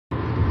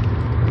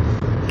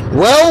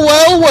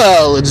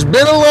Well, it's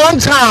been a long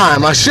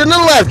time. I shouldn't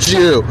have left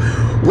you.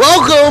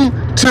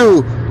 Welcome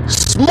to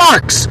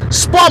Smarks,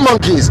 Spot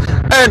Monkeys,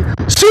 and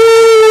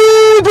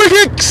Super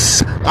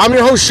Kicks. I'm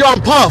your host,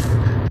 Sean Puff.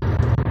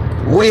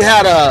 We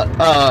had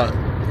a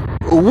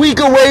week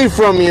away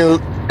from you,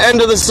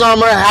 end of the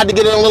summer, had to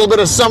get in a little bit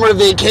of summer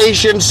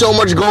vacation, so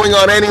much going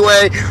on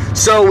anyway,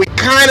 so we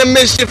kind of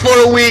missed you for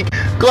a week.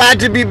 Glad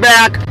to be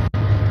back.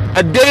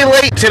 A day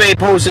late today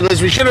posting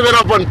this. We should have been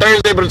up on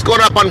Thursday, but it's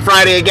going up on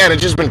Friday again.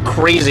 It's just been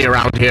crazy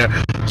around here.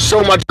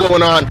 So much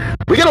going on.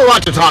 We got a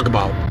lot to talk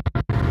about.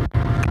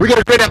 We got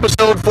a great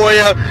episode for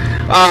you.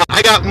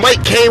 I got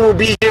Mike K will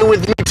be here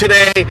with me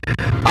today.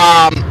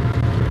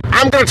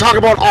 I'm going to talk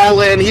about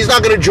All In. He's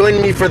not going to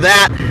join me for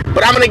that,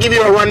 but I'm going to give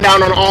you a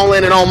rundown on All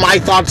In and all my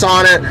thoughts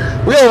on it.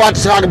 We got a lot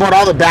to talk about,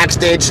 all the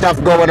backstage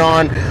stuff going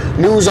on.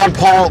 News on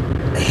Paul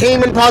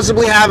Heyman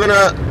possibly having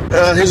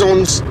his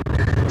own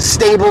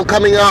stable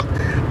coming up.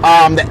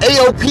 The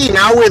AOP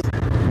now with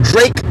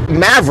Drake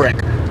Maverick.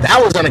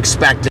 That was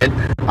unexpected.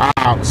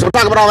 So we'll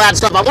talk about all that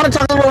stuff. I want to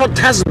talk a little about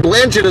Tessa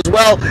Blanchard as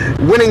well,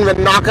 winning the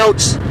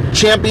Knockouts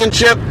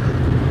Championship.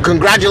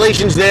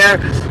 Congratulations there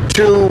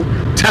to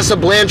Tessa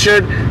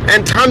Blanchard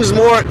and tons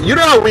more. You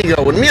know how we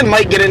go. When me and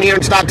Mike get in here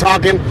and start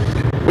talking,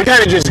 we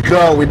kind of just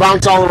go. We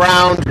bounce all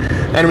around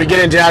and we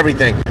get into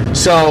everything.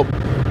 So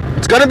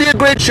it's going to be a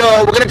great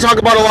show. We're going to talk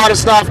about a lot of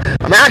stuff.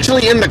 I'm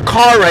actually in the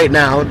car right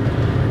now.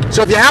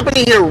 So if you happen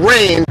to hear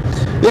rain,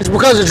 it's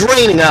because it's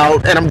raining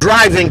out and I'm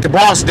driving to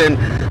Boston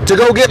to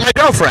go get my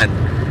girlfriend.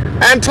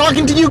 And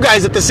talking to you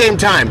guys at the same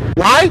time.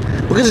 Why?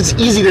 Because it's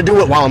easy to do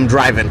it while I'm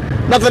driving.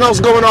 Nothing else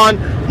going on.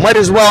 Might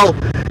as well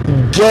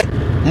get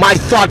my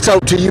thoughts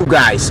out to you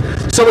guys.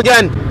 So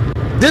again,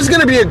 this is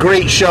going to be a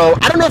great show.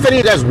 I don't know if any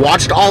of you guys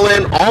watched All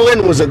In. All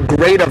In was a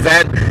great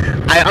event.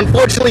 I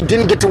unfortunately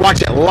didn't get to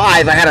watch it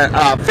live. I had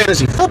a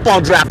fantasy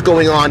football draft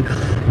going on,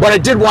 but I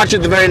did watch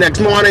it the very next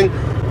morning.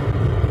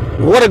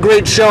 What a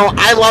great show.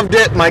 I loved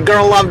it. My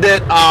girl loved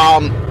it.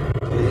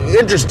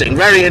 Interesting.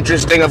 Very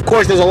interesting. Of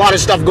course, there's a lot of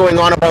stuff going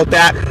on about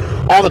that.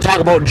 All the talk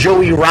about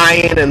Joey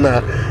Ryan and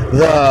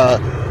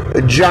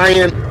the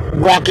giant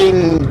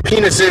walking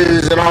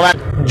penises and all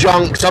that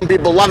junk. Some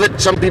people love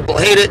it. Some people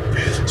hate it.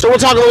 So we'll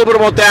talk a little bit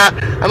about that.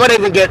 I might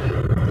even get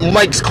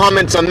Mike's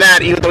comments on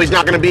that, even though he's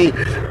not going to be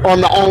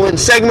on the All In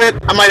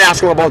segment. I might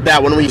ask him about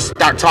that when we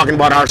start talking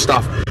about our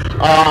stuff.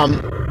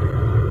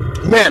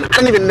 Man, I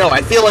don't even know.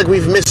 I feel like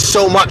we've missed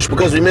so much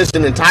because we missed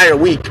an entire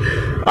week.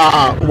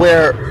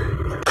 We're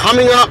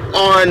coming up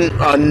on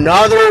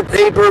another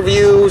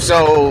pay-per-view,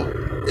 so,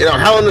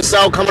 Hell in the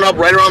Cell coming up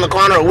right around the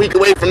corner, a week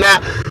away from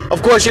that.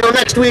 Of course,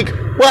 next week,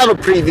 we'll have a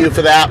preview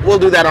for that. We'll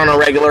do that on a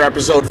regular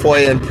episode for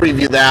you and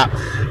preview that.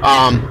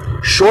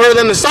 Shorter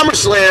than the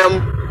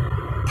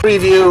SummerSlam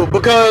preview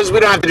because we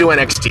don't have to do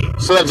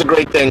NXT, so that's a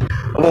great thing.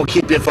 I won't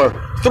keep you for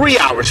 3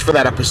 hours for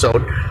that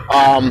episode.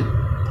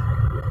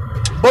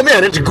 But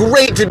man, it's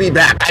great to be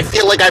back. I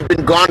feel like I've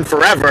been gone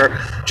forever,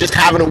 just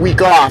having a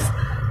week off.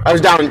 I was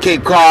down in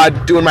Cape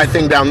Cod, doing my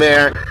thing down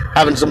there,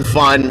 having some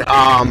fun.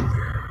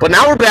 But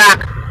now we're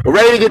back. We're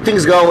ready to get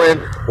things going.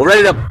 We're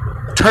ready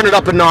to turn it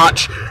up a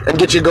notch and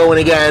get you going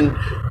again.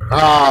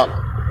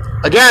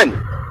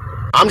 Again,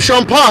 I'm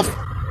Sean Puff.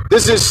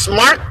 This is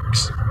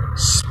Smarks,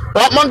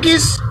 Spot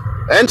Monkeys,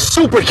 and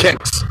Super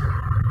Kicks.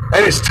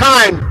 And it's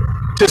time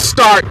to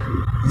start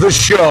the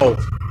show.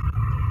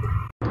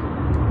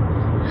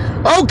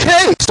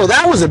 Okay, so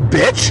that was a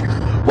bitch.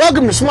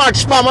 Welcome to Smart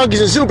Spot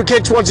Monkeys and Super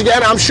Kicks once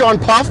again. I'm Sean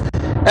Puff,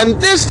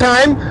 and this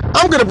time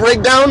I'm going to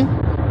break down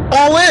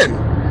All In.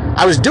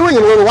 I was doing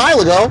it a little while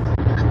ago,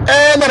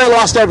 and then I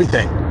lost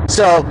everything.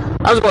 So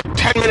I was about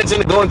 10 minutes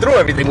into going through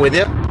everything with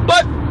you,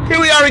 but here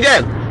we are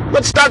again.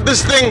 Let's start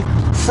this thing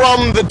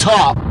from the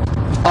top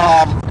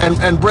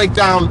and break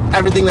down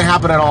everything that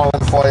happened at All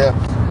In for you.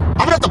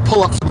 I'm going to have to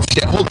pull up some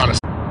shit. Hold on a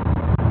second.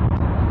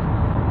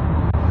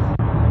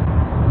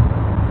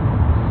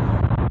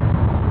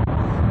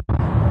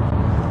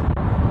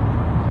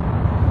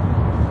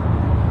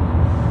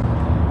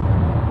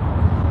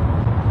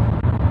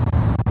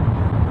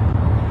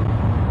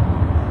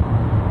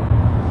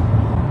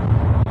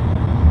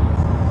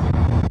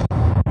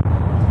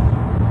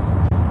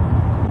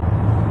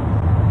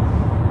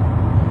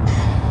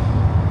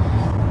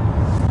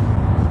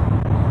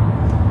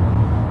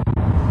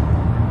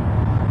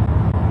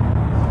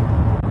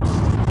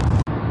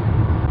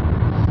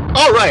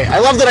 Right. I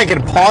love that I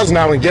can pause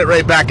now and get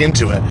right back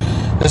into it.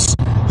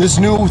 This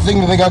new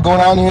thing that they got going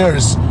on here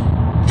is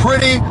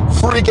pretty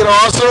freaking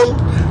awesome.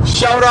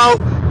 Shout out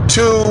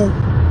to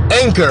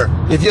Anchor.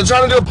 If you're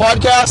trying to do a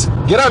podcast,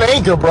 get on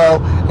Anchor, bro.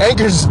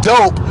 Anchor's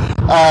dope.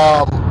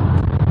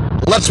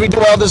 Lets me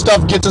do all this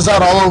stuff, gets us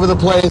out all over the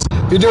place.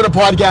 If you're doing a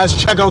podcast,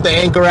 check out the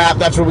Anchor app.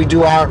 That's where we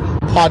do our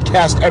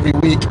podcast every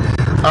week.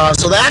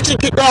 So they actually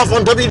kicked off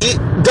on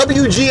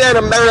WGN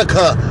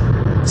America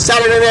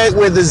Saturday night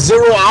with a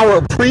 0 hour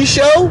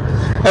pre-show,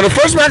 and the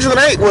first match of the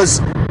night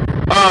was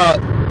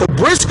the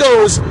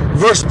Briscoes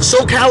versus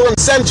SoCal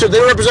Uncensored.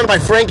 They were represented by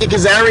Frankie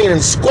Kazarian and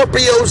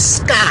Scorpio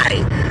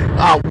Sky.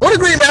 What a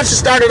great match to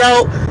start it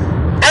out.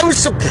 I was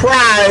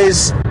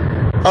surprised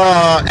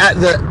at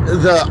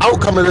the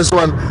outcome of this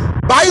one.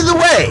 By the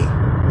way,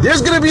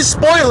 there's going to be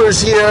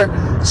spoilers here,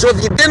 so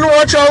if you didn't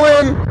watch all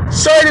in,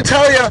 sorry to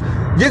tell you,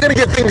 you're going to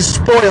get things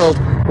spoiled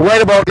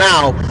right about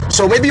now.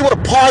 So maybe you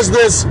want to pause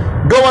this,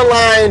 go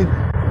online,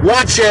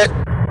 watch it,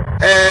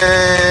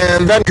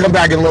 and then come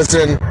back and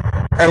listen,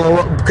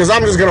 and because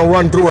I'm just going to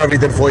run through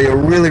everything for you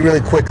really,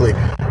 really quickly.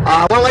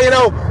 I want to let you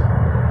know,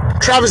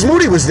 Travis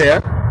Moody was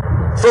there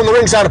from the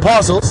Ringside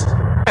Apostles,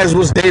 as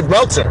was Dave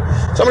Meltzer.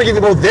 So I'm going to give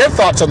you both their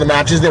thoughts on the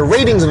matches, their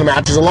ratings of the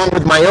matches, along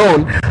with my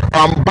own.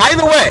 By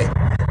the way,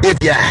 if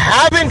you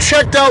haven't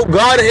checked out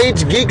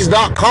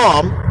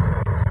GodHatesGeeks.com,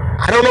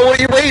 I don't know what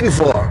you're waiting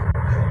for.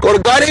 Go to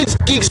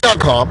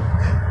GodHatesGeeks.com,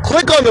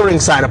 click on the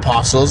Ringside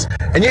Apostles,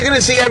 and you're going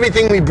to see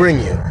everything we bring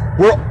you.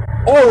 We're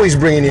always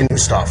bringing you new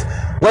stuff.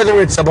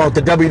 Whether it's about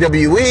the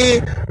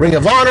WWE, Ring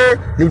of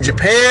Honor, New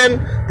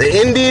Japan, the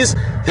Indies,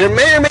 there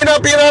may or may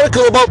not be an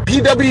article about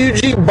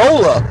PWG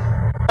Bola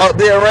out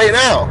there right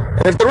now.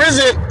 And if there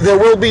isn't, there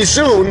will be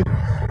soon,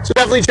 so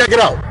definitely check it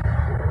out.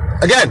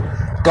 Again,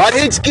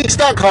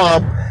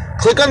 GodHatesGeeks.com,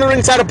 click on the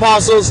Ringside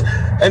Apostles,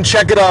 and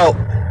check it out.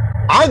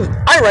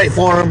 I write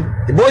for him.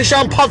 Your boy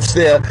Sean Puff's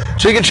there,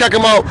 so you can check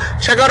him out.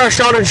 Check out our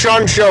Sean and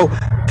Sean Show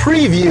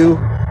preview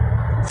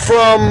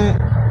from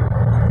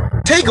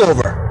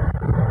TakeOver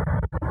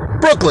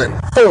Brooklyn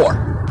 4.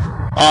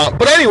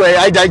 But anyway,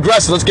 I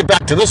digress. Let's get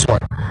back to this one.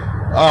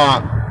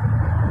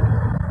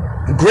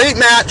 Great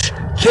match.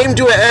 Came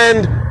to an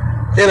end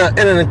in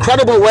an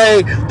incredible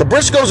way. The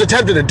Briscoes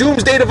attempted a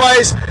doomsday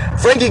device.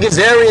 Frankie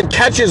Kazarian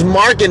catches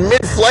Mark in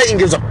mid-flight and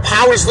gives a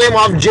power slam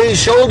off Jay's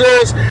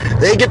shoulders.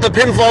 They get the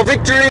pinfall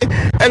victory,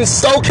 and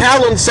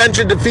SoCal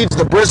Uncensored defeats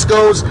the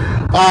Briscoes.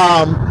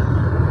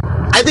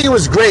 I think it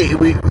was great.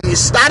 We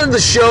started the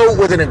show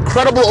with an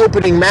incredible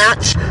opening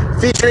match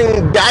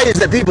featuring guys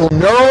that people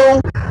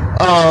know,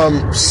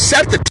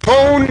 set the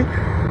tone.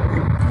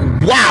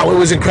 Wow, it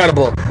was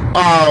incredible.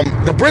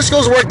 The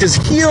Briscoes worked as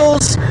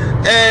heels,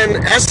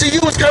 and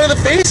SCU was kind of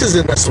the faces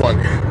in this one,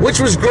 which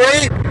was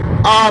great.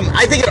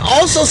 I think it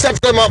also sets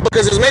them up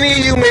because, as many of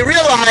you may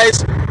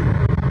realize,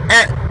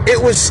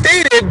 it was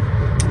stated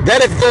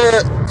that if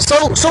the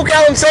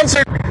SoCal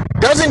Uncensored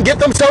doesn't get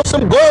themselves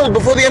some gold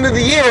before the end of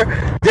the year,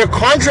 their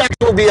contract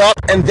will be up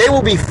and they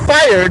will be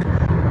fired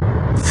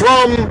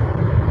from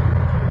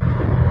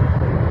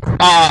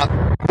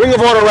Ring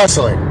of Honor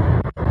Wrestling.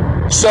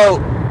 So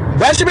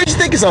that should make you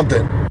think of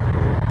something.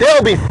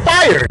 They'll be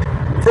fired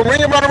from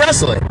Ring of Honor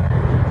Wrestling.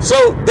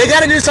 So they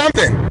got to do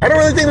something. I don't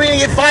really think they're going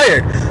to get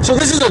fired. So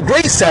this is a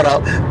great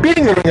setup.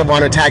 Beating the Ring of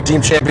Honor Tag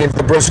Team Champions,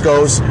 the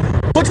Briscoes,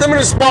 puts them in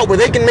a spot where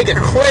they can make a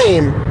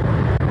claim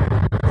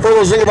for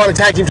those Ring of Honor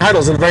Tag Team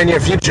titles in the very near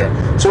future.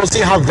 So we'll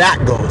see how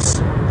that goes.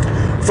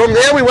 From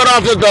there, we went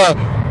off to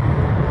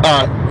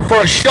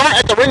for a shot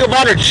at the Ring of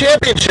Honor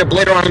Championship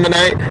later on in the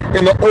night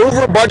in the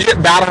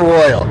over-budget Battle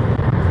Royal.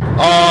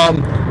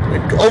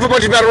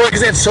 Over-budget Battle Royal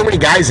because they had so many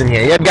guys in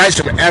here. You had guys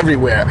from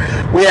everywhere.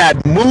 We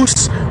had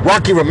Moose,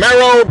 Rocky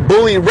Romero,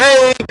 Bully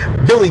Ray,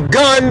 Billy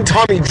Gunn,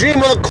 Tommy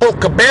Dreamer,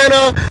 Colt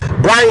Cabana,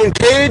 Brian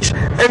Cage,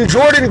 and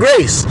Jordan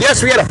Grace.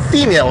 Yes, we had a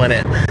female in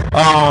it.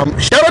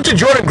 Shout out to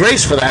Jordan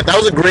Grace for that. That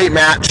was a great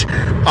match.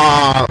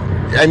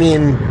 I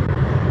mean,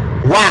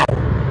 wow.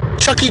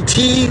 Chucky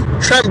T,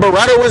 Trent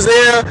Barretta was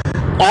there.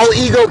 All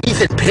Ego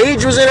Ethan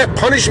Page was in it.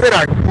 Punishment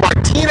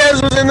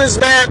Martinez was in this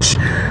match.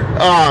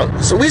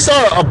 So we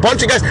saw a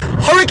bunch of guys.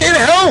 Hurricane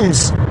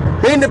Helms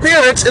made an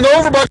appearance in the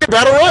over-budget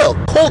Battle Royal.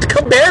 Colt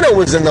Cabana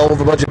was in the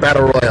over-budget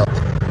Battle Royal.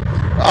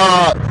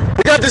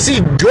 We got to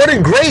see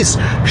Jordan Grace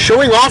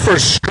showing off her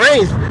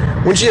strength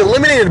when she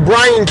eliminated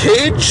Brian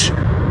Cage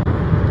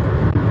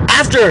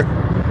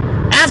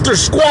after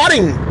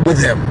squatting with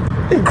him.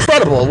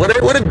 Incredible.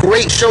 What a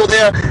great show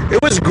there.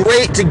 It was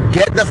great to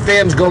get the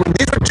fans going.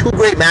 These were two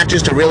great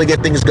matches to really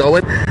get things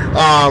going.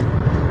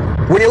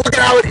 When you look at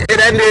how it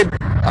ended,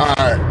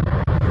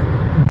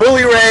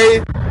 Bully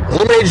Ray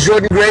eliminates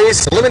Jordan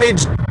Grace,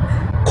 eliminates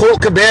Colt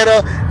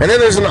Cabana, and then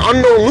there's an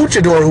unknown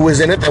luchador who was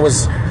in it that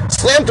was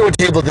slammed through a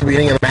table at the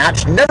beginning of the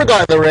match, never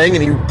got in the ring,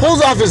 and he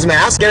pulls off his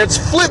mask, and it's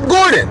Flip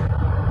Gordon.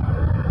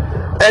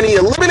 And he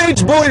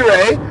eliminates Bully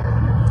Ray,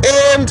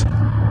 and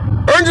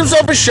earns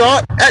himself a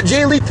shot at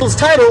Jay Lethal's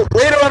title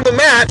later on in the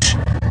match,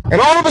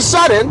 and all of a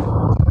sudden,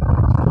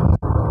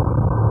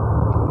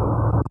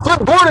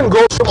 Flip Gordon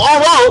goes from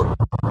all out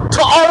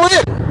to all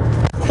in.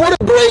 What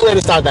a great way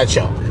to start that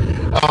show.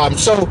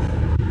 So,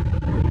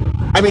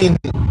 I mean,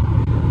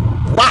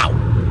 wow,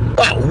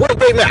 what a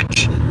great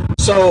match.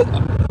 So,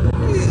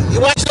 you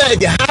watch that.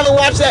 If you haven't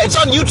watched that, it's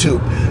on YouTube.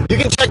 You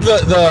can check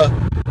the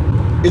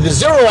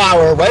 0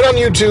 Hour right on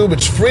YouTube.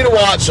 It's free to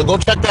watch, so go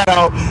check that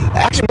out.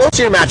 Actually, most of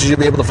your matches, you'll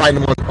be able to find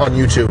them on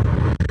YouTube.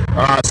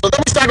 So then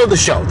we started the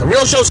show. The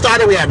real show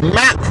started. We had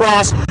Matt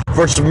Cross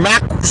versus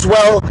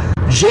Maxwell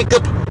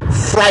Jacob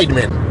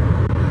Friedman.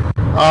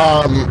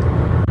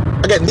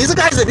 Again, these are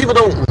guys that people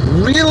don't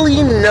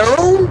really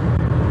know,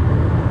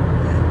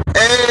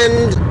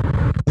 and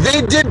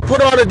they did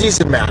put on a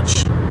decent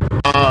match.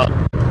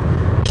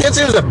 Can't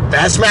can't say it was the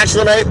best match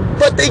of the night,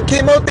 but they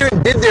came out there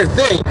and did their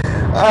thing.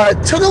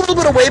 Took a little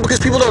bit away because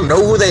people don't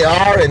know who they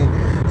are, and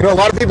a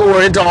lot of people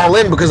were into All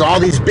In because of all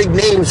these big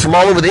names from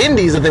all over the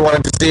indies that they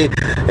wanted to see.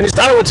 And it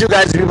started with two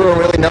guys that people don't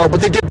really know,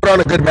 but they did put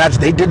on a good match.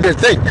 They did their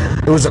thing.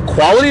 It was a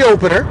quality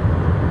opener.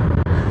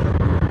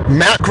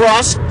 Matt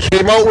Cross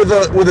came out with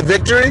a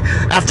victory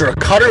after a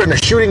cutter and a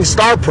shooting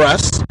star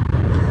press,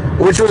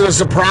 which was a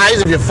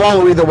surprise if you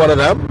follow either one of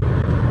them.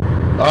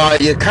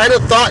 You kind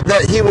of thought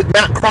that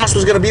Matt Cross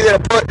was going to be there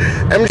to put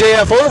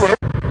MJF over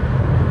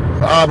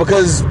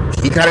because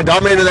he kind of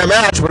dominated that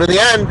match, but in the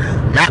end,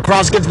 Matt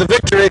Cross gets the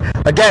victory.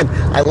 Again,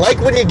 I like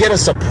when you get a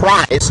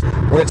surprise,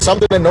 when it's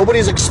something that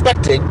nobody's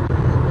expecting,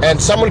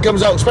 and someone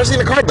comes out, especially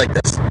in a card like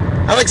this.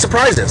 I like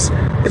surprises.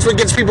 It's what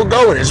gets people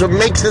going. It's what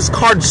makes this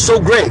card so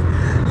great.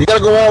 You got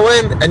to go all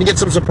in, and you get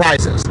some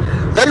surprises.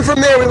 Then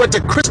from there, we went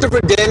to Christopher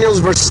Daniels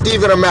versus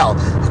Stephen Amell.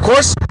 Of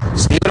course,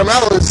 Stephen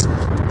Amell is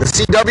the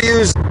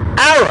CW's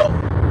Arrow.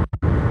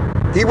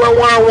 He went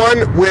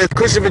one-on-one with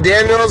Christopher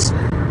Daniels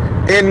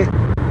in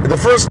the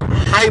first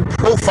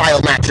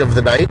high-profile match of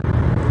the night.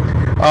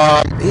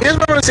 Here's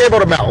what I'm going to say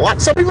about Amell.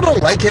 Some people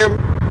don't like him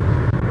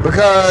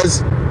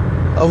because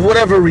of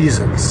whatever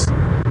reasons.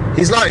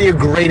 He's not your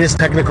greatest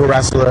technical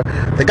wrestler.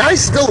 The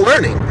guy's still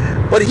learning,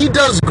 but he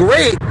does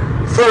great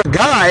for a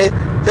guy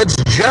that's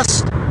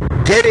just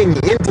getting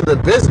into the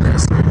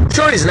business.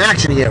 Sure, he's an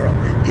action hero.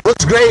 He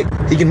looks great.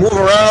 He can move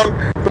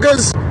around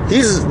because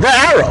he's the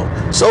Arrow.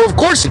 So, of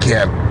course he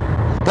can.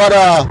 But,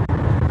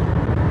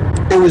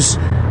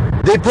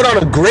 they put on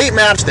a great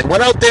match. They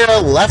went out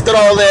there, left it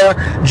all there.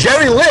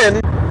 Jerry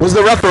Lynn was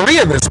the referee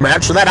in this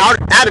match, so that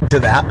added to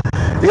that.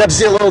 You got to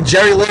see a little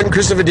Jerry Lynn,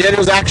 Christopher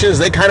Daniels action as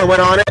they kind of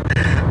went on it.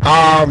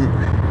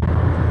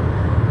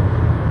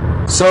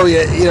 So,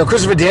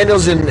 Christopher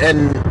Daniels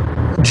and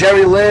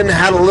Jerry Lynn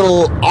had a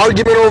little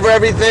argument over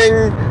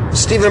everything.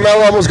 Stephen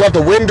Amell almost got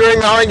the win during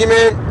the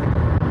argument.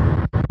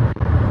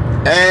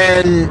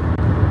 And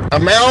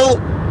Amell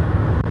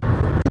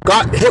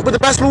got hit with the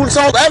best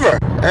moonsault ever.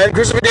 And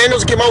Christopher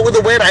Daniels came out with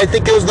the win. I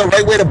think it was the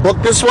right way to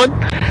book this one.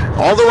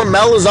 Although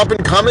Amell is up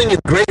and coming,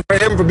 it's great for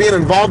him for being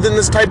involved in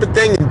this type of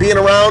thing and being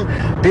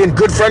around, being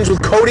good friends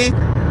with Cody.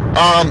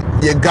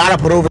 You got to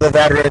put over the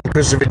veteran,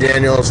 Christopher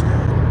Daniels.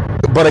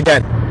 But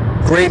again,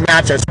 great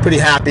match. I was pretty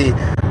happy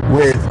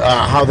with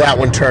how that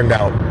one turned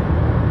out.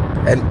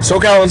 And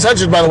SoCal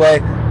Uncensored, by the way,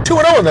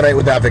 2-0 in the night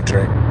with that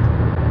victory.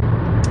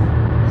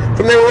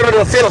 From there, we went on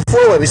to a fatal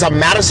four-way. We saw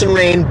Madison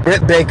Rayne,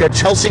 Britt Baker,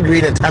 Chelsea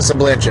Green, and Tessa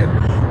Blanchard.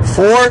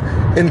 4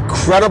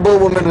 incredible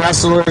women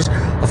wrestlers.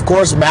 Of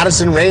course,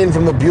 Madison Rayne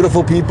from the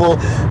Beautiful People.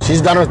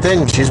 She's done her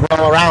thing. She's been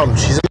all around.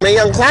 She's in the Mae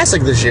Young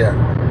Classic this year.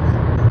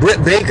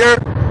 Britt Baker,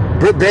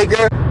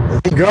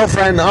 the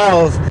girlfriend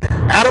of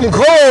Adam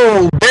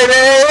Cole,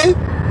 baby!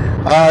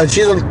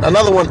 She's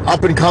another one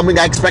up and coming.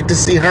 I expect to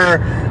see her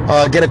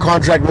get a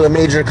contract with a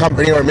major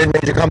company or a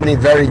mid-major company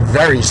very,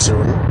 very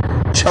soon.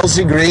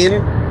 Chelsea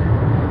Green,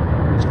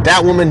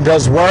 that woman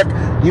does work.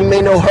 You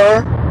may know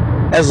her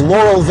as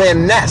Laurel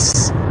Van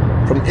Ness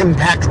from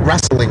Impact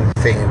Wrestling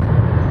fame.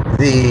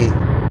 The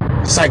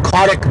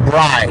psychotic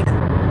bride,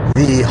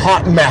 the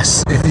hot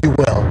mess, if you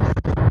will.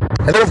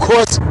 And then, of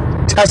course,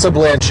 Tessa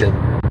Blanchard.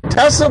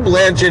 Tessa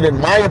Blanchard, in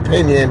my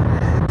opinion,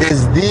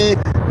 is the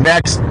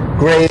next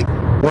great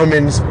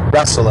women's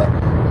wrestler.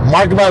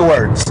 Mark my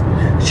words.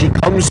 She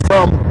comes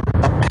from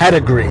a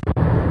pedigree.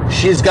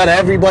 She's got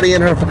everybody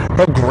in her.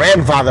 Her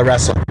grandfather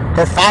wrestled.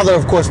 Her father,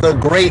 of course, the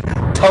great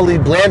Tully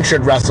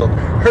Blanchard wrestled.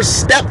 Her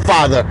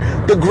stepfather,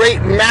 the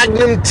great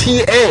Magnum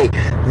T.A.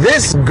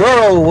 This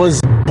girl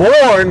was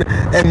born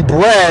and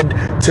bred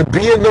to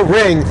be in the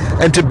ring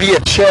and to be a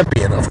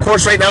champion. Of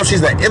course, right now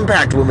she's the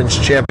Impact Women's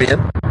Champion.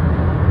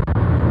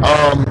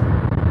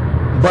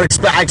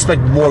 But I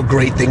expect more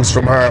great things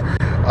from her.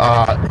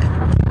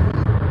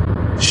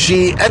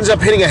 She ends up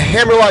hitting a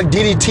hammerlock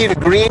DDT to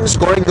Green,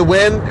 scoring the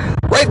win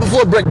right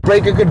before Britt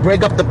Baker could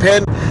break up the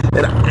pin.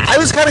 And I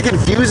was kind of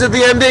confused at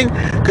the ending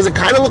because it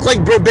kind of looked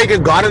like Britt Baker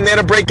got in there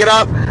to break it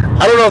up.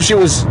 I don't know if she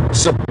was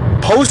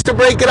supposed to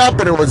break it up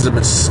and it was a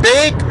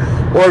mistake,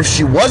 or if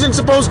she wasn't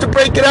supposed to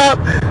break it up.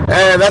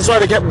 And that's why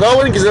they kept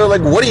going, because they were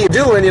like, what are you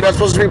doing? You're not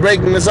supposed to be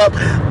breaking this up.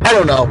 I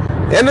don't know.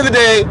 At the end of the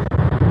day,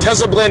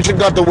 Tessa Blanchard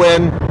got the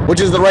win, which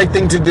is the right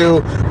thing to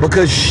do,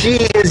 because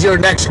she is your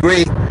next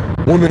great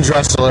women's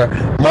wrestler.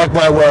 Mark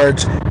my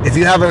words. If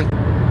you haven't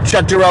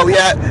checked her out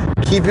yet,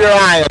 keep your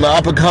eye on the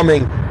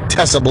up-and-coming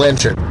Tessa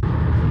Blanchard.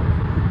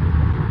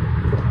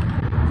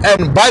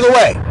 And by the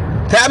way,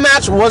 that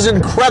match was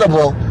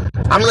incredible.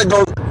 I'm going to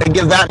go and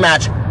give that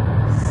match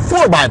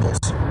 4 Bibles.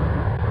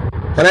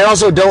 And I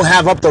also don't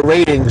have up the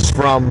ratings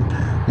from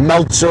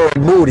Meltzer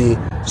and Moody,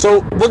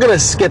 so we're going to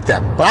skip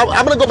them. But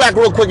I'm going to go back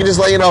real quick and just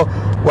let you know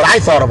what I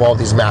thought of all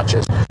these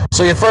matches.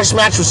 So your first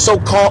match was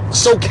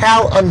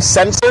SoCal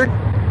Uncensored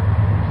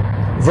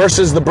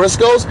versus the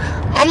Briscoes.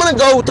 I'm going to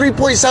go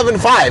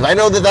 3.75. I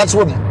know that's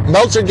what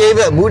Meltzer gave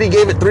it. Moody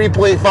gave it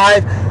 3.5.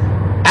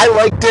 I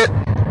liked it.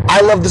 I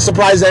love the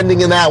surprise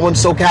ending in that one.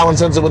 SoCal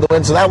Uncensored with the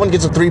win, so that one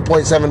gets a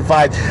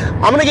 3.75.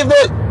 I'm gonna give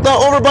the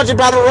over budget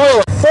battle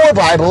royal 4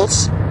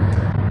 Bibles.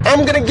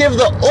 I'm gonna give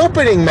the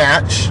opening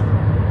match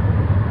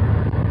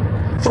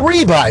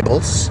 3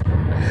 Bibles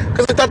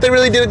because I thought they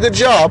really did a good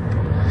job,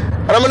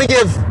 and I'm gonna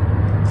give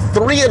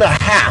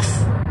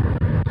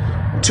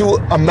 3.5 to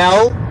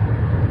Amel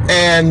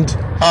and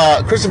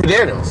Christopher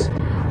Daniels.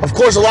 Of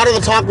course, a lot of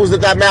the talk was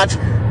that match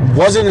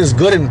wasn't as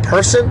good in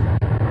person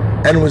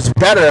and was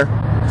better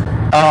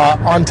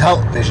on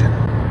television.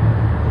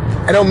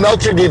 I know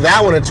Meltzer gave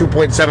that one a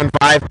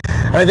 2.75,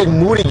 and I think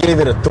Moody gave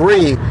it a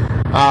 3.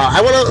 I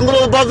went a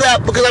little above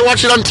that because I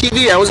watched it on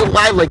TV. I wasn't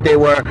live like they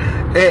were.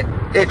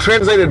 It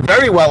translated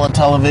very well on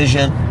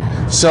television,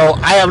 so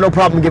I have no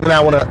problem giving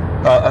that one a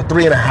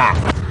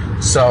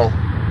 3.5. So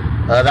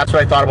that's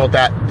what I thought about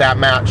that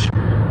match.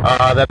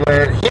 Then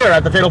we're here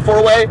at the Fatal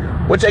 4-Way,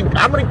 which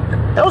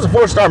that was a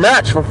 4-star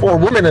match for 4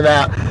 women in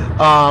that.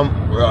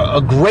 A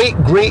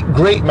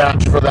great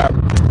match for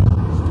them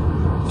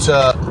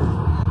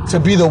to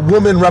be the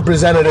women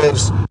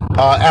representatives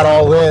at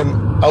All In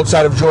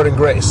outside of Jordynne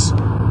Grace.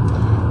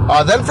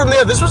 Then from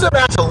there, this was a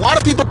match a lot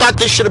of people thought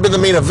this should have been the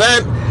main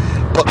event,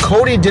 but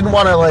Cody didn't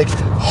want to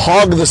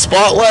hog the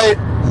spotlight.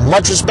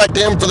 Much respect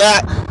to him for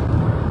that.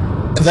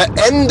 The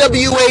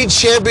NWA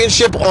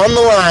Championship on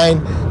the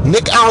line.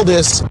 Nick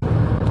Aldis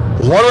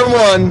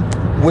one-on-one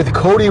with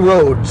Cody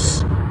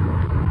Rhodes.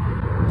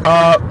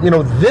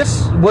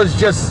 This was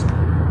just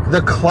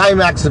the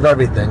climax of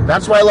everything.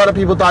 That's why a lot of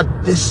people thought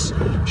this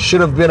should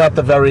have been at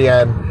the very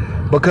end,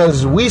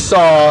 because we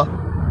saw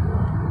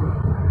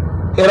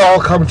it all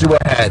come to a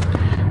head.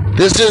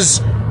 This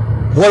is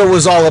what it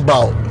was all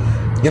about.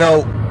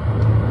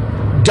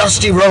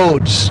 Dusty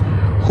Rhodes,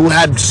 who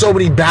had so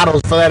many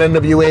battles for that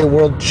NWA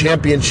World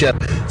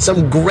Championship,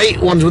 some great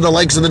ones with the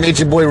likes of the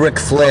Nature Boy Ric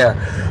Flair.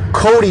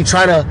 Cody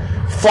trying to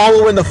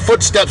follow in the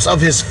footsteps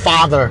of his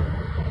father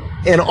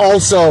and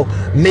also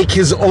make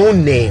his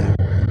own name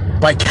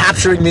by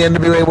capturing the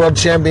NWA World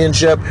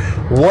Championship.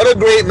 What a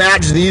great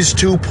match these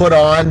two put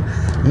on.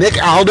 Nick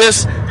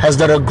Aldis has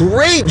done a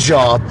great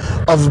job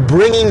of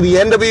bringing the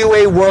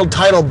NWA World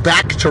title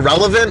back to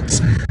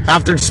relevance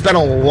after it spent a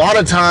lot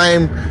of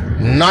time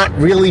not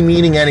really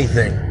meaning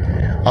anything.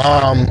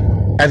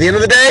 At the end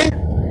of the day,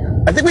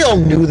 I think we all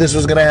knew this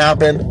was going to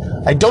happen.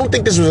 I don't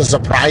think this was a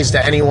surprise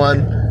to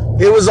anyone.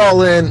 It was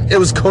All In. It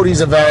was Cody's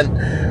event.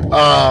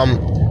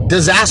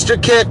 Disaster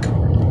kick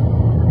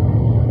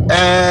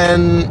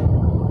and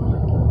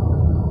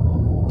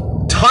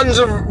tons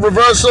of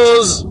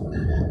reversals.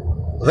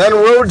 Then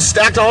Rhodes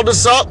stacked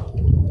Aldis up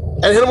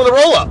and hit him with a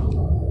roll-up.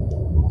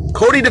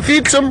 Cody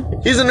defeats him.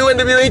 He's a new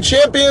NWA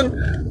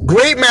champion.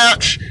 Great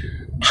match.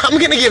 I'm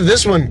going to give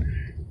this one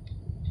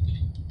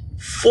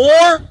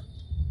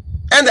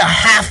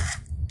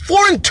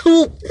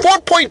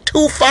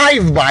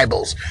 4.25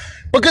 Bibles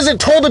because it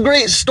told a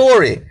great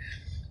story.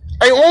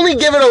 I only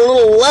give it a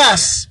little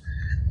less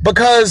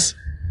because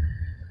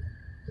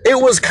it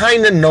was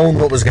kind of known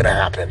what was going to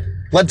happen.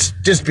 Let's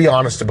just be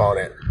honest about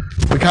it.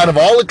 We kind of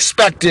all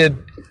expected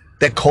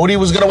that Cody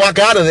was going to walk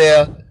out of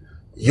there,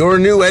 your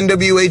new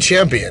NWA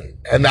champion.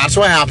 And that's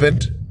what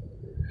happened.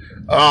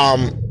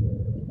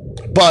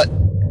 But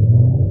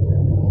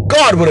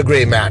God, what a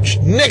great match.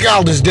 Nick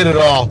Aldis did it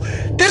all.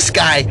 This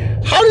guy,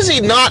 how does he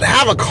not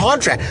have a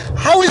contract?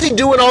 How is he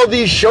doing all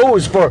these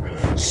shows for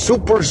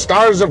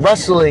Superstars of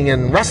Wrestling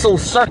and Wrestle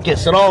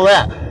Circus and all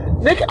that?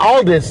 Nick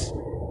Aldis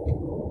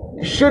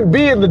should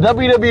be in the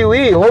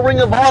WWE or Ring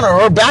of Honor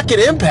or back at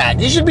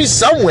Impact. He should be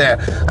somewhere.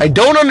 I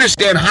don't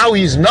understand how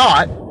he's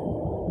not.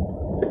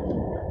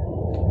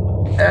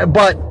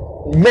 But,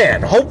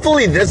 man,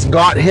 hopefully this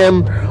got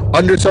him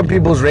under some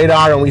people's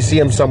radar and we see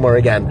him somewhere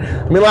again.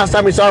 I mean, last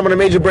time we saw him on a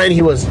major brand,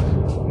 he was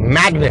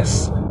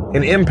Magnus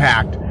in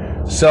Impact.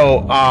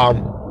 So,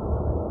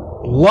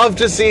 love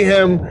to see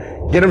him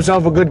get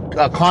himself a good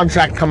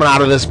contract coming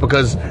out of this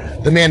because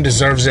the man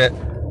deserves it.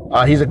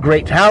 He's a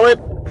great talent,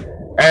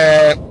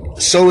 and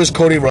so is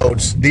Cody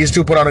Rhodes. These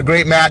two put on a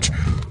great match,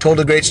 told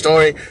a great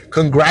story.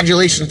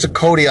 Congratulations to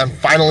Cody on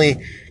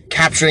finally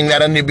capturing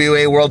that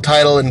NWA World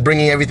title and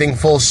bringing everything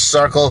full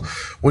circle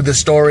with the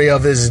story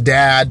of his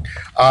dad.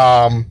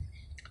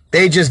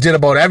 They just did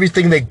about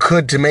everything they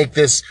could to make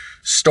this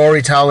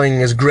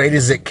storytelling as great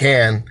as it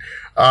can.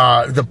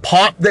 The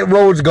pop that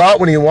Rhodes got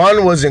when he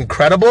won was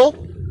incredible.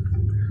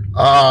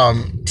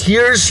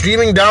 Tears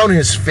streaming down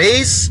his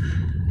face.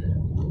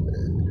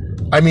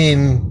 I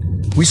mean,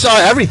 we saw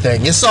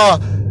everything. You saw,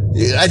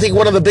 I think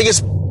one of the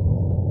biggest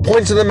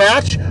points of the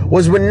match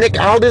was when Nick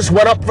Aldis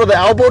went up for the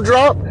elbow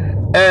drop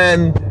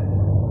and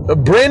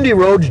Brandy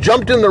Rhodes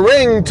jumped in the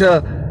ring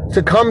to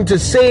come to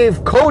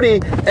save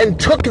Cody and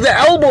took the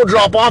elbow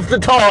drop off the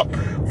top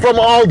from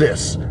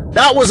Aldis.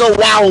 That was a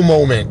wow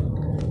moment.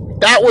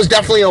 That was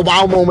definitely a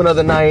wow moment of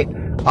the night.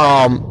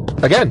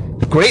 Again,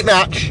 great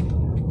match.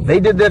 They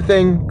did their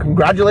thing.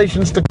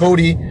 Congratulations to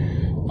Cody.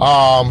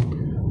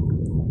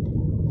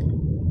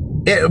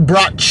 It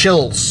brought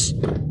chills.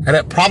 And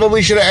it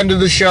probably should have ended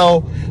the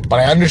show, but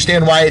I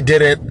understand why it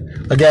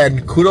didn't.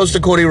 Again, kudos to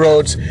Cody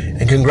Rhodes,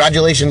 and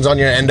congratulations on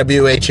your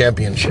NWA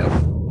championship.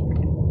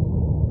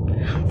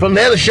 From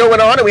there, the show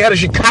went on, and we had a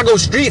Chicago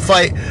street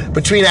fight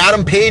between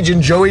Adam Page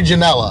and Joey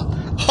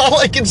Janela. All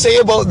I can say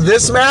about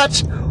this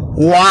match,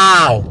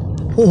 wow.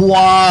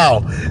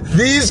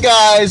 These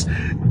guys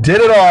did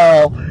it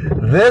all.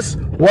 This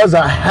was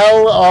a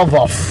hell of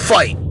a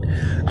fight.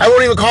 I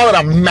won't even call it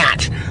a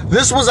match.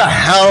 This was a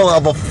hell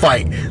of a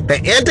fight. The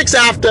antics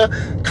after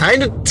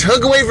kind of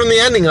took away from the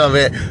ending of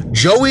it.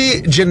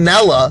 Joey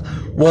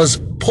Janela was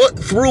put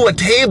through a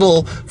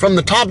table from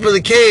the top of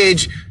the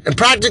cage and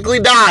practically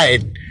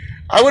died.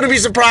 I wouldn't be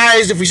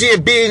surprised if we see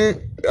it being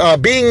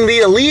the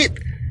Elite,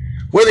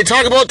 where they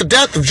talk about the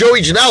death of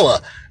Joey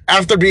Janela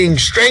after being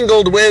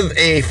strangled with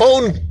a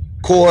phone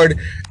cord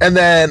and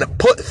then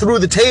put through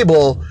the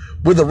table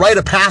with a rite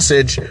of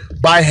passage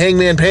by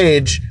Hangman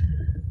Page.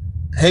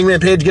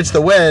 Hangman Page gets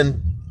the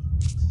win.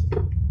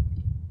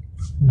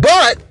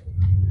 But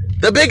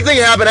the big thing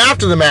happened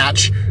after the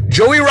match.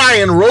 Joey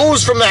Ryan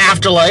rose from the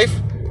afterlife,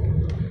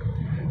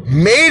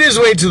 made his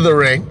way to the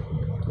ring,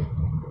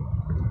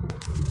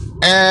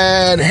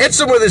 and hits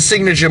him with his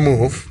signature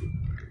move.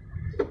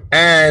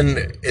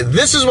 And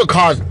this is what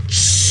caused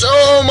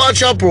so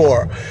much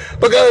uproar.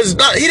 Because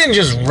he didn't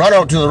just run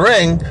out to the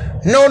ring.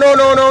 No.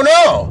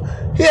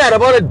 He had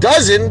about a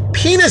dozen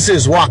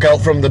penises walk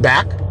out from the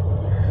back,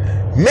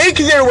 make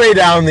their way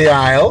down the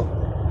aisle,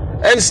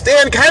 and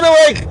stand kind of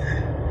like,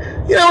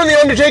 you know, when The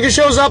Undertaker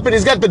shows up and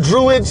he's got the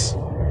druids?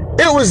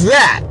 It was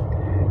that.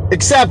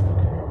 Except,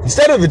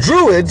 instead of the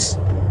druids,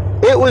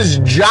 it was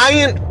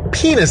giant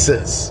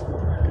penises.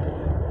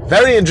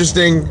 Very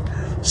interesting.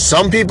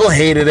 Some people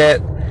hated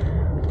it.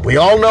 We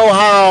all know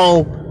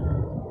how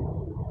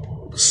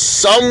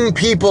some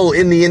people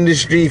in the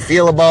industry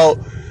feel about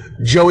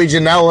Joey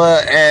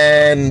Janela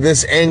and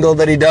this angle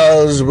that he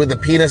does with the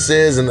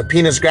penises and the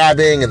penis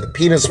grabbing and the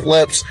penis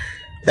flips.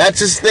 That's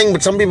his thing,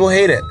 but some people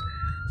hate it.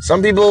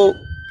 Some people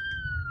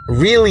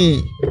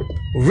really,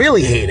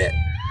 really hate it.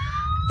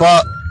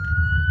 But,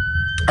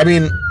 I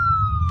mean,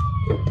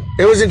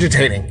 it was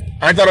entertaining.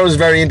 I thought it was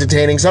very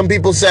entertaining. Some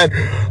people said,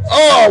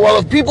 oh, well,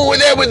 if people were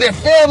there with their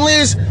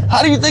families,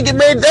 how do you think it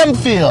made them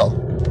feel?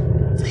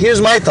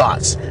 Here's my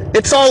thoughts.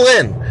 It's all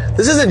in.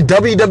 This isn't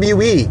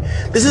WWE.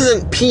 This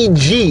isn't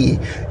PG.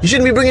 You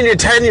shouldn't be bringing your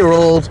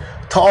 10-year-old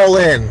to All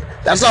In.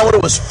 That's not what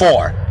it was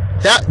for.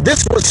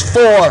 This was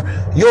for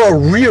your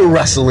real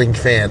wrestling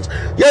fans.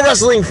 Your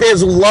wrestling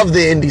fans who love the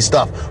indie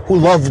stuff, who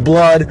love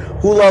blood,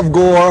 who love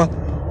gore,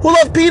 who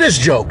love penis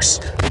jokes.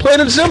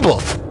 Plain and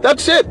simple.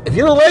 That's it. If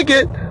you don't like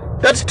it,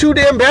 that's too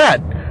damn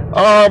bad.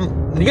 I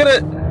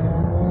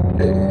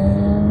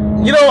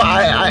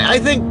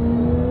think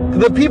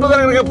the people that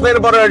are going to complain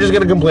about it are just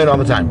going to complain all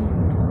the time.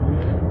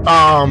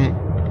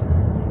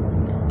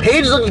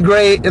 Paige looked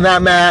great in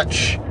that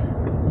match.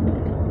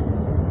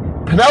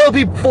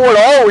 Penelope Ford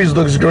always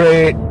looks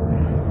great.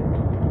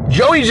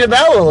 Joey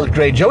Janela looked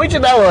great. Joey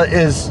Janela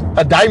is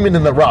a diamond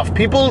in the rough.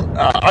 People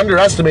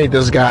underestimate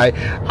this guy.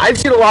 I've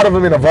seen a lot of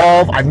him in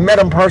Evolve. I've met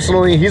him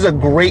personally. He's a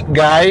great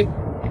guy.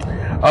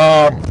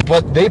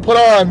 But they put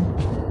on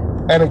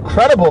an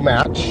incredible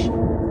match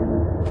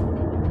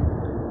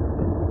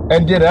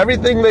and did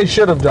everything they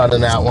should have done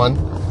in that one.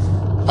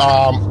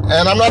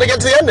 And I'm not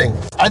against the ending.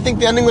 I think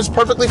the ending was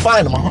perfectly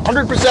fine. I'm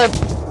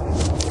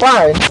 100%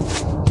 fine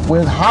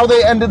with how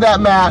they ended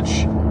that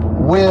match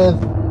with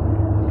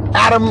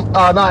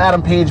not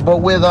Adam Page,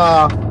 but with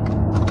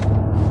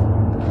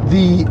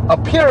the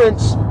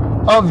appearance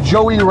of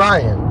Joey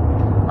Ryan.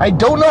 I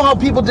don't know how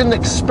people didn't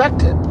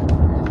expect it.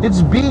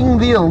 It's being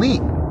the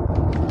Elite.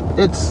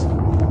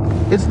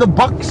 It's the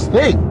Bucks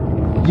thing.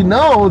 You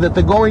know that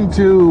they're going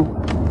to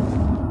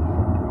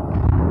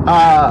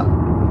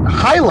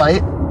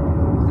highlight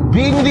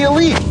being the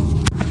Elite.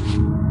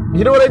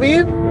 You know what I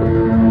mean?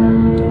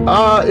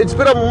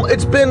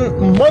 It's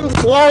been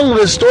months long,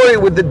 this story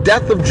with the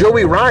death of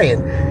Joey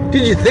Ryan.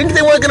 Did you think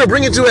they weren't going to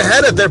bring it to a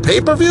head at their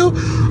pay-per-view?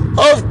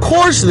 Of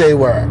course they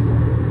were.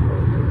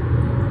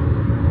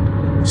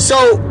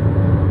 So,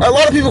 a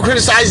lot of people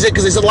criticized it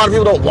because they said a lot of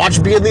people don't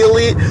watch Being the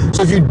Elite.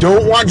 So if you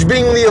don't watch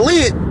Being the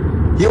Elite,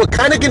 you were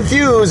kind of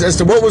confused as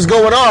to what was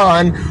going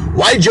on,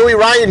 why Joey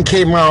Ryan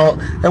came out,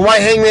 and why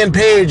Hangman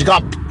Page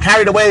got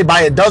carried away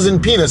by a dozen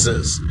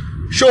penises.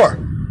 Sure,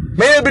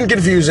 may have been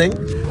confusing,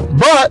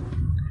 but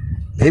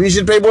maybe you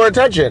should pay more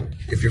attention.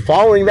 If you're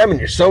following them and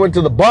you're so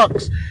into the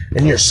Bucks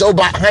and you're so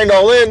behind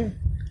All In,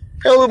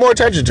 pay a little more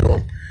attention to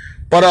them.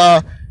 But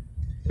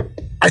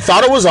I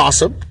thought it was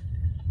awesome.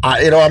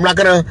 I'm not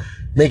going to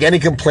make any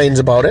complaints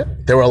about it.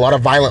 There were a lot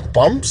of violent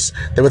bumps.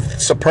 There were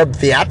superb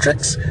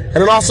theatrics and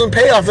an awesome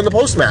payoff in the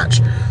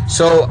post-match.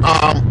 So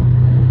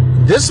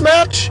this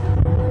match,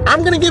 I'm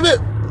going to give it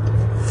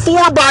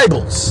 4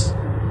 Bibles.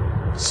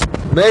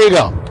 There you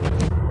go.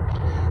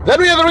 Then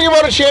we have the Ring of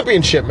Honor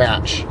Championship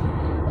match.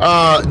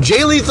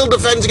 Jay Lethal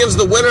defends against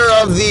the winner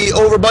of the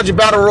over-budget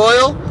Battle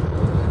Royal,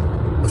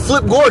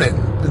 Flip Gordon.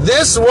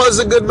 This was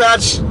a good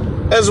match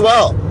as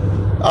well.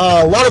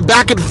 A lot of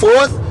back and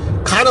forth.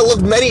 kind of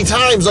looked many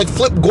times like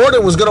Flip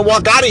Gordon was going to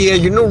walk out of here,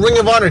 your new Ring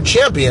of Honor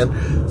champion.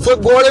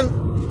 Flip Gordon,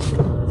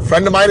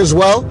 friend of mine as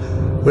well.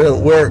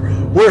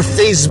 We're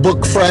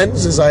Facebook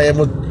friends, as I am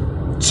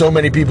with so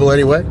many people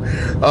anyway.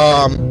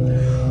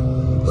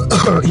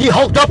 He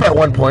hulked up at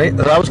one point, and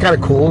that was kind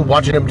of cool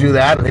watching him do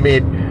that. And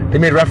they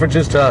made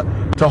references to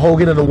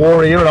Hogan and the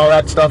Warrior and all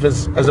that stuff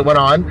as it went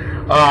on.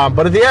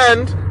 But at the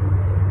end,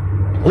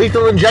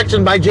 Lethal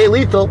Injection by Jay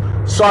Lethal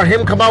saw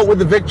him come out with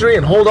the victory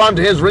and hold on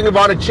to his Ring of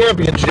Honor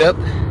championship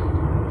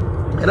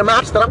in a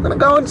match that I'm going to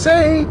go and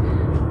say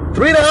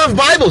 3.5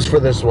 Bibles for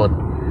this one.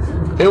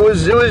 It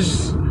was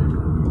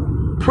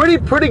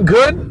pretty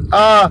good.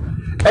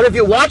 And if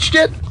you watched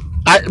it,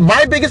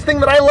 my biggest thing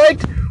that I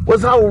liked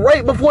was how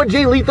right before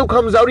Jay Lethal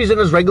comes out, he's in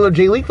his regular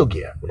Jay Lethal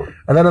gear.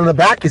 And then in the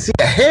back, you see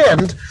a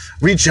hand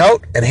reach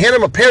out and hand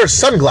him a pair of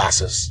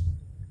sunglasses.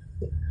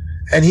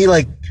 And he,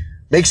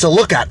 makes a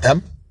look at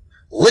them,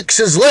 licks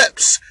his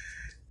lips,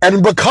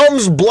 and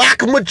becomes Black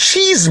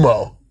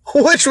Machismo,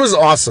 which was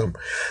awesome.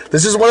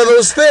 This is one of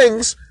those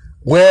things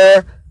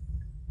where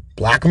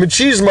Black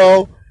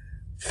Machismo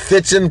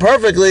fits in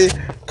perfectly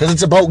because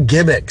it's about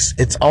gimmicks.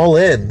 It's all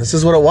in. This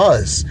is what it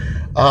was.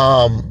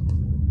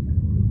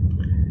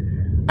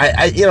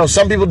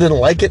 Some people didn't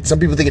like it. Some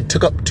people think it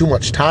took up too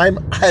much time.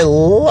 I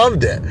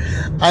loved it.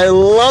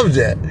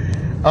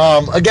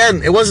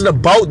 Again, it wasn't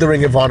about the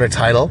Ring of Honor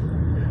title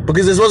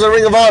because this wasn't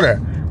Ring of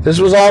Honor. This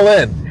was all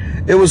in.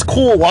 It was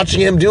cool watching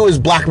him do his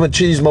Black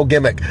Machismo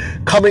gimmick,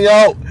 coming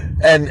out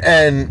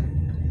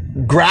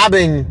and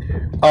grabbing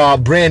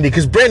Brandy,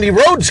 because Brandy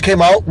Rhodes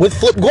came out with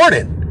Flip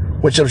Gordon,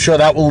 which I'm sure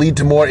that will lead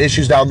to more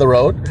issues down the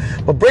road.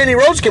 But Brandy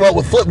Rhodes came out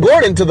with Flip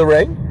Gordon to the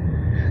ring,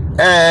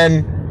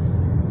 and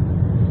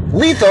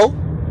Lethal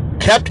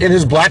kept in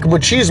his Black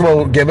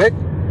Machismo gimmick,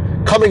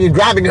 coming and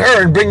grabbing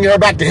her and bringing her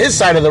back to his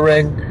side of the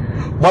ring,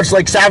 much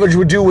like Savage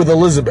would do with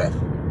Elizabeth.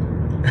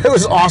 It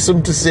was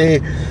awesome to see,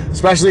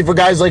 especially for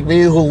guys like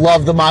me who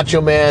love the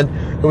Macho Man.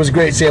 It was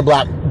great seeing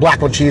Black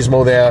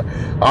Machismo there.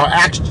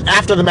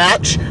 After the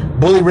match,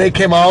 Bully Ray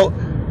came out,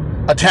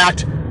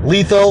 attacked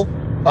Lethal,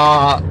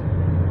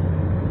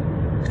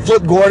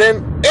 Flip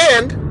Gordon,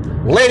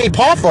 and Lanny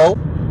Poffo,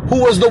 who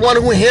was the one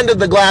who handed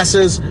the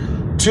glasses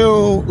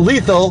to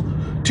Lethal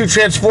to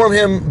transform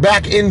him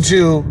back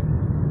into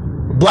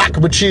Black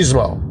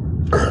Machismo.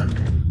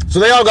 So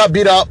they all got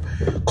beat up.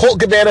 Colt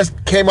Cabana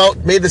came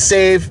out, made the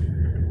save,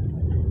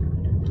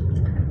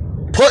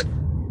 put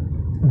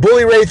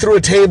Bully Ray through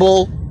a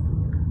table.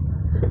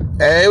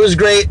 And it was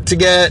great to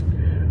get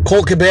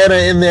Colt Cabana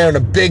in there in a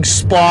big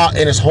spot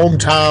in his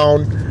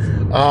hometown.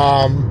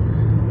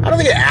 I don't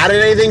think it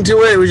added anything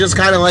to it. It was just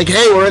kind of like,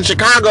 hey, we're in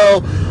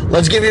Chicago.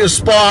 Let's give you a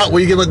spot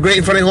where you can look great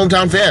in front of your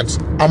hometown fans.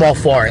 I'm all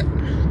for it.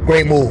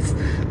 Great move.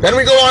 Then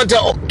we go on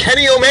to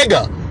Kenny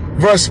Omega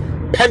versus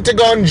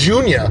Pentagon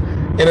Jr.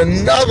 in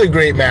another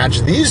great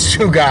match. These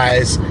two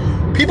guys,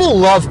 people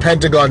love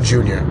Pentagon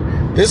Jr.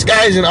 This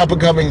guy's an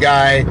up-and-coming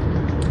guy.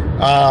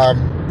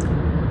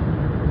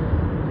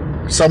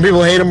 Some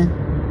people hate him.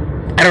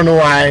 I don't know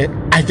why.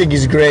 I think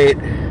he's great.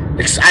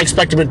 I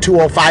expect him in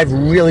 205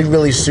 really,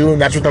 really soon.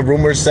 That's what the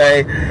rumors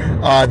say.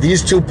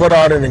 These two put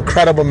on an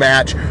incredible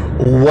match.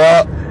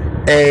 What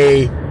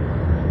a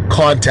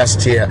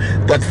contest here.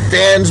 The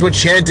fans were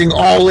chanting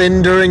all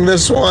in during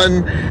this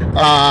one.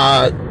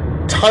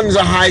 Tons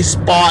of high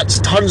spots,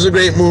 tons of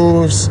great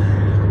moves.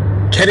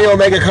 Kenny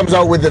Omega comes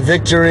out with the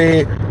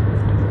victory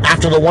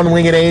after the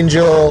one-winged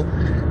angel.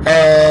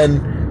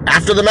 And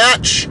after the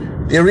match,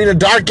 the arena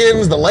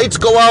darkens, the lights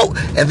go out,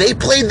 and they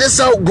played this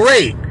out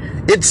great.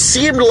 It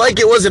seemed like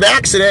it was an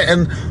accident,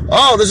 and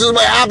this is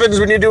what happens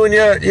when you're doing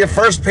your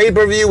first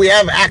pay-per-view. We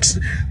have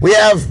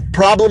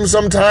problems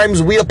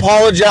sometimes. We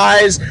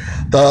apologize.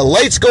 The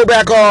lights go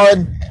back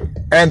on,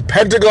 and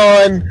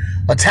Pentagon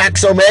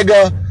attacks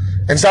Omega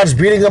and starts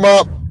beating him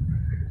up.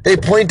 They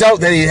point out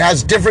that he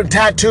has different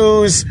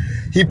tattoos.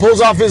 He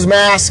pulls off his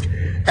mask,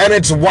 and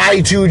it's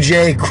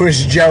Y2J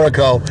Chris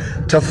Jericho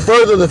to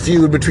further the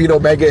feud between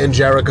Omega and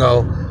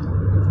Jericho.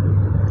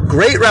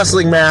 Great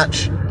wrestling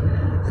match.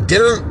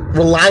 Didn't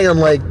rely on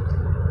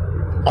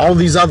all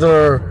these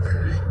other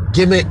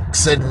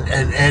gimmicks and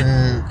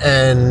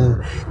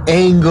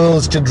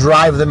angles to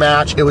drive the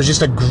match. It was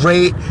just a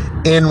great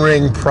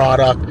in-ring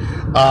product.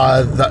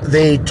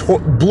 They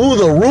blew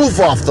the roof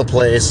off the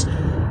place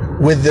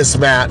with this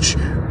match.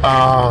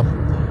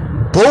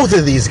 Both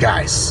of these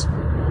guys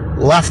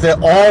left it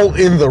all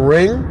in the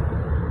ring.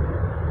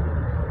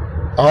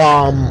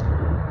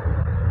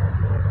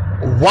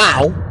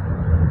 Wow.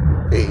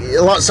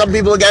 Some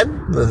people,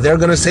 again, they're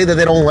going to say that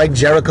they don't like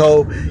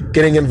Jericho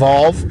getting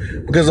involved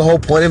because the whole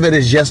point of it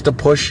is just to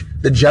push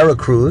the Jericho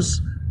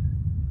Cruise.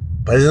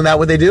 But isn't that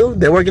what they do?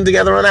 They're working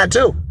together on that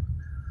too.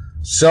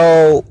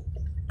 So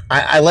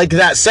I like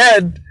that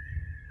said.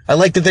 I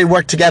like that they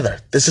work together.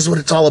 This is what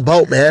it's all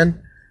about,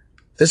 man.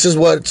 This is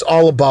what it's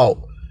all about.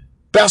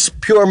 Best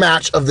pure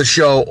match of the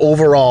show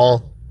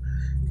overall.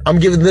 I'm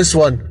giving this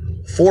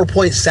one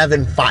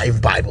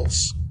 4.75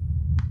 Bibles.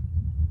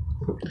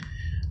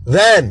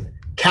 Then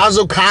Kaz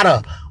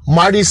Okada,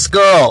 Marty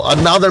Scurll,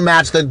 another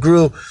match that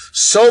grew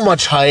so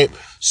much hype,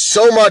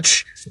 so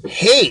much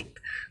hate.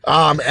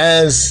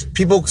 As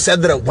people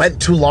said that it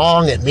went too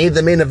long, it made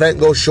the main event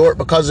go short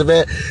because of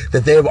it,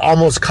 that they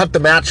almost cut the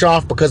match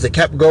off because they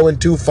kept going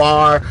too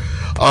far.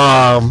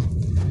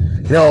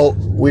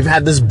 We've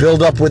had this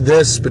build up with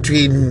this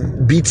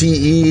between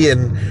BTE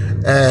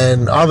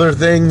and other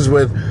things,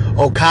 with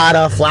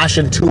Okada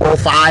flashing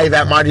 205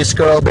 at Marty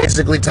Scurll,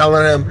 basically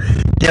telling him,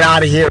 get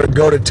out of here and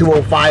go to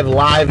 205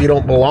 Live, you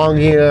don't belong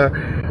here.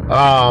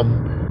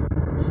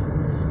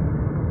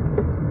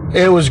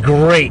 It was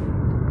great.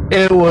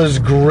 It was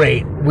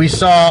great. We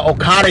saw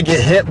Okada get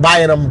hit by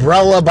an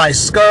umbrella by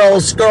Scurll.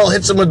 Scurll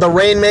hits him with the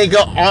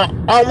Rainmaker,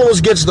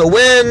 almost gets the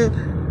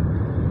win.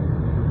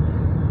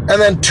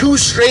 And then 2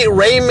 straight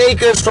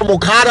Rainmakers from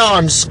Okada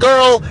on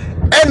Scurll,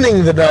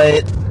 ending the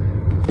night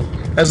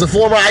as the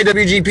former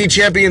IWGP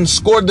champion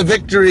scored the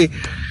victory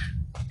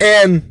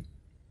and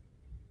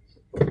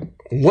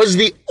was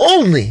the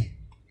only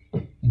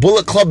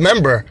Bullet Club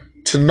member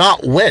to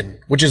not win,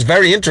 which is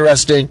very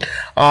interesting.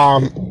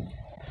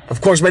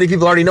 Of course, many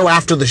people already know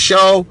after the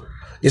show,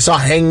 you saw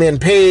Hangman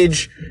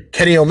Page,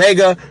 Kenny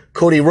Omega,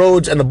 Cody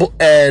Rhodes, and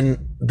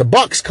the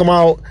Bucks come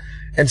out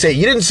and say,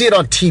 you didn't see it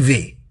on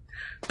TV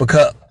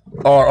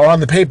or on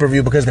the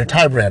pay-per-view because their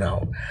time ran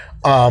out.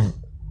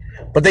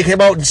 But they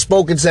came out and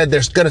spoke and said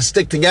they're going to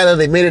stick together.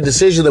 They made a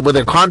decision that when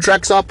their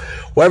contract's up,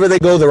 wherever they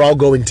go, they're all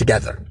going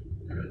together.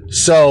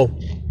 So,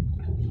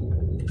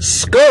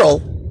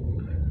 Scurll,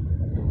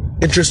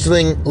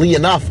 interestingly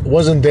enough,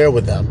 wasn't there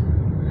with them.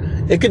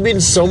 It could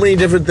mean so many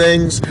different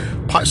things.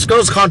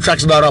 Scurll's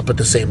contract's not up at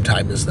the same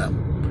time as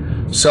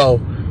them. So,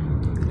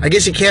 I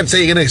guess you can't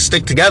say you're going to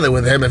stick together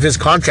with him if his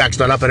contract's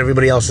not up and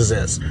everybody else's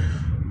is.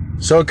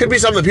 So it could be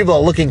something that people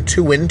are looking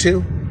too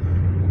into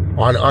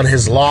on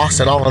his loss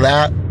and all of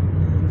that.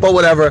 But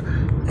whatever.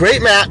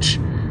 Great match.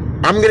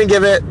 I'm going to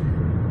give it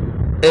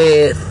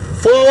a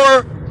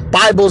 4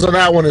 Bibles on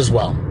that one as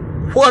well.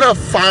 What a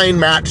fine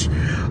match.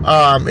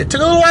 It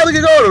took a little while to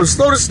get going. It was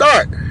slow to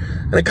start.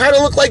 And it kind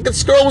of looked like that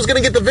Scurll was going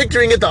to get the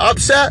victory and get the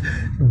upset.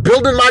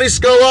 Building Marty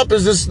Scurll up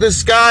as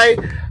this guy.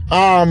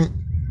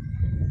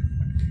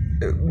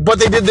 But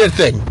they did their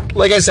thing.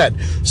 Like I said,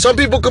 some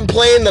people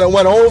complained that it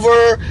went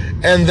over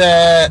and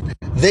that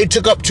they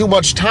took up too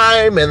much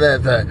time and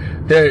that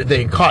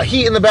they caught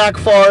heat in the back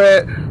for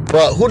it.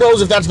 But who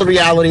knows if that's the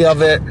reality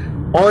of it.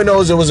 All I know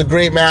is it was a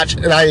great match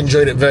and I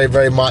enjoyed it very,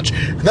 very much.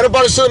 And then it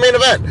brought us to the main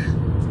event.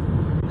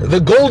 The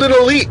Golden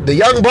Elite, the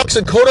Young Bucks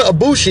and Kota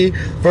Ibushi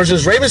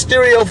versus Rey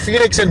Mysterio,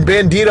 Phoenix, and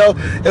Bandito.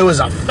 It was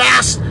a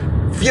fast,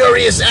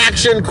 furious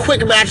action,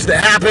 quick match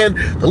that happened.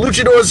 The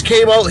Luchadors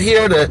came out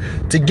here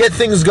to get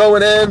things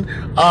going in.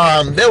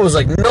 There was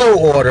like no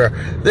order.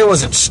 There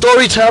wasn't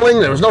storytelling.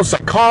 There was no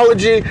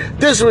psychology.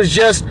 This was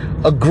just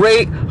a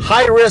great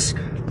high-risk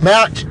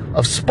match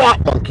of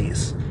spot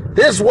monkeys.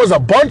 This was a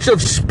bunch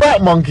of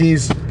spot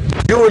monkeys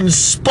doing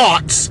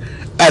spots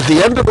at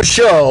the end of a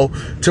show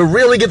to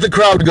really get the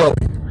crowd going.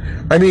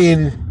 I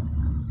mean,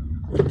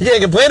 you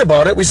can't complain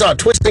about it. We saw a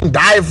twisting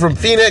dive from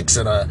Phoenix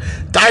and a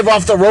dive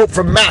off the rope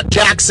from Matt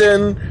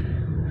Jackson.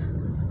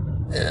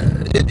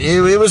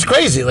 It was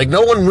crazy. Like,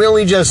 no one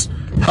really just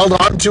held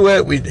on to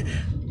it.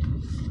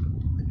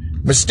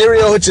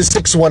 Mysterio hits a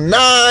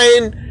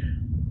 619.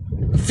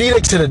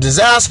 Phoenix hit a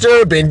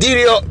disaster.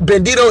 Bandito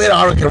hit a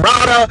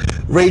Hurricanrana.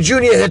 Ray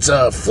Jr. hits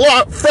a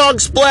frog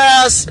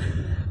splash.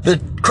 The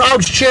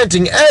crowd's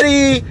chanting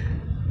Eddie.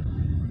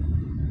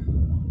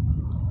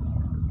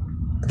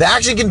 The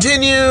action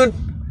continued.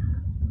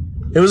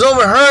 It was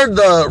overheard,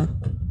 the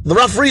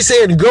referee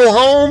saying, go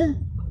home.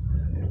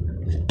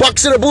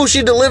 Bucks and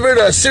Ibushi delivered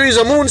a series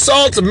of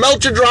moonsaults, a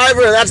Melcher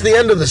driver, and that's the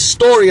end of the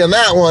story on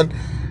that one.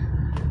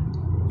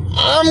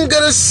 I'm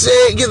going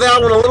to give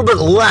that one a little bit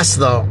less,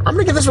 though. I'm going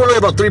to give this one only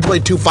about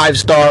 3.25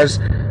 stars,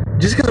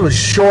 just because it was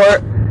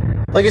short.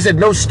 Like I said,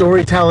 no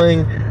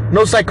storytelling,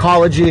 no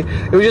psychology.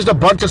 It was just a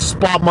bunch of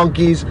spot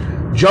monkeys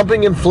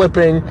jumping and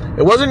flipping.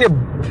 It wasn't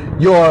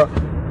your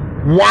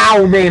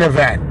wow main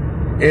event.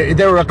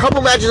 There were a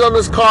couple matches on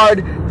this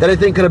card that I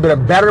think could have been a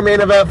better main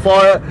event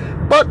for it,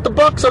 but the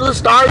Bucks are the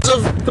stars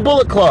of the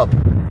Bullet Club.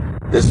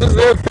 This is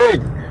their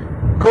thing.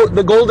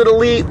 The Golden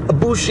Elite,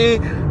 Ibushi,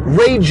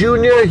 Ray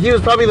Jr., he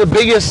was probably the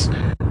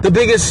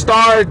biggest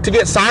star to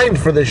get signed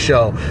for this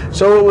show.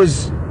 So it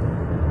was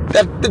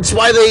that's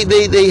why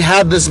they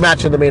had this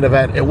match in the main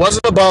event. It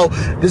wasn't about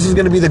this is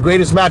going to be the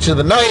greatest match of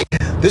the night.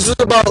 This is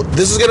about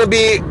this is going to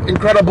be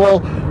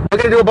incredible. We're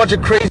going to do a bunch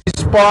of crazy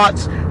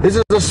spots. This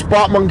is a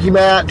spot monkey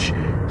match,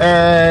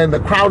 and the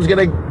crowd's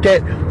going to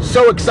get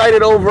so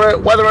excited over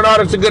it, whether or not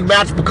it's a good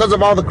match because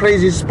of all the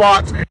crazy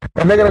spots,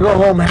 and they're going to go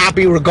home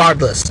happy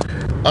regardless.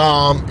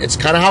 It's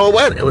kind of how it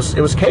went. It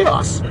was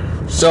chaos.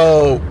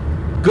 So,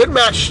 good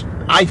match,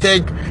 I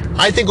think.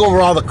 I think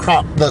overall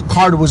the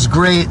card was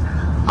great.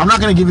 I'm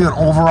not going to give you an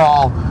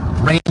overall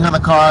rating on the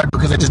card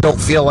because I just don't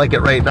feel like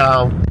it right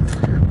now.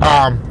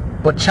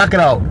 But check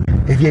it out.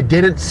 If you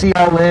didn't see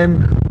All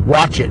In,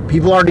 watch it.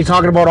 People are already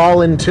talking about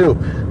All In 2.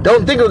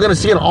 Don't think we're going to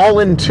see an All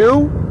In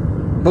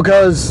 2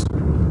 because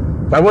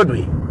Why would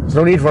we? There's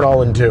no need for an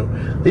all-in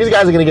 2. These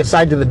guys are going to get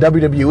signed to the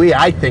WWE,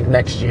 I think,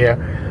 next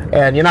year,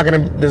 and you're not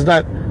going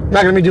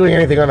to be doing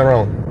anything on their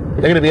own.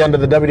 They're going to be under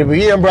the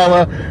WWE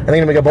umbrella, and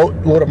they're going to make a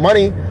boatload of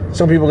money.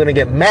 Some people are going to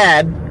get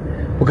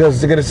mad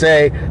because they're going to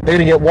say they're going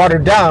to get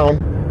watered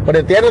down, but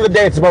at the end of the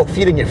day, it's about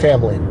feeding your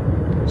family.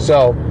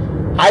 So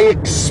I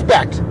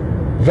expect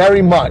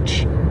very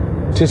much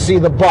to see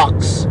the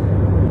Bucks,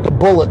 the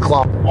Bullet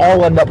Club,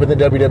 all end up in the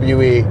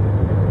WWE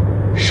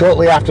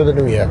shortly after the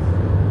new year.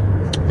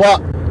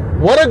 But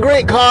what a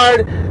great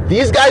card.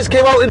 These guys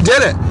came out and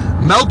did it.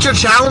 Meltzer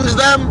challenged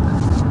them,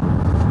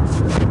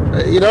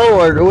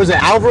 or was it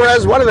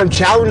Alvarez? One of them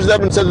challenged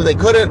them and said that they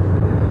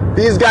couldn't.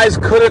 These guys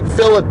couldn't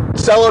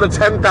sell out a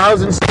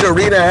 10,000 seat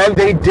arena, and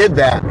they did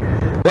that.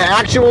 The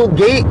actual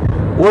gate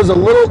was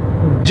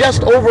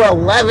just over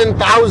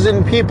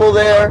 11,000 people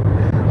there.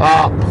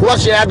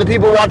 Plus you had the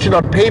people watching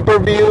on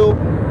pay-per-view.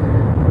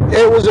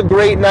 It was a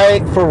great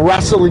night for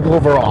wrestling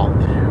overall.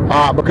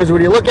 Because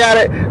when you look at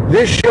it,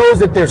 this shows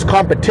that there's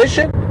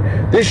competition.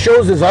 This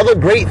shows there's other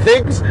great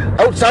things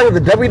outside of the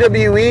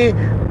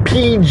WWE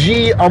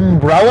PG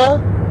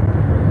umbrella.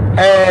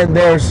 And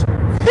there's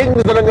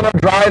things that are going to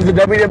drive the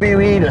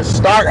WWE to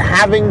start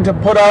having to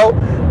put out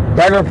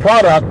better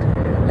product,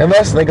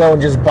 unless they go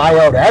and just buy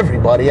out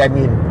everybody. I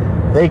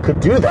mean, they could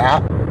do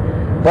that.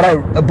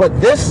 But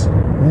this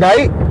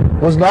night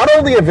was not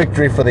only a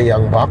victory for the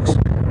Young Bucks,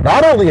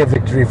 not only a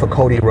victory for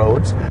Cody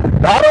Rhodes,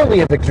 not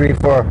only a victory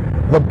for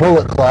the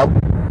Bullet Club,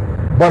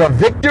 but a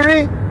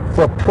victory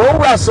for pro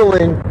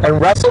wrestling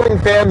and wrestling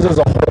fans as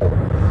a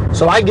whole.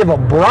 So I give a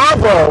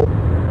bravo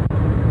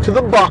to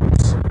the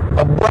Bucks,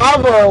 a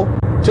bravo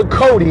to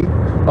Cody,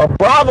 a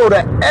bravo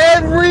to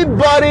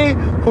everybody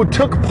who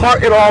took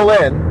part in All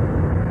In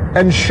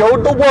and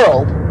showed the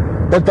world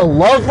that the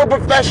love for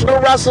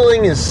professional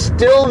wrestling is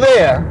still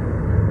there,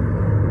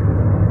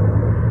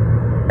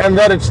 and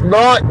that it's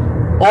not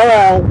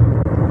all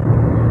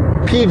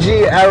PG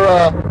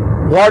era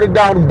watered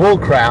down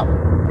bullcrap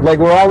like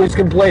we're always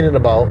complaining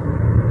about,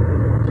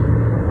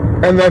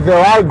 and that there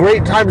are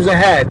great times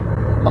ahead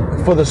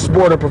for the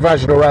sport of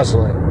professional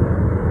wrestling.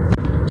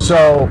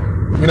 So,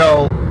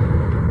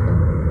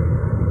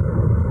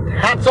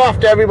 hats off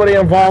to everybody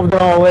involved in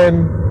All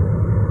In.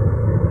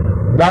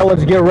 Now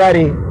let's get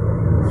ready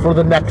for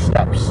the next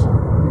steps.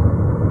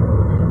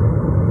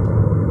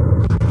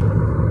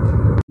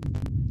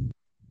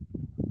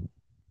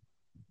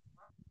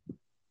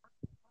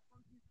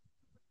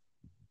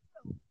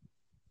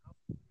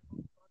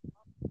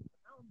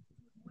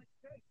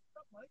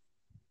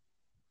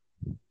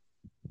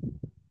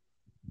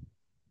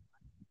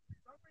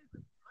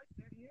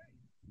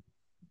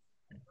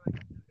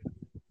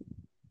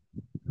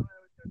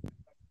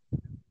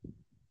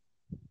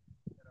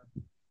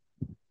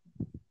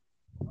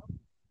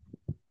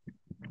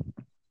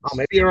 Oh,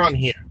 maybe you're on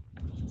here.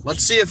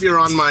 Let's see if you're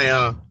on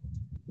my,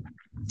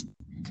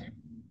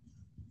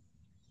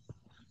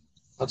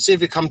 let's see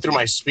if you come through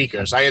my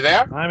speakers. Are you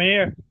there? I'm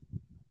here.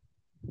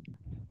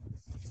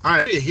 All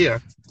right, you're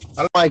here. I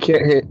don't know why I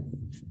can't hear.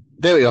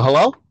 There we go.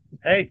 Hello?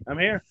 Hey, I'm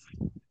here.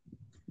 There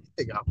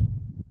you go.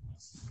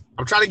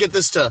 I'm trying to get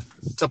this to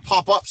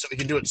pop up so we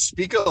can do it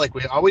speaker like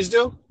we always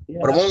do,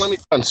 but it won't let me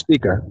on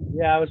speaker.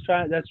 Yeah, I was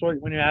trying. That's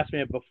what when you asked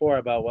me before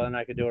about whether or not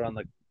I could do it on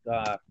the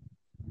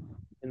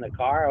in the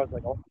car. I was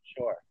like, oh,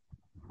 sure.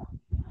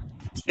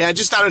 Yeah, I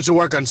just started to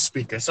work on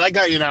speaker, so I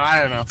got I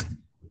don't know.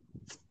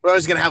 We're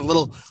always gonna have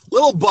little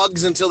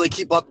bugs until they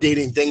keep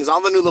updating things. All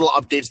the new little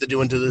updates they're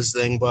doing to this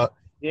thing, but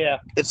yeah,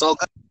 it's all.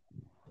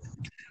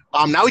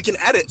 Now we can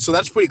edit, so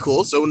that's pretty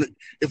cool. So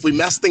if we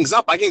mess things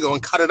up, I can go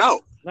and cut it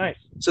out. Nice.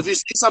 So if you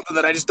see something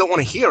that I just don't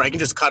want to hear, I can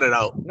just cut it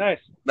out. Nice.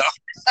 No.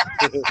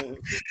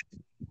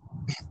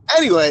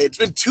 Anyway, it's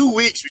been 2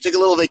 weeks. We took a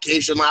little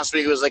vacation last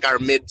week. It was like our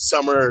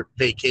midsummer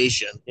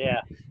vacation.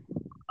 Yeah.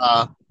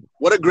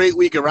 What a great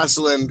week of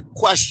wrestling.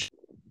 Question.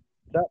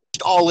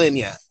 All In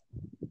yet?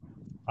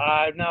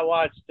 I've not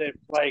watched it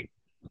like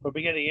from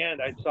beginning to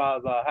end. I saw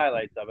the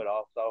highlights of it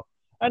all, so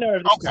I know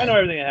everything. Okay. I know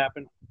everything that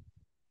happened.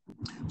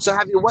 So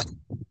have you what?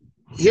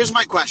 Here's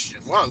my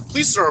question. Well, the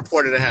police are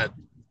reported ahead.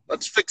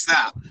 Let's fix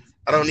that.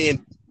 I don't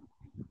need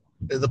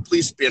the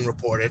police being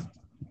reported.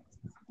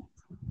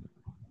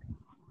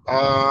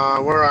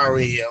 Where are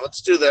we here?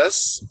 Let's do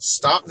this.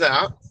 Stop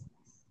that.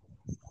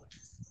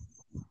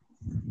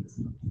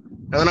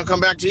 And then I'll come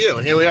back to you.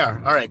 And here we are.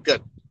 All right,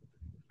 good.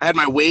 I had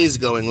my Waze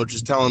going, which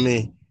is telling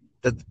me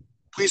that the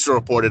police are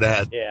reported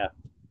ahead. Yeah.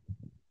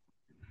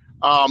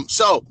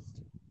 So,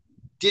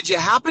 did you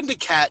happen to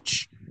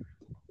catch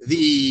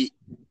the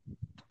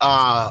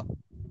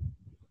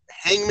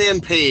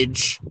Hangman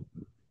Page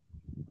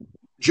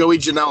Joey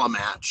Janela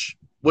match,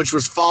 which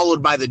was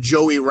followed by the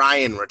Joey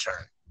Ryan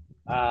return?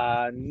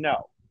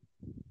 No.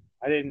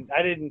 I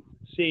didn't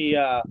see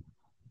no,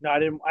 I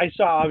didn't. I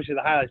saw obviously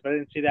the highlights, but I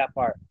didn't see that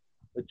part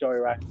with Joey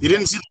Ryan. You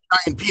didn't see the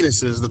giant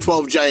penises, the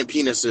 12 giant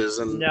penises,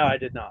 and no, I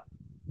did not.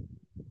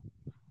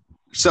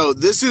 So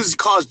this has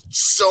caused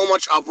so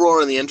much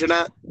uproar on the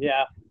internet.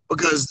 Yeah.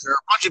 Because there are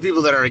a bunch of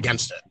people that are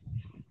against it.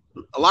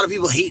 A lot of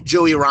people hate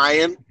Joey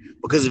Ryan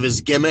because of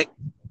his gimmick,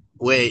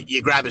 where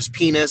you grab his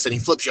penis and he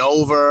flips you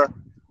over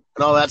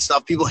and all that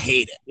stuff. People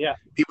hate it. Yeah.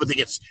 People think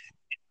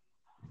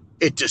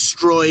it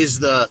destroys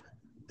the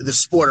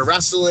sport of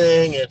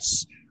wrestling.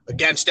 It's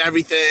against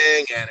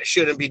everything and it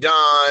shouldn't be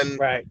done.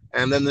 Right.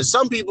 And then there's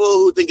some people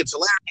who think it's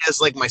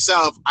hilarious, like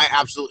myself. I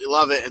absolutely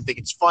love it and think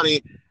it's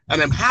funny.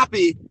 And I'm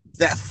happy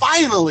that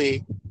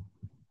finally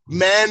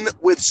men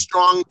with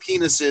strong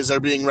penises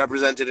are being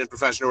represented in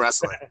professional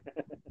wrestling.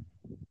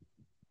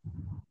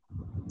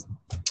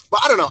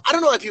 But I don't know. I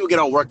don't know why people get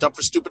all worked up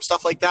for stupid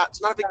stuff like that.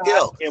 It's not a big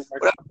deal. The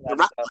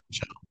wrestling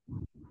show.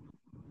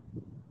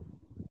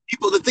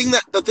 People, the thing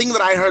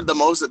that I heard the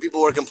most that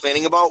people were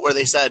complaining about, where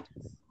they said,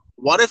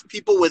 what if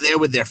people were there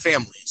with their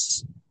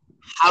families?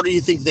 How do you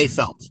think they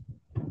felt?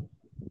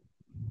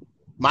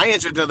 My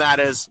answer to that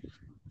is,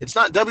 it's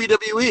not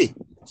WWE.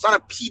 It's not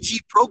a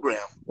PG program.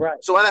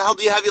 Right. So why the hell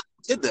do you have your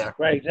kid there?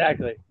 Right,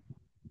 exactly.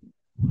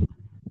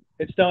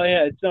 It's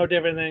no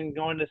different than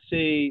going to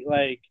see,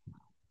 like,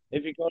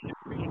 if you go to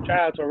your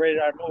child to a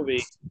rated R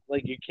movie,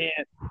 like, you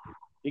can't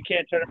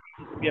turn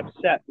around and be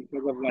upset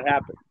because of what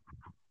happened.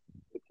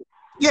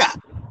 Yeah,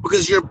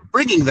 because you're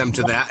bringing them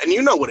to that, and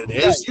you know what it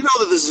is. Right. You know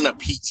that this isn't a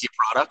PG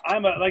product.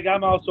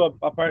 I'm also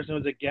a person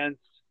who's against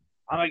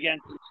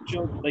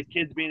children, like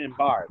kids being in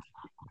bars.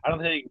 I don't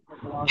think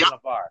it belongs in a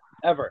bar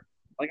ever.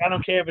 Like, I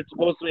don't care if it's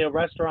supposed to be a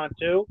restaurant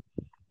too.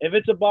 If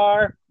it's a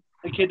bar,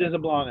 the kid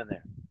doesn't belong in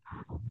there.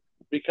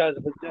 Because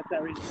if it's just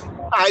that reason,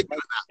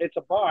 it's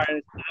a bar and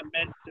it's not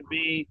meant to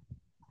be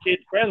kid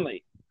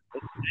friendly.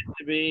 It's meant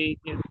to be,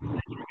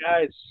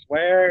 guys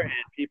swear and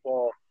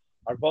people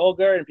are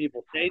vulgar and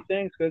people say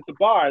things because it's a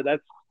bar.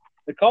 That's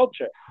the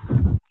culture.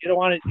 You don't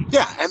want to.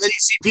 Yeah, and then you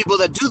see people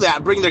that do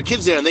that, bring their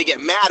kids there, and they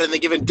get mad and they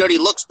give dirty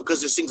looks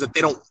because there's things that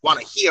they don't want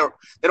to hear.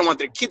 They don't want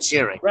their kids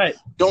hearing. Right.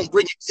 Don't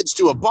bring your kids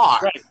to a bar.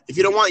 Right. If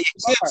you don't want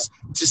your kids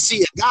to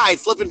see a guy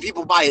flipping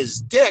people by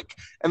his dick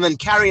and then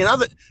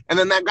and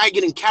then that guy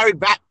getting carried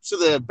back to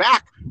the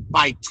back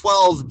by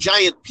 12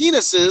 giant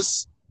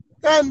penises,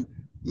 then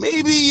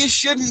maybe you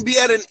shouldn't be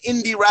at an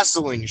indie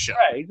wrestling show.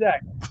 Right.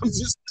 Exactly.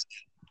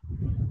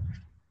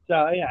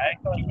 So yeah,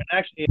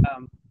 actually,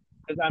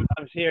 because I'm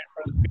here in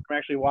front of the computer, I'm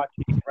actually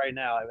watching it right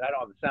now. I don't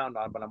have the sound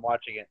on, but I'm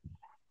watching it.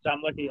 So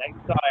I'm looking. I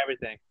saw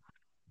everything.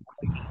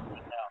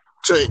 Right now.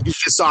 So you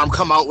just saw him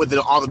come out with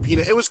all the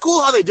penis. It was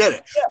cool how they did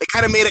it. Yeah. They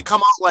kind of made it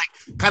come out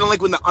kind of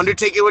like when the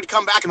Undertaker would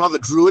come back and all the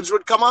Druids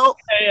would come out.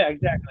 Yeah,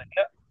 exactly.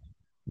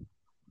 Yep.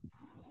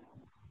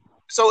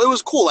 So it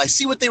was cool. I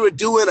see what they were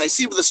doing. I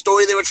see the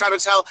story they were trying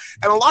to tell.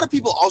 And a lot of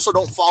people also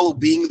don't follow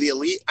Being the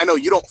Elite. I know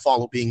you don't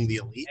follow Being the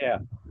Elite. Yeah.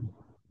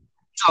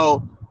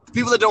 So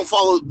people that don't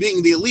follow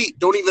Being the Elite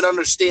don't even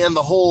understand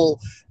the whole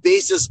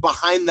basis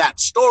behind that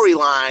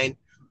storyline,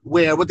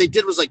 where what they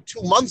did was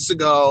 2 months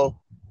ago,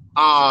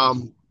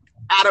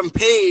 Adam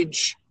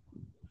Page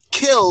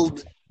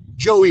killed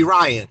Joey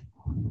Ryan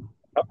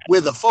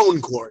with a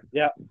phone cord.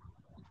 Yeah.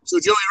 So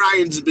Joey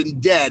Ryan's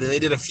been dead, and they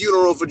did a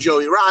funeral for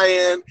Joey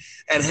Ryan,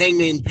 and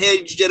Hangman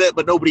Page did it,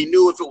 but nobody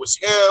knew if it was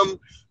him.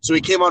 So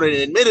he came out and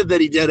admitted that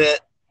he did it.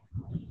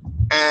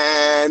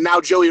 And now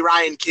Joey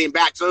Ryan came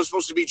back. So it was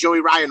supposed to be Joey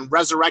Ryan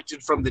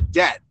resurrected from the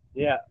dead.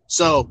 Yeah.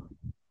 So,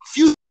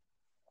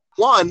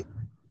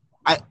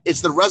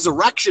 it's the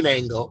resurrection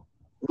angle,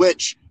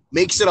 which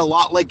makes it a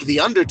lot like The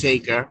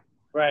Undertaker.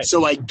 Right.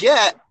 So I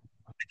get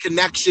the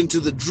connection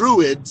to the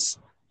Druids,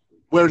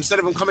 where instead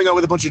of him coming out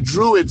with a bunch of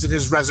Druids in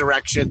his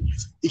resurrection,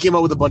 he came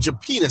out with a bunch of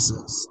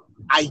penises.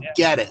 I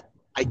get it.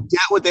 I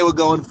get what they were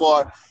going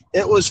for.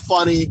 It was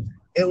funny.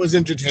 It was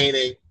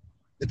entertaining.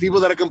 The people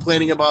that are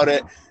complaining about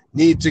it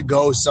need to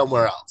go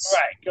somewhere else.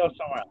 Right, go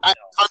somewhere else.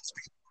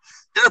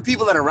 There are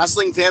people that are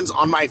wrestling fans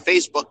on my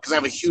Facebook, because I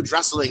have a huge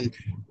wrestling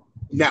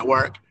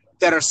network,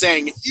 that are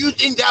saying, if you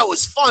think that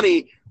was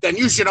funny, then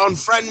you should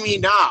unfriend me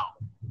now.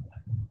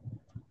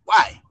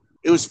 Why?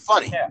 It was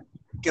funny. Yeah.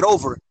 Get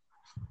over it.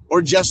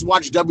 Or just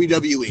watch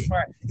WWE.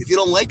 Right. If you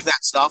don't like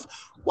that stuff,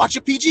 watch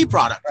a PG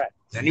product. Right.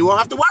 Then you won't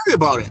have to worry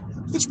about it.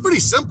 It's pretty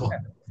simple. Yeah.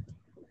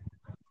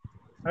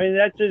 I mean,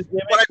 that's his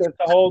gimmick.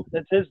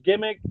 That's his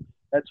gimmick.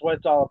 That's what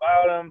it's all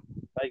about him.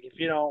 Like, if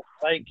you don't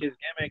like his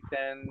gimmick,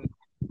 then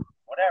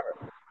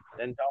whatever.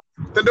 Then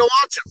don't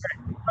watch him.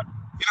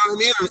 You know what I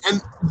mean?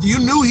 And you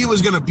knew he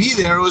was going to be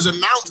there. It was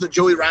announced that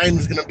Joey Ryan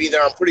was going to be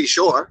there, I'm pretty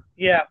sure.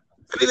 Yeah.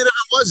 And even if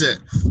it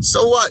wasn't,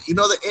 so what? You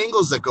know the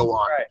angles that go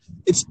on. Right.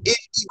 It's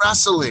indie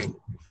wrestling.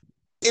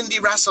 Indie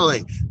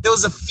wrestling. There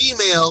was a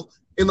female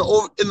in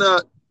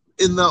the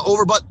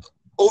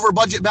over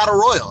budget battle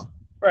royal.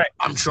 Right.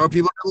 I'm sure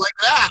people didn't like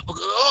that.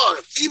 Oh,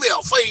 a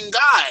female fighting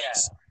guys.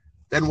 Yeah.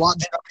 Then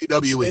watch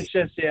WWE. It's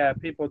just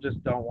people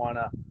just don't want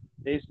to.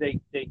 They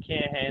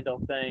can't handle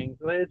things.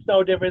 It's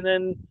no different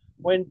than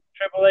when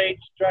Triple H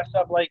dressed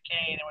up like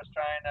Kane and was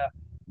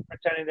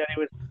pretending that he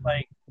was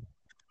like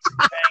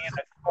banging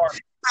the court.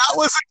 That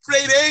was a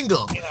great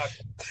angle.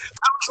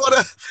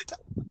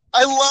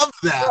 I love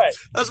that. Right.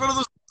 That's one of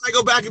those things I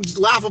go back and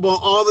laugh about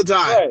all the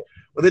time. Right.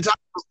 When they talk,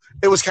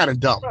 it was kind of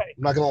dumb. Right.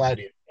 I'm not gonna lie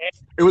to you.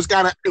 It was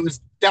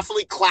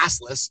definitely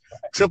classless.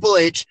 Right. Triple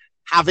H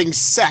having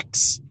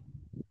sex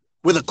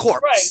with a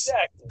corpse. Right,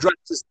 exactly.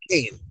 Dressed as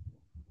Kane.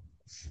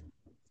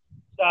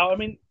 So, I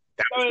mean,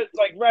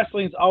 like,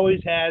 wrestling's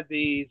always had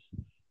these,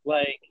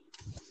 like,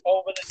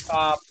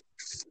 over-the-top,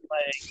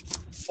 like,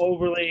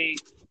 overly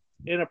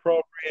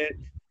inappropriate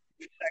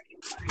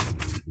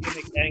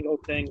gimmick angle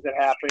things that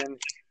happen.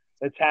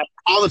 That's happened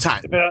all the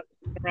time. It's been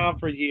around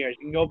for years.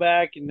 You can go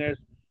back and there's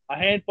a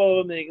handful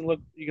of them that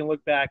you can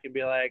look back and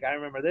be like, I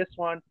remember this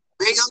one.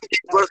 Mae Young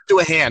gave birth to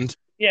a hand.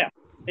 Yeah,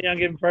 Mae Young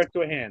giving birth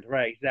to a hand.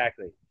 Right,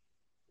 exactly.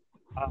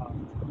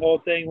 The whole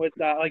thing with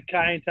like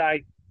Kai and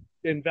Tai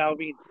and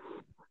Valvini.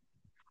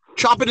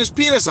 Chopping his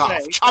penis off.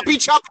 Right. Choppy.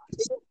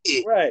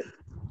 Right.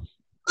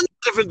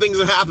 Different things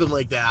that happen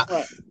like that.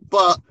 Right.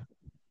 But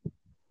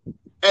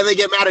and they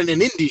get mad at an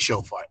indie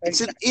show for it.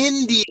 It's an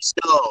indie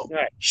show.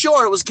 Right.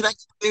 Sure, it was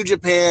connected to New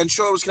Japan.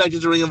 Sure, it was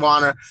connected to Ring of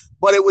Honor.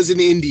 But it was an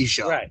indie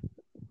show. Right.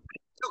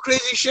 Do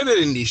crazy shit at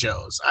indie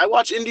shows. I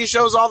watch indie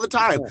shows all the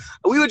time. Yeah.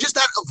 We were just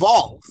at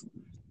Evolve.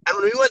 And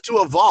when we went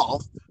to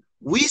Evolve,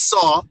 we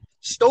saw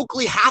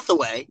Stokely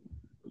Hathaway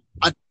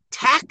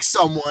attack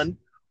someone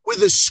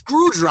with a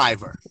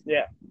screwdriver.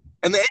 Yeah.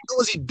 And the angle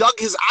was he dug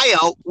his eye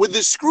out with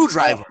his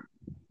screwdriver.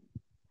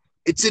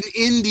 It's an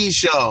indie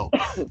show.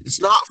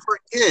 It's not for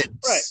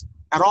kids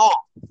at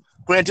all.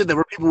 Granted, there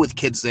were people with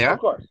kids there. Of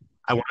course.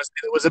 I want to say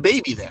there was a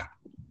baby there.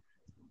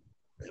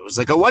 It was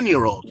like a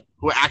 1-year-old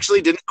who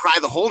actually didn't cry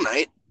the whole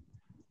night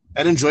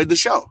and enjoyed the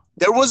show.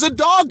 There was a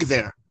dog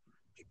there.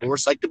 People were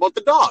psyched about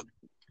the dog.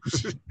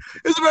 It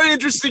was a very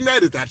interesting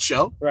night at that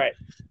show. Right.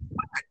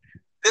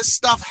 This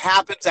stuff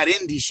happens at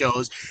indie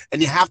shows,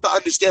 and you have to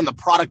understand the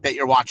product that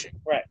you're watching.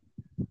 Right.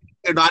 If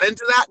you're not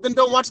into that, then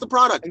don't watch the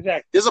product.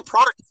 Exactly. There's a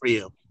product for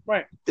you.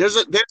 Right. There's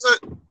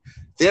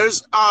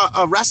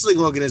a wrestling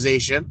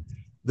organization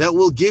that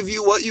will give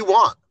you what you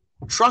want.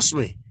 Trust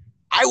me.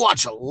 I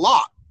watch a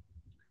lot.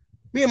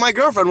 Me and my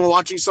girlfriend were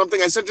watching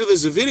something. I sent her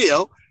this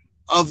video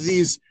of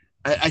these.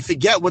 I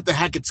forget what the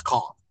heck it's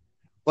called,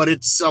 but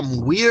it's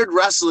some weird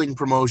wrestling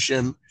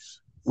promotion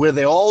where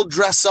they all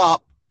dress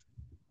up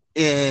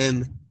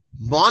in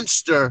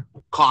monster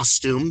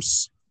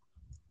costumes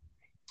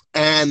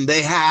and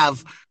they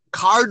have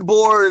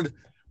cardboard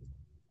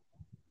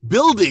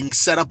buildings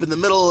set up in the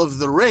middle of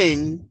the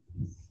ring,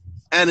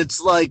 and it's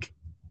like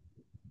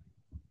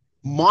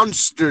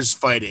monsters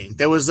fighting.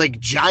 There was like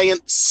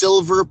giant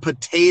silver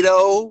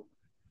potato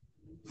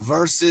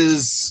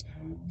versus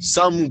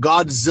some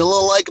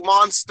Godzilla-like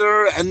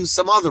monster and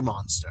some other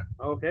monster.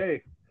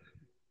 Okay.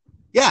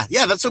 Yeah,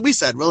 that's what we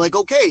said. We're like,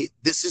 okay,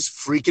 this is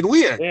freaking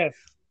weird. Yes.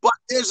 But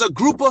there's a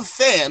group of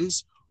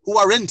fans who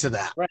are into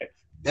that. Right.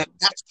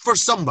 That's for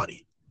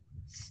somebody.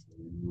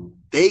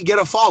 They get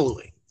a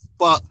following.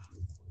 But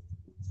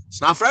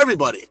it's not for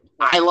everybody.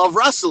 I love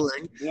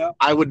wrestling. Yeah.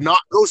 I would not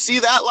go see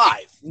that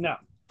live. No.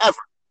 Ever.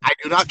 I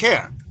do not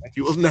care.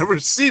 You will never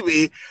see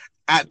me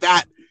at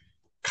that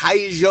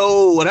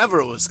Kaijo, whatever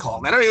it was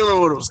called. I don't even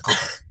know what it was called.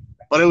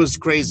 But it was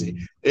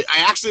crazy.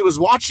 I actually was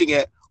watching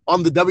it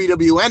on the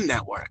WWN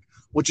network,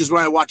 which is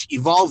where I watch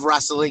Evolve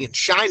Wrestling and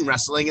Shine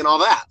Wrestling and all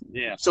that.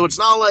 Yeah. So it's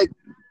not like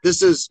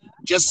this is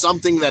just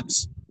something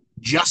that's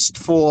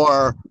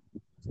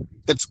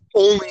that's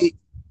only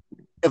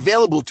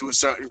available to a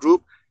certain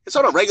group. It's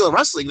on a regular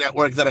wrestling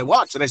network that I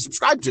watch and I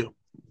subscribe to.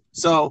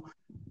 So,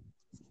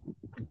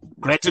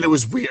 granted, it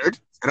was weird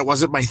and it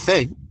wasn't my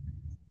thing,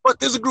 but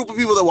there's a group of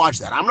people that watch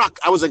that.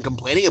 I wasn't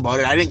complaining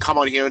about it. I didn't come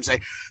out here and say,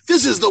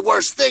 this is the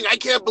worst thing. I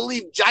can't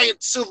believe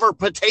giant silver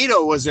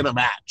potato was in a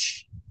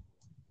match.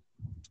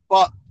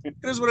 But it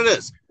is what it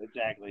is.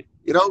 Exactly.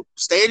 You know,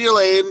 stay in your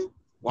lane,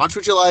 watch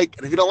what you like,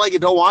 and if you don't like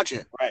it, don't watch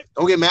it. Right.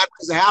 Don't get mad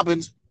because it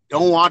happens.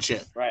 Don't watch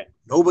it. Right.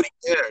 Nobody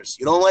cares.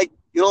 You don't like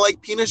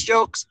penis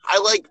jokes? I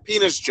like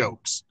penis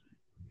jokes.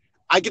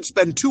 I could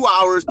spend 2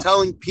 hours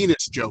telling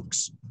penis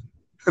jokes,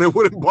 and it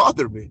wouldn't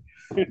bother me.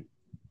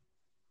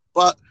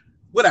 But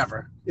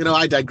whatever. You know,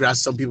 I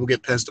digress. Some people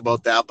get pissed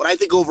about that. But I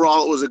think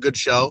overall it was a good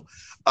show.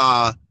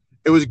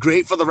 It was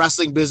great for the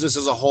wrestling business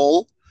as a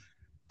whole.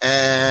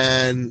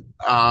 And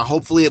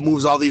hopefully it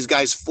moves all these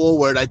guys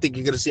forward. I think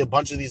you're going to see a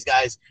bunch of these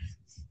guys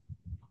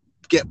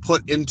get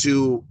put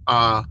into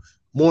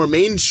more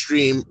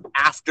mainstream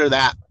after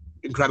that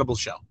incredible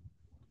show.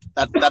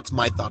 That's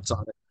my thoughts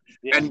on it.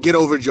 Yeah. And get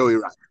over Joey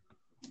Ryan.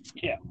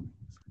 Yeah.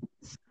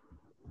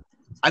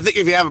 I think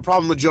if you have a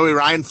problem with Joey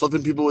Ryan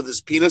flipping people with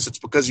his penis, it's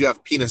because you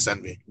have penis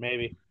envy.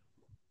 Maybe.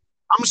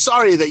 I'm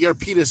sorry that your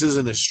penis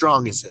isn't as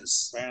strong as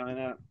his. Apparently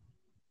not.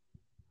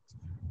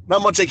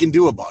 Not much I can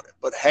do about it,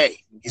 but hey,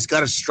 he's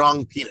got a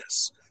strong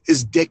penis.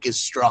 His dick is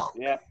strong.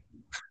 Yeah.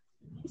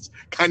 It's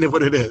kind of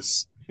what it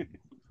is.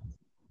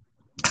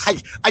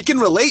 I can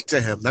relate to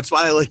him. That's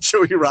why I like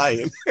Joey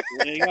Ryan.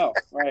 There you go.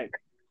 Right.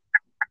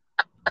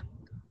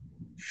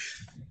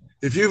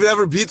 If you've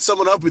ever beat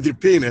someone up with your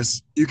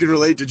penis, you can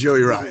relate to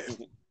Joey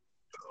Ryan.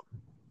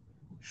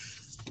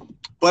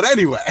 But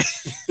anyway,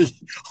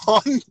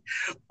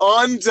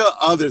 on to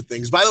other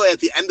things. By the way, at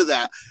the end of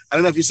that, I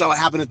don't know if you saw what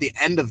happened at the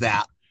end of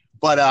that,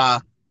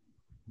 but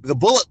the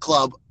Bullet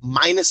Club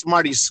minus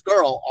Marty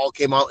Scurll all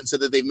came out and said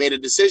that they've made a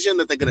decision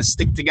that they're going to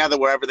stick together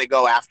wherever they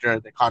go after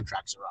their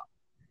contracts are up.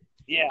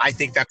 Yeah. I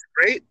think that's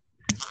great,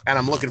 and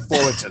I'm looking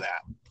forward to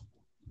that.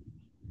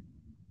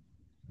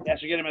 Yeah,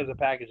 so get him as a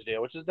package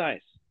deal, which is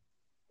nice.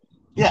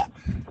 Yeah.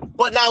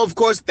 But now, of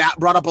course, that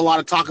brought up a lot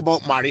of talk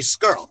about Marty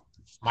Scurll.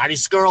 Marty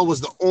Scurll was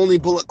the only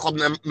Bullet Club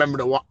member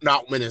to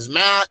not win his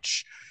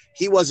match.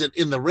 He wasn't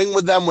in the ring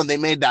with them when they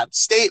made that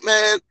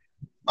statement.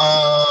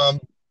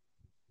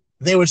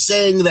 They were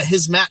saying that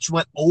his match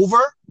went over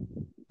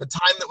the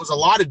time that was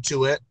allotted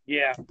to it.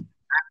 Yeah.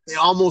 They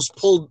almost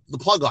pulled the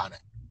plug on it.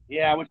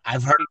 Yeah.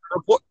 I've heard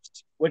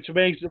reports. Which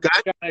makes it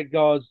kind of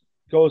goes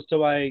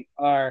to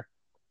our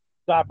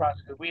thought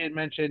process. We had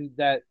mentioned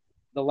that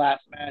the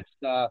last match,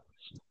 the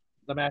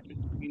match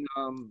between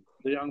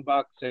the Young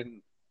Bucks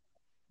and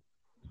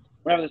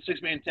whatever the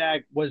 6-man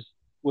tag was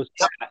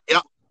fast.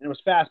 Yep. And it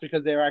was fast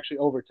because they were actually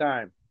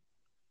overtime.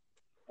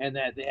 And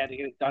that they had to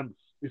get it done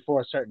before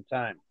a certain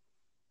time.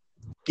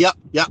 Yep,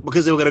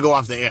 because they were going to go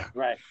off the air.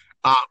 Right.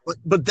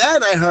 But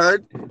then I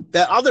heard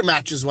that other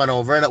matches went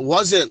over, and it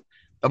wasn't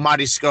the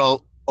Marty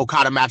Scurll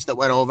Okada match that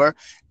went over,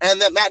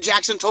 and that Matt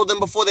Jackson told them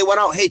before they went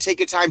out, "Hey, take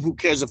your time. Who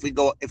cares if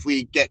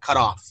we get cut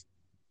off?"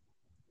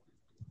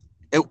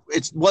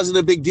 It wasn't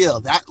a big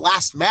deal. That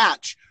last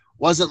match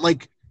wasn't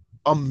like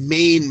a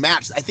main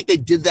match. I think they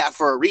did that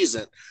for a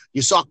reason.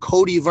 You saw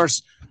Cody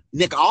versus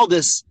Nick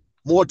Aldis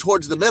more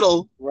towards the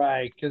middle,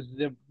 right? Because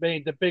the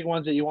big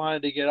ones that you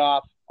wanted to get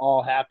off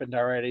all happened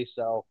already.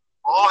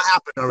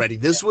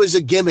 This was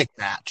a gimmick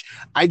match.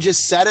 I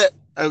just said it,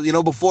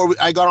 before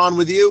I got on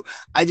with you.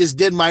 I just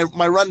did my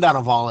rundown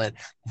of all it.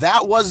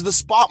 That was the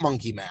Spot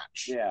Monkey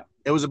match. Yeah.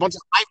 It was a bunch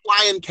of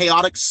high-flying,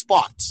 chaotic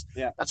spots.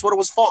 Yeah. That's what it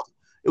was for.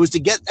 It was to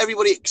get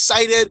everybody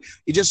excited.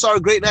 You just saw a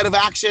great night of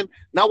action.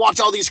 Now watch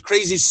all these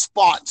crazy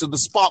spots and the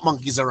Spot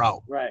Monkeys are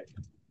out. Right.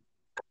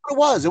 It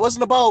was. It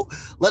wasn't about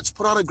let's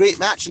put on a great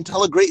match and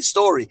tell a great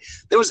story.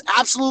 There was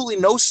absolutely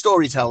no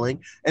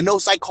storytelling and no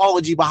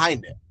psychology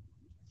behind it.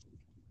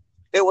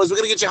 It was, we're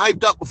going to get you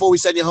hyped up before we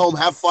send you home.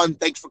 Have fun.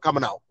 Thanks for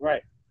coming out.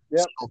 Right.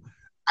 Yeah. So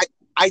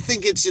I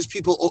think it's just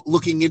people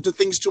looking into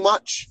things too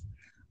much.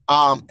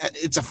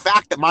 It's a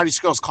fact that Marty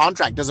Scurll's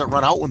contract doesn't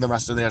run out when the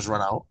rest of theirs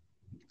run out.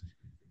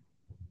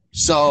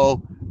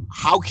 So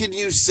how can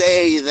you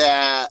say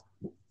that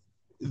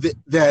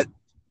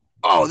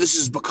oh, this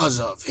is because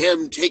of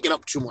him taking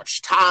up too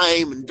much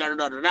time and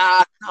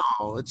da-da-da-da-da.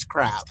 No, it's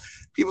crap.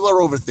 People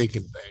are overthinking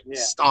things. Yeah.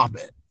 Stop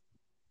it.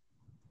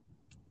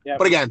 Yeah,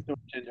 but again,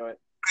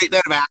 great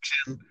night of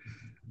action.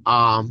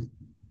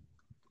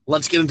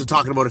 Let's get into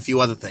talking about a few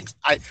other things.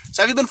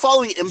 So have you been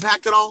following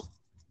Impact at all?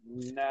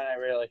 No, not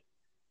really.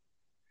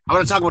 I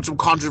want to talk about some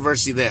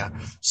controversy there.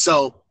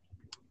 So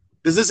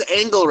there's this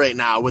angle right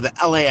now with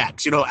the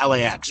LAX. You know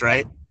LAX,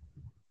 right?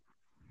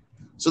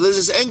 So there's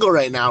this angle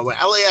right now where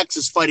LAX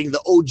is fighting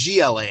the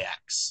OG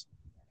LAX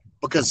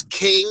because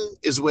King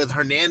is with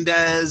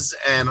Hernandez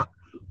and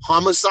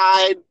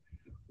Homicide,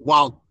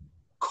 while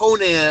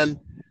Conan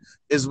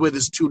is with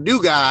his two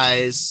new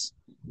guys,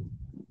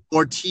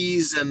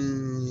 Ortiz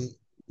and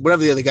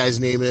whatever the other guy's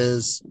name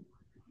is.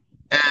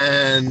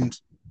 And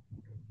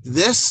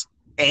this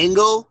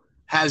angle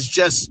has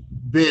just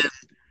been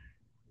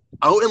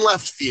out in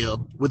left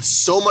field with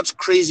so much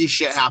crazy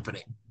shit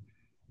happening.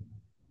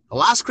 The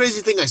last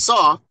crazy thing I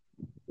saw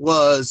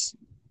was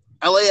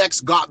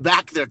LAX got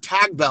back their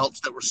tag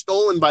belts that were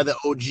stolen by the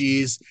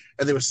OGs,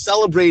 and they were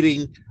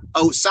celebrating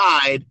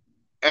outside,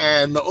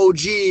 and the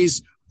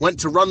OGs went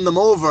to run them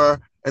over,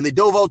 and they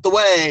dove out the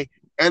way,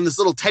 and this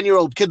little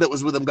 10-year-old kid that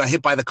was with them got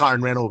hit by the car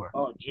and ran over.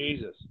 Oh,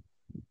 Jesus.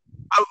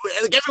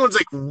 Everyone's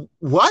like,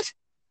 what?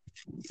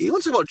 He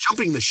wants about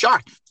jumping the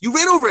shark. You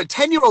ran over a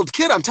 10-year-old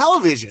kid on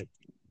television.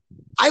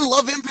 I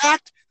love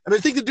Impact, and I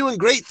think they're doing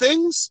great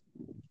things.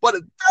 But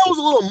that was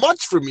a little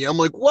much for me. I'm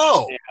like,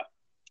 whoa.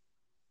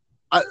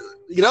 Yeah.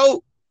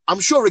 I'm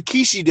sure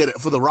Rikishi did it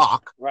for The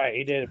Rock. Right,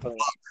 he did it for The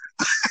Rock.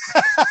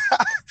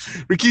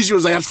 Rikishi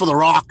was like, that's for The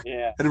Rock.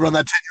 Yeah. And he run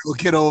that 10-year-old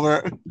kid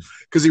over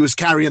because he was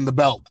carrying the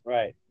belt.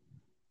 Right.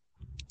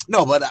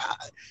 No, but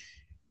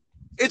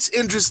it's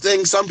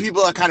interesting. Some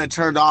people are kind of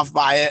turned off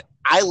by it.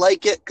 I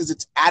like it because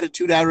it's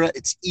Attitude Era,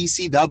 it's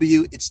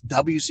ECW, it's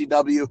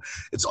WCW.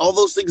 It's all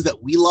those things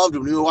that we loved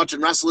when we were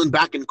watching wrestling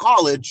back in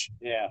college.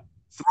 Yeah.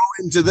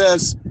 Throw into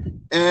this,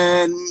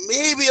 and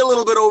maybe a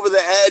little bit over the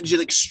edge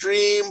and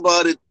extreme,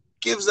 but it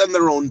gives them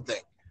their own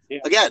thing. Yeah.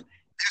 Again,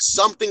 there's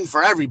something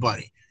for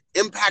everybody.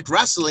 Impact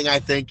Wrestling, I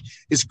think,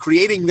 is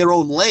creating their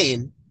own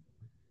lane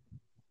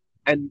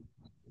and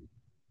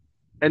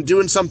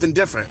doing something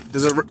different.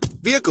 There's a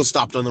vehicle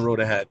stopped on the road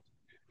ahead,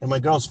 and my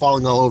girl's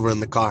falling all over in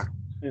the car.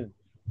 Yeah.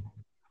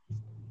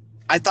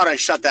 I thought I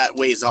shut that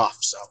ways off,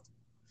 so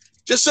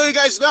just so you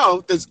guys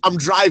know, I'm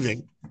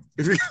driving.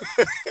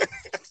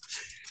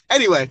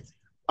 Anyway,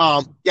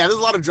 there's a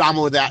lot of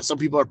drama with that. Some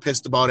people are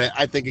pissed about it.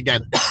 I think,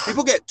 again,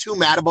 people get too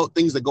mad about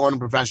things that go on in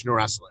professional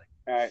wrestling.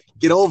 All right.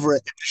 Get over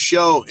it.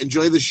 Show.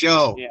 Enjoy the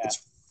show. Yeah.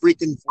 It's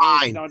freaking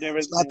fine. No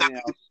different than anything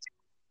else.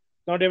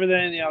 No different than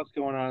anything else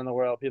going on in the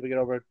world. People get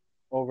over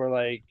over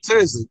like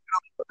Seriously.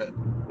 Yeah.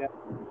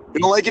 You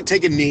don't like it,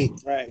 take a knee.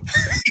 right.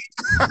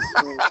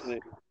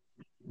 Seriously.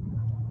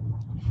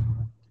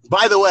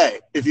 By the way,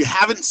 if you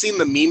haven't seen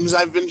the memes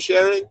I've been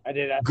sharing, I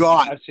did.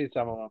 God. I've seen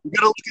some of them. you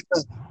gotta look at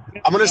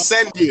the. I'm gonna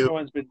send you.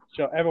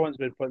 Everyone's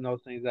been putting those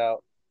things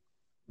out.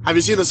 Have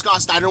you seen the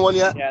Scott Steiner one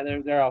yet? Yeah,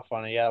 they're all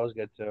funny. Yeah, that was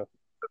good too.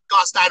 The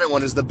Scott Steiner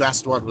one is the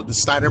best one with the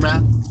Steiner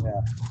man.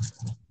 Yeah.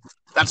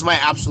 That's my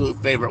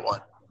absolute favorite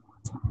one.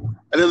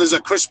 And then there's a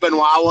Chris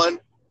Benoit one.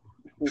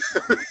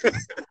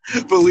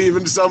 Believe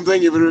in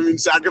something, even if it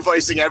means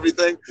sacrificing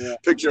everything. Yeah.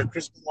 Picture of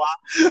Chris Benoit.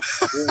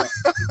 Yeah,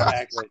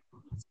 exactly.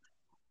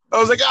 I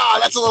was like,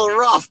 that's a little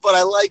rough, but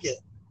I like it.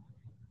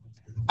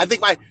 I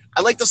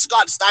like the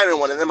Scott Steiner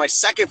one, and then my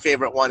second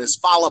favorite one is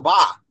Fala Ba,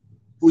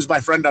 who's my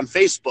friend on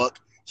Facebook.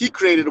 He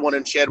created one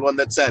and shared one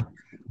that said,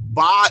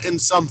 "Ba in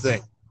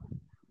something,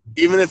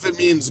 even if it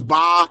means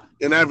ba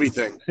in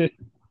everything,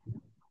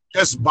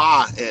 just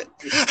ba it."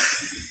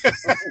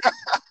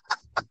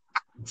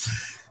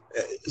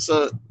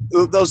 So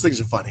those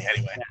things are funny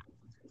anyway.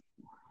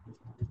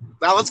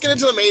 Now let's get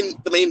into the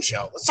main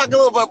show. Let's talk a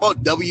little bit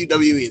about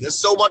WWE. There's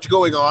so much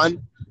going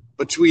on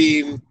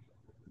between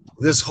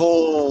this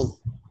whole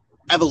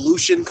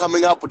Evolution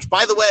coming up, which,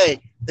 by the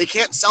way, they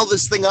can't sell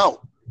this thing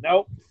out.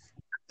 Nope.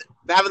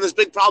 They're having this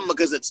big problem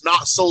because it's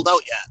not sold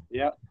out yet.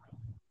 Yep.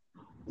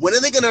 When are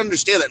they going to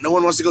understand that no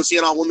one wants to go see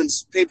an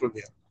all-women's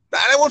pay-per-view?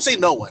 I won't say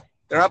no one.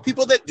 There are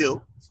people that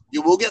do.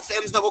 You will get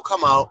fans that will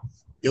come out.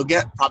 You'll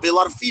get probably a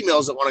lot of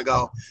females that want to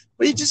go.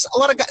 But there's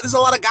a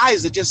lot of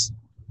guys that just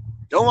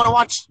don't want to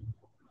watch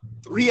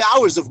 3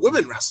 hours of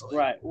women wrestling.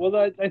 Right. Well,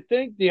 I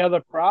think the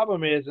other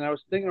problem is, and I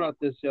was thinking about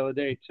this the other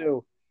day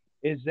too,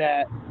 is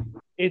that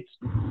it's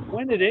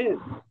when it is.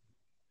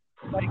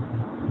 Like,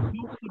 it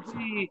used to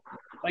be,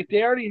 like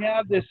they already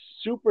have this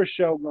super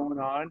show going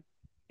on,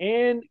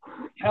 and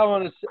Hell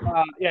in a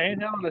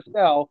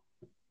Cell,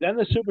 then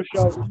the super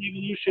show, then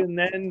Evolution,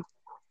 then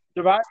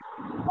Survivor,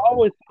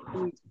 always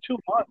in 2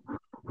 months.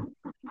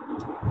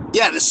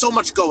 Yeah, there's so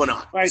much going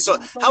on. Right. So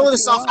Hell in a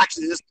Cell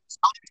actually, this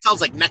sounds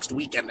like next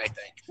weekend, I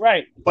think.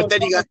 Right. But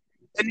then you got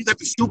the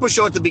Super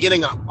Show at the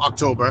beginning of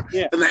October.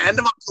 Yeah. Then the end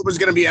of October is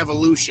going to be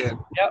Evolution.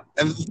 Yep.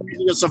 And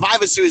the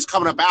Survivor Series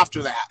coming up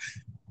after that.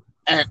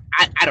 And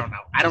I don't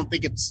know. I don't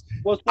think it's.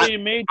 Well, it's pretty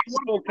made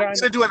people kind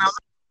of.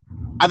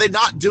 Are they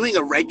not doing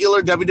a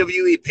regular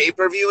WWE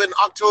pay-per-view in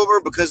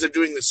October because they're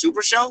doing the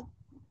Super Show?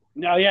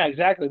 No, yeah,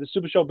 exactly. The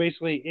Super Show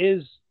basically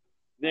is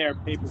their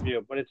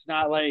pay-per-view, but it's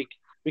not like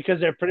because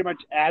they're pretty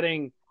much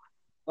adding,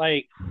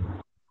 like,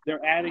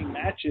 they're adding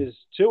matches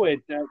to it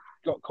that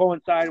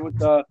coincide with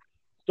the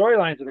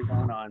storylines that are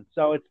going on.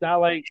 So it's not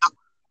like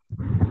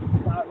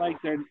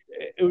they're.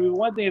 It would be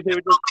one thing if they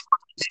were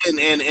just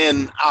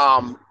in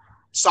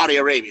Saudi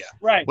Arabia,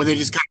 right, where they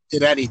just kind of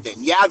did anything.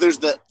 Yeah, there's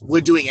the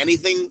we're doing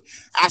anything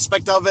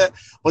aspect of it,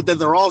 but then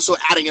they're also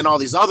adding in all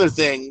these other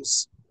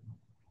things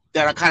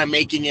that are kind of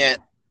making it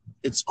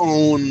its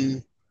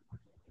own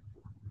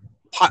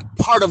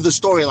part of the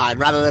storyline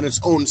rather than its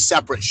own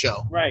separate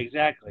show. Right,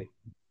 exactly.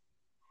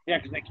 Yeah,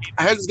 because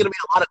I heard there's going to be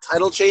a lot of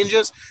title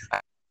changes.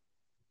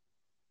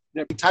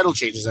 Title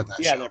changes at that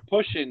show. Yeah, they're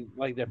pushing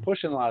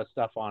a lot of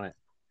stuff on it.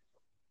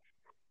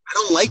 I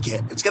don't like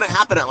it. It's going to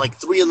happen at like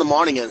 3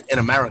 a.m. in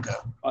America.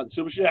 On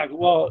Super Show,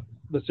 well,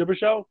 the Super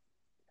Show.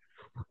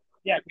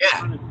 Yeah,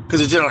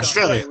 because it's in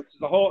Australia. Which is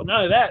the whole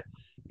none of that.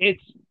 It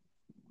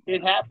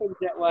happens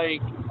at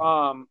like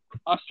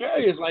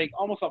Australia is like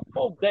almost a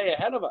full day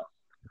ahead of us.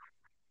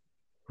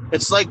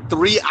 It's like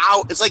 3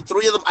 hours. It's like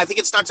 3 of them. I think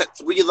it starts at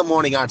 3 in the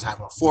morning our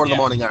time or 4 in the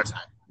morning our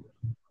time.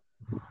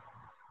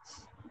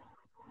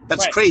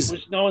 That's crazy.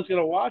 Which no one's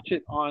gonna watch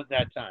it on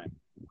that time.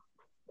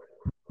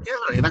 Yeah,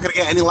 you're not gonna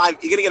get any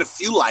live. You're gonna get a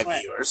few live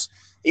viewers.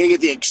 You're gonna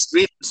get the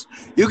extremes.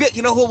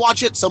 You know who'll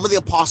watch it? Some of the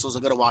apostles are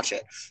gonna watch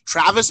it.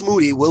 Travis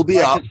Moody will be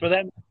up for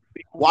them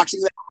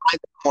watching that live in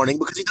the morning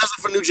because he does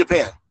it for New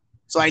Japan.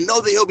 So I know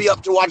that he'll be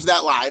up to watch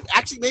that live.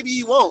 Actually, maybe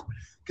he won't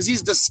because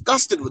he's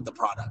disgusted with the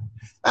product.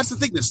 That's the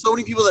thing. There's so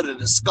many people that are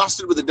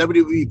disgusted with the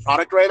WWE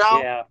product right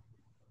now. Yeah.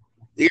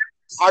 You're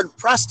hard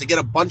pressed to get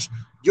a bunch.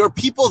 Your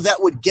people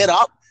that would get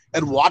up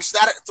and watch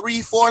that at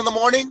 3, 4 in the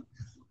morning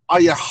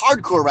are your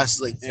hardcore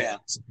wrestling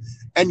fans.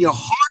 And your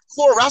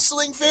hardcore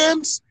wrestling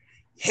fans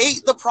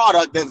hate the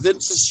product that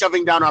Vince is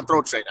shoving down our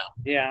throats right now.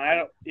 Yeah, I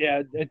don't.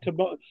 Yeah, to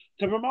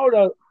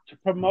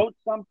promote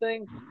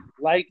something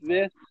like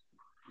this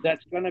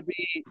that's going to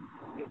be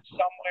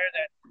somewhere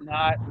that's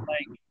not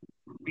like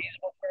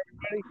feasible for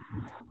everybody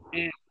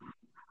is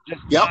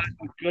just not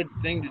a good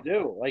thing to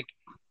do. Like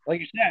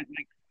you said,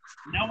 like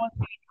no one,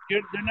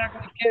 they're not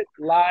going to get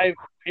live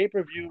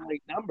pay-per-view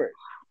like numbers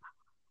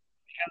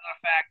because of the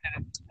fact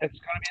that it's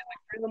going to be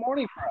like 3 in the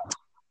morning for us.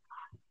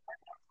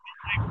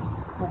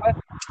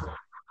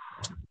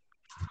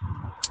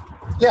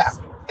 Yeah,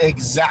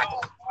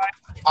 exactly.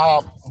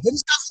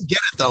 Vince doesn't get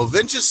it though.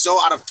 Vince is so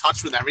out of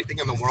touch with everything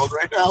in the world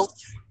right now.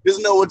 He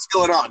doesn't know what's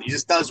going on. He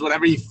just does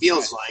whatever he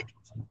feels like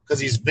because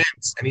he's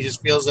Vince, and he just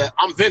feels that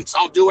I'm Vince.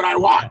 I'll do what I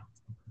want.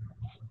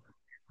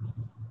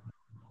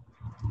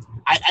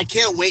 I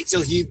can't wait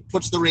till he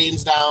puts the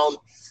reins down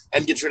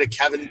and gets rid of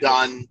Kevin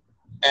Dunn.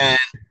 And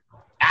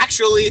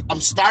actually,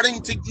 I'm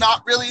starting to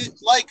not really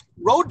like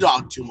Road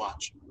Dogg too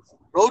much.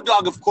 Road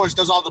Dogg, of course,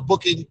 does all the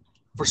booking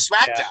for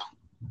SmackDown. Yeah.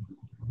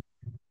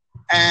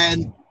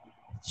 And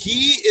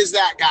he is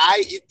that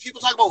guy. People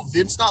talk about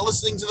Vince not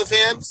listening to the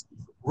fans.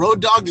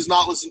 Road Dogg does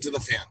not listen to the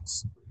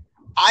fans.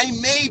 I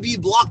may be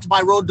blocked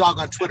by Road Dogg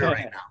on Twitter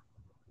right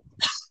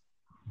now.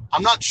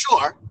 I'm not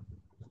sure.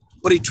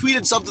 But he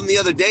tweeted something the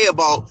other day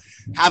about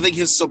having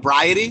his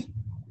sobriety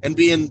and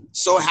being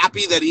so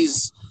happy that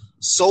he's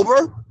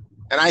sober.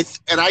 And I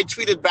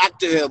tweeted back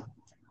to him,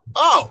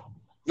 oh,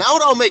 now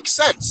it all makes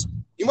sense.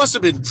 You must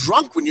have been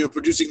drunk when you were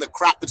producing the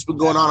crap that's been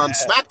going on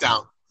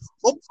SmackDown.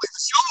 Hopefully the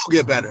show will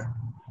get better.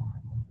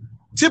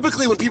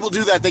 Typically when people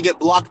do that, they get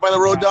blocked by the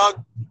Road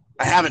Dogg.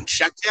 I haven't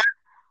checked yet,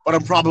 but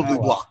I'm probably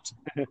blocked.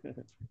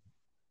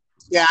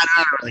 Yeah, I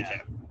don't really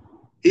care.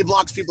 He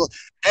blocks people.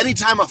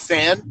 Anytime a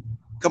fan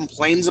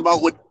complains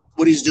about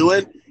what he's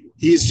doing,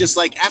 he's just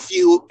like, F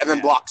you, and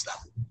then blocks them.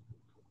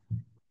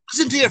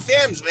 Listen to your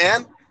fans,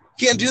 man.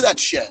 You can't do that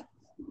shit.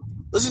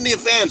 Listen to your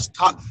fans.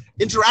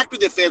 Interact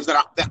with your fans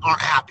that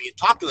aren't happy and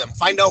talk to them.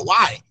 Find out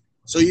why,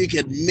 so you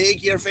can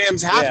make your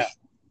fans happy. Yeah.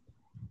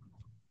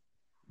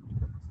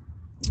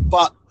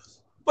 But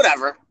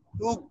whatever.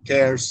 Who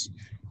cares?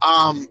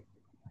 The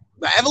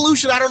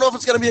Evolution, I don't know if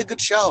it's going to be a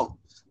good show.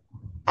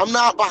 I'm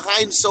not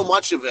behind so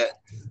much of it.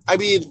 I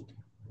mean,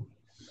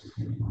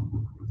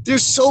 there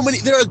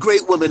are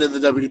great women in the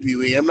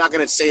WWE. I'm not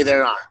going to say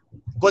there aren't.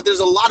 But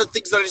there's a lot of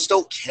things that I just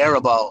don't care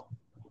about.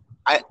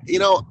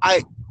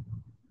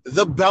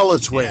 The Bella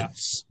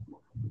Twins. Yeah.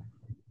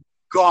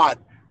 God,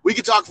 we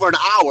could talk for an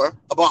hour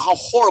about how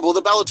horrible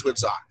the Bella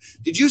Twins are.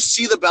 Did you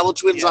see the Bella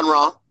Twins on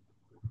Raw?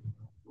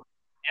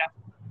 Yeah.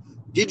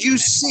 Did you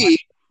see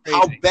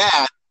how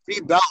bad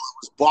Brie Bella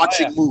was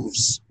botching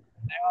moves?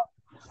 Yeah.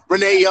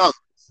 Renee Young.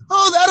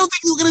 Oh, I don't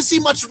think you're going to see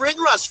much ring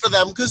rust for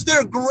them because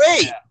they're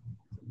great. Yeah.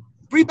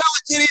 Brie Bella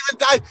can't even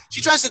dive.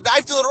 She tries to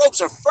dive through the ropes.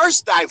 Her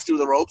first dive through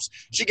the ropes,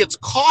 she gets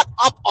caught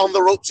up on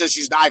the ropes as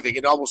she's diving.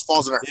 It almost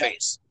falls in her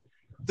face.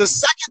 The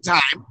second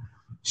time,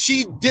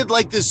 she did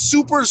like this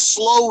super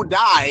slow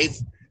dive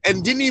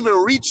and didn't even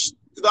reach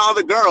the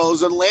other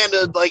girls and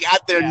landed like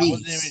at their knees. I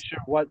wasn't even sure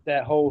what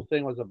that whole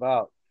thing was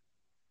about.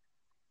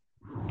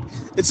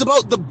 It's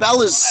about the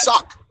Bellas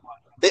suck.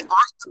 They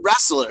aren't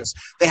wrestlers.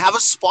 They have a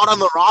spot on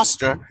the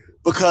roster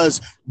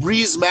because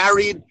Brie's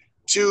married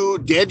to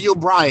Daniel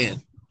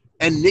Bryan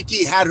and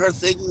Nikki had her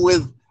thing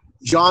with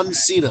John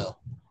Cena.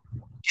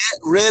 Get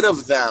rid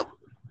of them.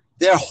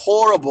 They're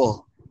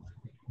horrible.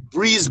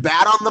 Brie's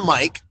bad on the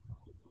mic.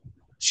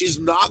 She's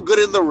not good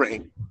in the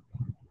ring.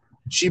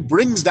 She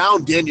brings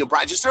down Daniel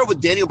Bryan. Just her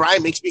with Daniel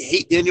Bryan makes me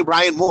hate Daniel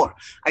Bryan more.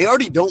 I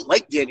already don't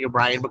like Daniel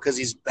Bryan because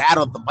he's bad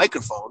on the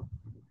microphone.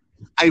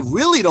 I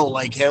really don't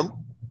like him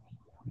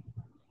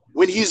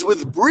when he's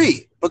with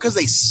Brie because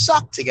they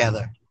suck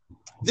together.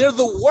 They're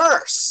the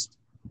worst.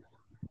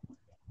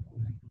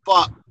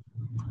 But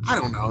I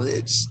don't know.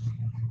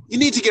 You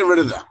need to get rid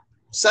of them.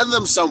 Send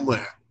them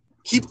somewhere.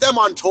 Keep them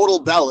on Total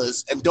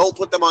Bellas and don't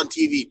put them on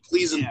TV,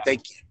 please and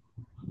thank you.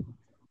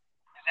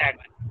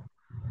 Exactly.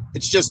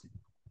 It's just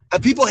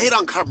people hate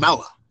on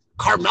Carmella.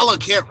 Carmella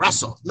can't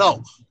wrestle.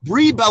 No,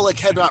 Brie Bella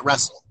cannot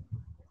wrestle.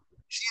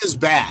 She is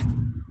bad.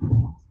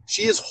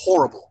 She is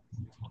horrible.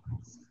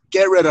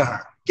 Get rid of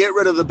her. Get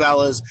rid of the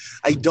Bellas.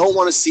 I don't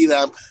want to see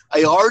them.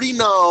 I already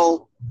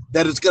know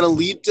that it's going to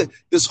lead to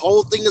 – this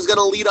whole thing is going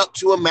to lead up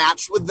to a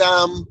match with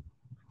them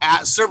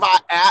at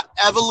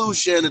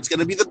Evolution. It's going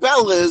to be the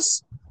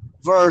Bellas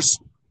versus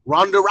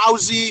Ronda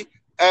Rousey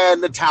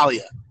and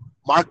Natalya.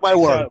 Mark my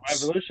words.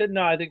 Evolution?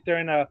 No, I think they're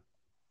in a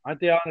 – aren't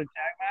they on a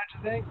tag match,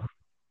 I think?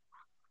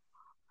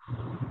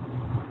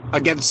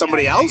 Against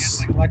somebody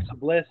else? Like Alexa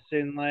Bliss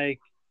and like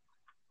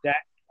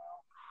that.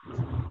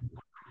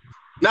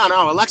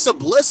 No. Alexa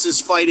Bliss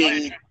is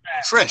fighting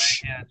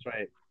Trish. Yeah, that's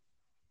right.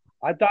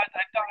 I thought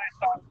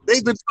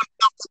they've been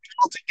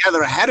putting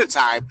together ahead of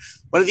time,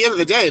 but at the end of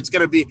the day, it's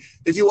going to be.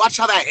 If you watch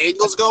how that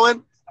angle's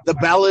going, the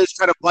Bellas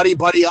trying to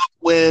buddy up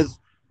with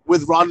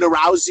Ronda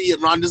Rousey,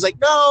 and Ronda's like,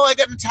 "No, I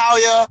got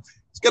Natalya."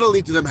 It's going to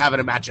lead to them having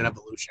a match at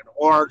Evolution,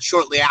 or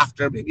shortly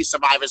after, maybe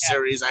Survivor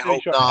Series. I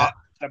hope not.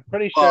 I'm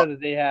pretty sure that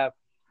they have.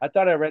 I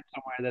thought I read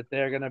somewhere that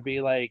they're going to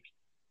be like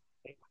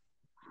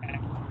a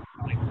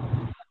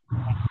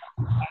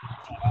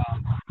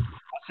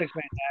 6-man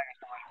tag or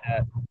something like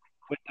that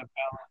with the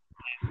Bellas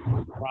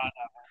and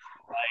Ronda,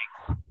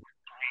 like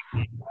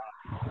 3 people.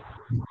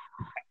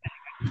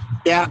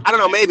 Yeah, I don't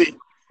know. Maybe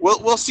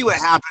we'll see what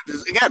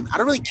happens. Again, I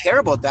don't really care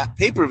about that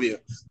pay-per-view.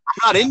 I'm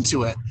not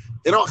into it.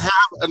 They don't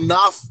have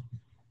enough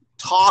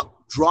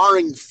top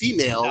drawing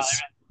females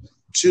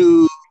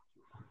to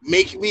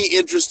make me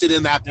interested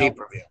in that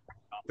pay-per-view.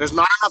 There's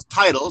not enough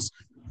titles.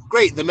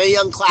 Great, the Mae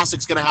Young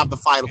Classic's going to have the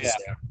finals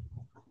there.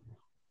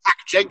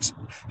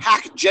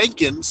 Hack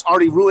Jenkins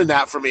already ruined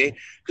that for me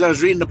because I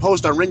was reading the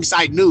post on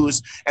Ringside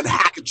News, and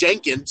Hack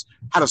Jenkins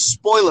had a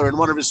spoiler in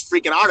one of his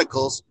freaking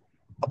articles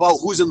about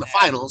who's in the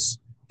finals.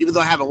 even though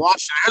I haven't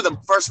watched it. I heard the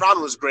first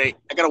round was great.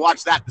 I got to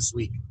watch that this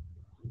week.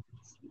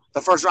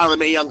 The first round of the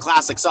Mae Young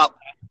Classic's up.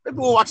 Maybe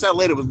we'll watch that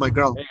later with my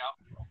girl. There you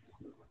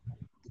go.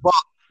 But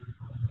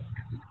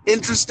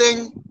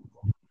interesting.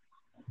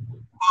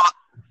 But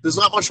there's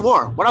not much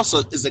more. What else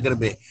is there going to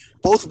be?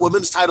 Both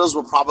women's titles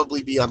will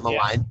probably be on the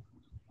line.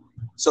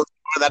 So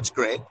that's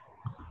great.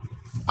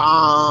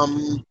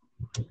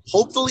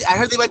 Hopefully, I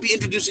heard they might be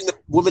introducing the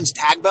women's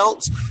tag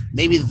belts.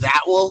 Maybe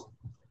that will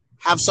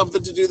have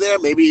something to do there.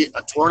 Maybe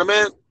a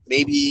tournament.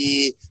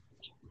 Maybe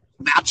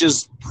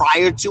matches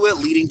prior to it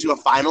leading to a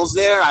finals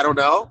there. I don't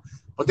know.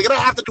 But they're going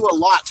to have to do a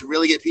lot to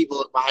really get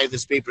people behind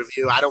this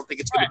pay-per-view. I don't think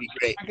it's going to be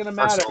great. It's not going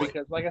to matter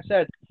because, like I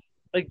said,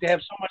 like they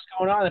have so much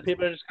going on that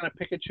people are just going to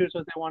pick and choose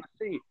what they want to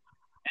see. And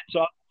so,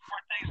 more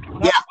things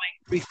coming up,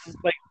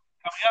 like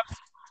coming up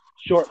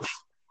shortly.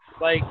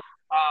 Like,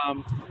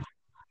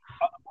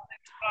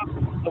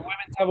 the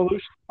women's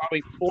evolution,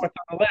 probably fourth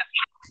on the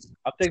list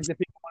of things that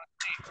people want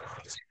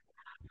to see.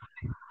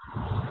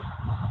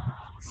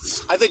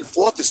 I think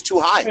fourth is too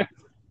high.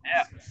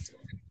 Yeah.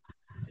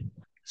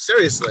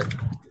 Seriously.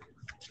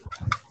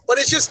 But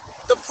it's just,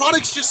 the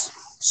product's just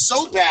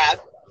so bad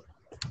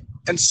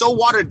and so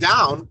watered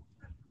down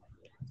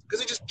because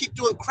they just keep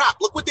doing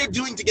crap. Look what they're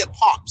doing to get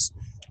pops.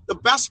 The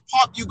best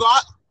pop you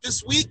got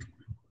this week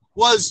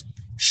was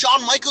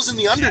Shawn Michaels and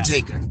The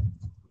Undertaker. Yeah.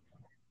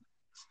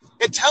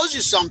 It tells you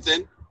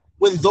something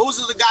when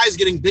those are the guys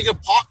getting bigger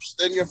pops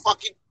than your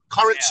fucking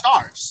current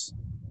stars.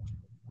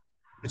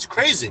 It's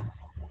crazy.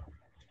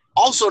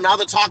 Also, now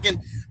they're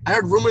talking, I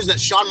heard rumors that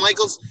Shawn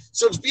Michaels,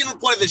 so it's being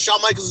reported that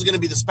Shawn Michaels is going to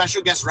be the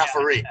special guest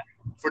referee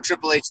for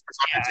Triple H versus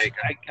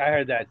Undertaker. I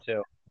heard that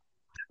too.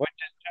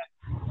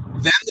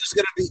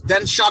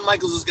 Then Shawn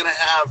Michaels is going to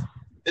have,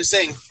 they're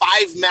saying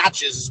 5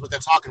 matches is what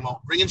they're talking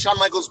about. Bringing Shawn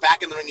Michaels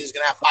back in the ring, he's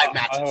going to have 5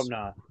 matches. I hope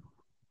not.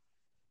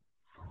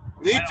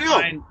 Me too.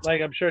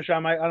 I'm sure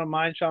I don't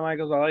mind Shawn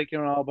Michaels. I like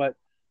him and all, but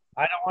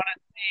I don't want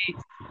to see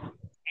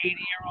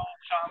 80-year-old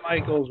Shawn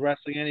Michaels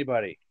wrestling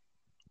anybody.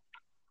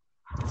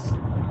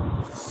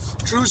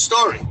 True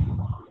story.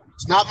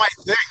 It's not my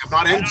thing. I'm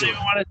not into it. I don't even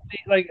want to see,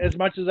 like, as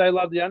much as I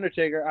love The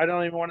Undertaker, I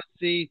don't even want to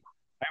see,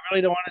 I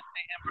really don't want to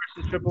see him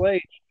versus Triple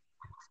H.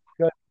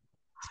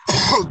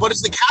 But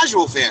it's the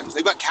casual fans.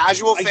 They've got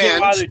casual fans. I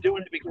get why they're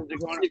doing it because they're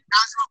going to. The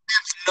casual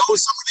fans know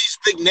some of these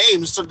big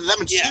names, so to them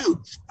it's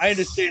huge. I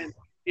understand.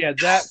 Yeah,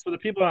 that for the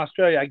people in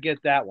Australia, I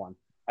get that one.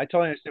 I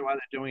totally understand why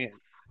they're doing it.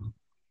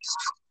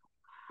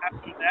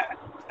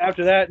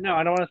 After that, no,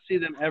 I don't want to see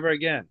them ever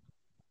again.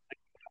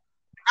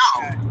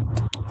 No,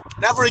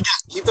 never again.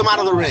 Keep them out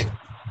of the ring.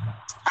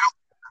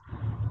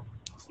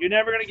 You're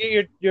never going to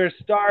get your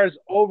stars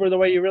over the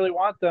way you really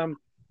want them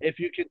if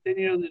you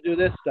continue to do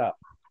this stuff.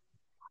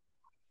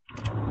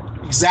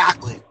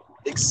 Exactly.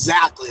 And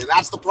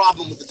that's the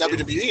problem with the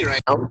WWE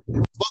right now.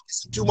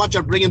 Focusing too much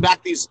on bringing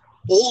back these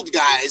old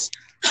guys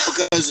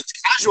because it's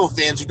casual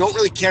fans who don't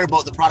really care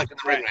about the product in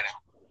the ring right now.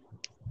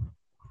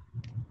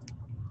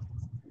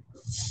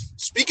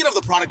 Speaking of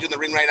the product in the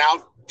ring right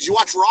now, did you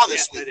watch Raw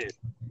this week? I did.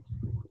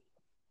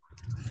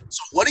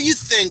 So what do you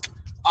think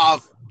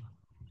of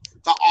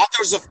the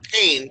Authors of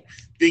Pain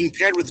being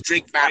paired with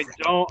Drake Maverick?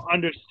 I don't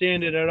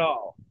understand it at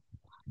all.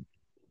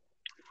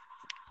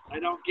 I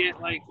don't get,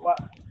 like, what?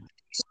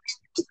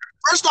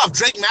 First off,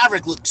 Drake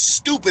Maverick looked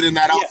stupid in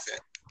that outfit.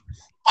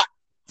 But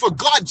for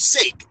God's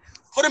sake,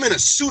 put him in a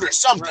suit or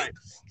something. Right.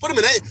 Put him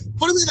in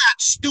that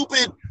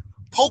stupid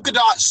polka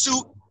dot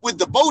suit with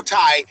the bow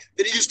tie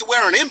that he used to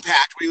wear on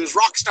Impact when he was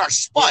Rockstar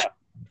Spud. Yeah.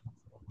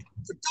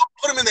 But don't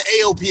put him in the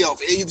AOP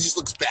outfit. He just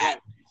looks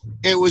bad.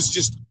 It was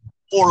just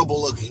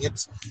horrible looking.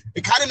 It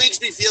kind of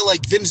makes me feel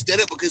like Vince did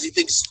it because he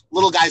thinks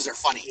little guys are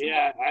funny.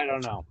 Yeah, I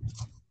don't know.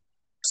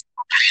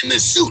 In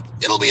this suit,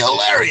 it'll be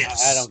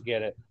hilarious. I don't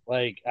get it.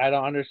 Like, I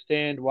don't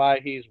understand why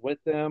he's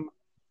with them.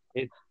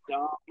 It's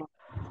dumb.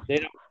 They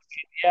don't.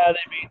 Yeah, they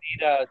may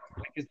need a.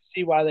 I can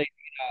see why they need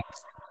a.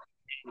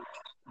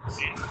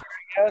 Manager,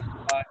 I guess.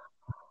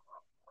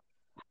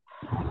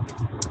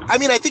 I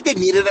mean, I think they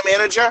needed a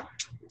manager.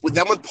 With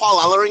them, with Paul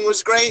Ellering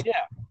was great. Yeah.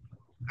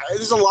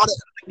 There's a lot of.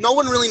 No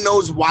one really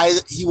knows why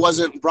he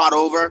wasn't brought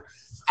over.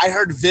 I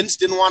heard Vince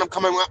didn't want him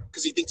coming up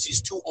because he thinks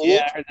he's too old.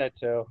 Yeah, I heard that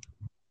too.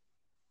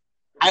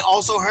 I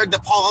also heard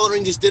that Paul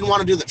Ellering just didn't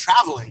want to do the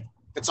traveling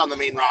that's on the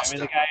main roster.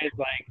 I mean, the guy is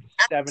like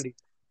 70.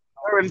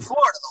 They're in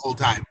Florida the whole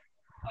time.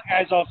 The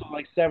guy's also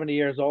like 70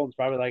 years old. It's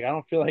probably like, I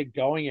don't feel like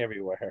going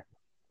everywhere.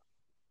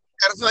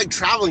 I don't feel like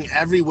traveling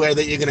everywhere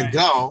that you're going to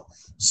go,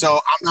 so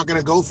I'm not going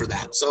to go for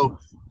that. So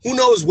who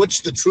knows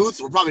which the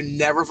truth. We'll probably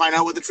never find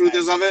out what the truth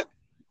is of it.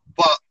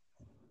 But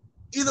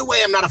either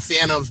way, I'm not a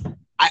fan of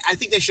 – I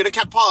think they should have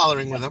kept Paul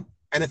Ellering with him.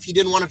 And if he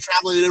didn't want to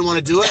travel, he didn't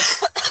want to do it,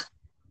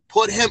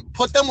 put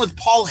them with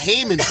Paul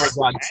Heyman for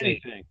God's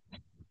sake.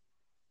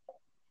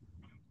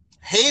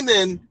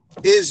 Heyman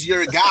is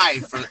your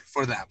guy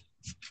for them.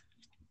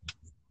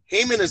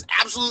 Heyman is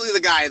absolutely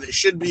the guy that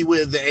should be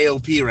with the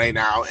AOP right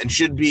now and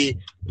should be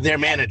their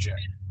manager.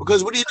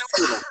 Because what do you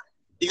do with him?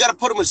 You got to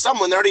put him with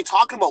someone. They're already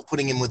talking about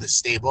putting him with a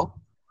stable.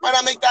 Why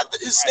not make that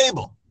his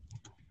stable?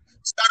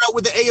 Start out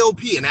with the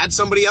AOP and add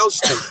somebody else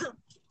to it.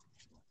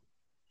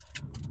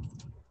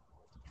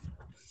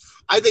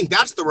 I think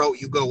that's the route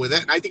you go with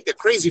it, and I think they're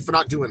crazy for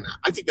not doing that.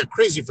 I think they're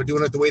crazy for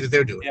doing it the way that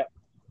they're doing it.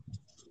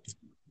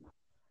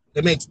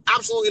 It makes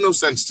absolutely no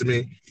sense to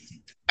me.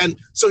 And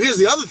so here's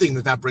the other thing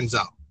that brings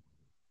up.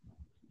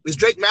 Is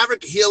Drake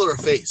Maverick a heel or a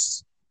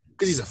face?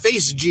 Because he's a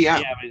face GM.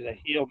 Yeah, but he's a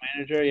heel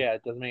manager. Yeah,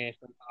 it doesn't make any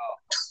sense at all.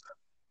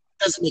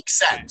 Doesn't make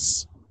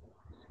sense.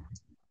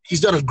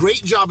 He's done a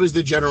great job as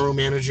the general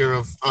manager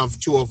of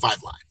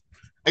 205 Live.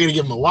 I got to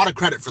give him a lot of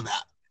credit for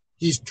that.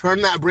 He's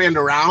turned that brand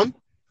around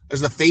as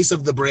the face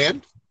of the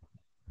brand.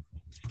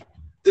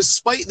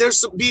 Despite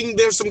there's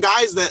some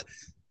guys that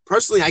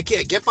personally I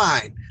can't get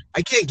behind.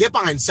 I can't get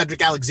behind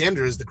Cedric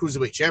Alexander as the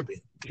Cruiserweight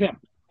champion. Yeah.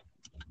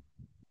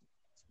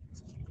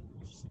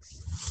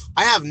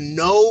 I have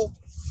no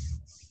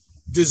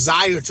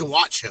desire to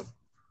watch him.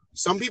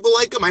 Some people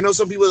like him. I know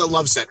some people that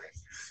love Cedric.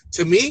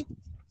 To me,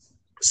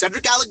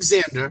 Cedric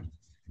Alexander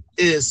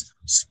is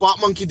Spot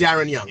Monkey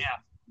Darren Young. Yeah.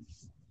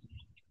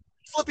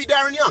 Flippy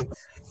Darren Young.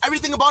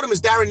 Everything about him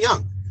is Darren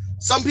Young.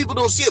 Some people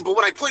don't see it, but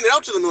when I point it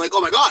out to them, they're like,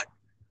 oh, my God,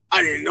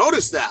 I didn't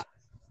notice that.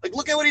 Like,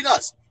 look at what he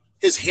does.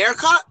 His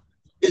haircut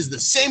is the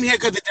same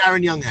haircut that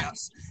Darren Young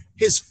has.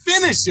 His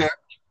finisher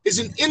is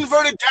an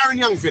inverted Darren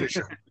Young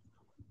finisher.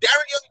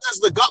 Darren Young does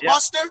the gut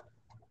buster.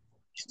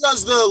 He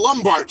does the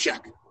lumbar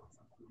check.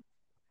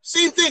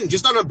 Same thing,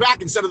 just on the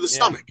back instead of the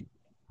stomach.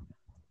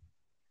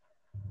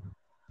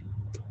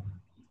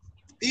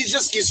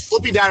 He's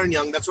flippy Darren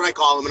Young. That's what I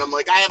call him. And I'm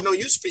like, I have no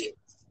use for you.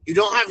 You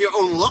don't have your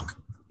own look.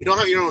 You don't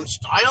have your own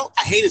style.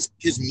 I hate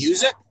his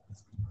music.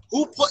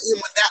 Who put him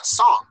with that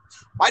song?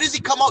 Why does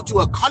he come out to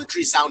a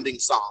country-sounding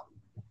song?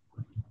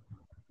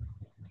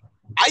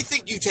 I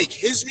think you take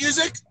his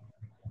music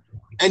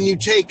and you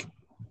take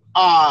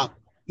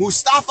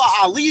Mustafa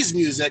Ali's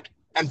music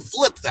and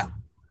flip them.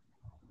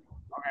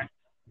 Okay.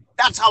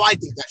 That's how I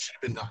think that should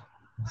have been done.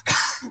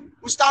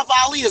 Mustafa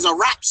Ali is a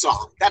rap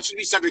song. That should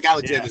be Cedric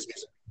Alexander's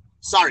music.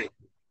 Sorry.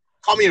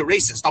 Call me a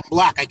racist. I'm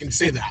black. I can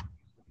say that.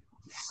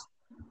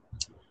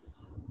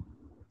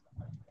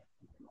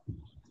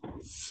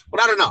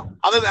 But I don't know.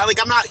 Other than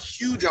I'm not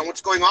huge on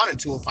what's going on in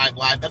 205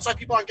 Live. That's why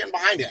people aren't getting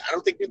behind it. I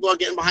don't think people are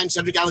getting behind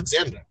Cedric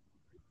Alexander.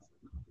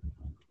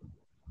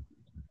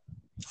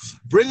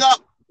 Bring up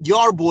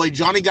your boy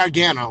Johnny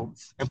Gargano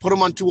and put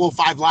him on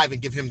 205 Live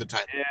and give him the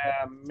title.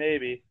 Yeah,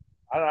 maybe.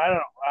 I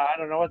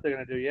don't know what they're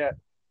gonna do yet.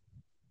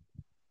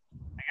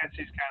 I guess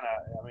he's kind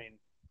of. I mean,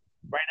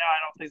 right now I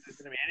don't think there's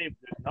gonna be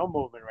there's no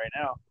movement right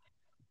now.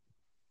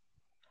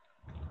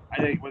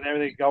 I think with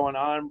everything going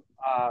on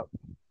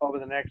over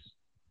the next,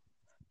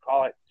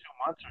 call it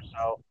 2 months or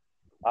so,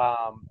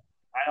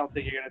 I don't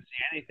think you're gonna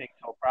see anything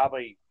till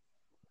probably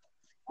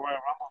Royal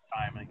Rumble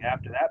time. Like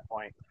after that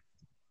point.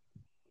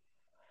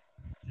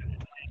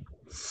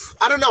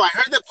 I don't know. I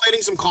heard they're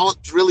planning some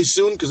call-ups really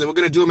soon because they were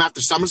going to do them after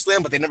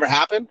SummerSlam, but they never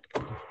happened.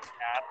 Yeah,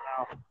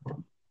 I don't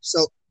know.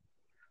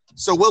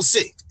 So we'll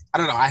see. I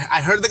don't know.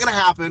 I heard they're going to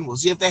happen. We'll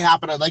see if they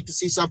happen. I'd like to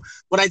see some,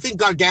 but I think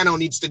Gargano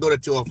needs to go to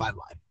 205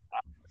 Live.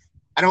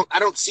 I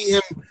don't see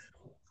him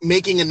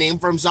making a name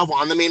for himself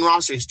on the main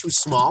roster. He's too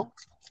small.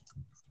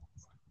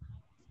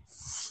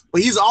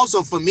 But he's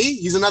also, for me,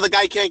 he's another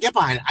guy I can't get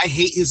behind. I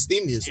hate his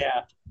theme music.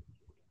 Yeah.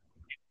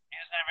 He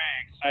doesn't have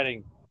very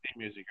exciting theme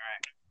music,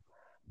 right?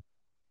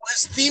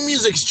 His theme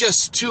music's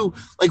just too,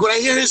 like when I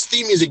hear his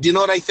theme music, do you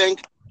know what I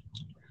think?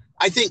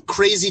 I think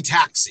Crazy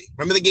Taxi.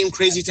 Remember the game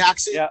Crazy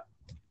Taxi? Yeah.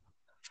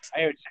 I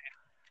hear what you're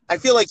saying. I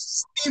feel like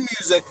theme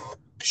music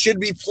should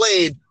be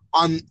played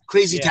on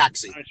Crazy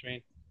Taxi. I know what you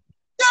mean.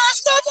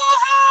 Yes,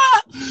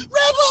 Rebel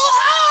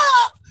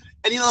Heart!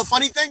 And you know the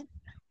funny thing?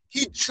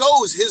 He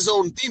chose his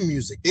own theme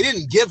music. They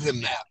didn't give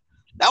him that.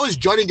 That was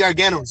Johnny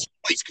Gargano's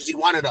choice because he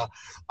wanted a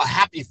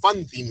happy,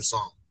 fun theme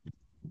song.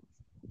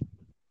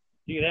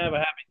 You can have a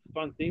happy,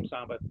 fun theme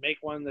song, but make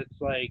one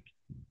that's like,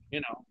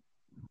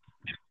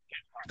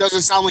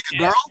 Doesn't sound like a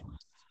girl?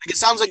 Like it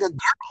sounds like a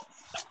girl.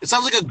 It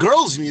sounds like a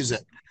girl's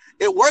music.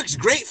 It works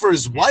great for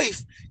his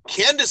wife.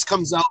 Candace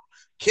comes out.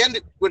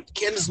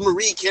 Candace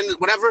Marie,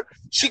 whatever.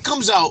 She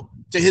comes out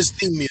to his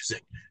theme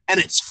music, and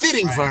it's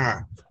fitting for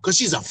her because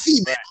she's a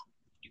female. Right.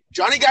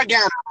 Johnny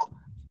Gargano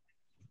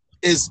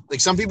is,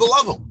 like, some people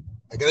love him.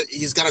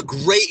 He's got a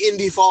great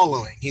indie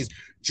following. He's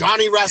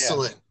Johnny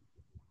Wrestling.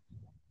 Yeah.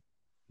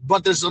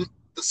 But there's the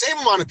same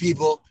amount of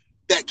people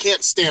that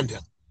can't stand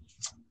him.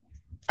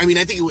 I mean,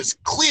 I think it was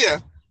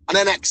clear on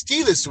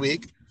NXT this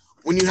week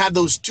when you had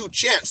those two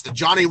chants, the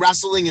Johnny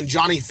Wrestling and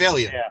Johnny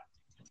Failure. Yeah.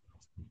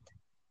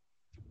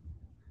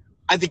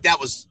 I think that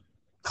was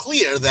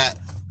clear that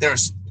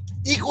there's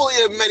equally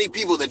as many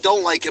people that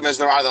don't like him as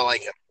there are that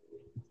like him.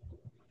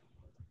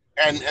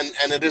 And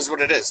it is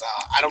what it is.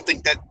 I don't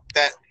think that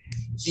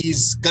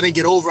he's going to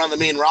get over on the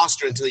main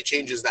roster until he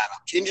changes that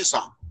up. Change his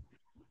song.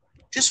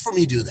 Just for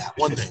me, do that.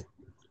 One thing.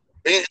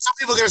 Some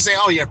people are going to say,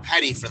 oh, you're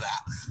petty for that.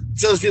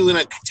 So those people are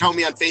going to tell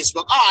me on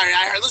Facebook, oh,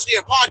 I listen to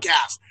your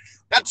podcast.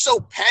 That's so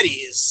petty,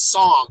 his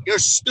song. You're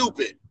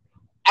stupid.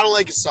 I don't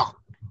like his song.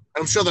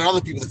 I'm sure there are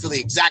other people that feel the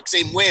exact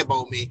same way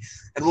about me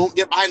and won't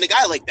get behind a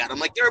guy like that. I'm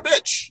like, you're a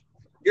bitch.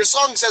 Your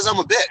song says I'm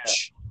a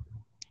bitch.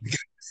 Yeah.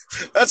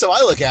 That's how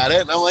I look at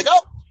it. And I'm like,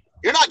 oh,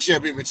 you're not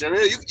champion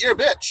material. You're a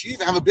bitch. You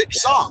even have a bitch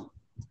song.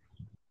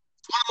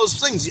 It's one of those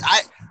things.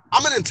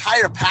 I'm an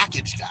entire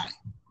package guy.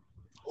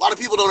 A lot of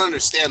people don't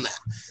understand that.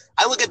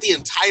 I look at the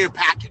entire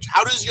package.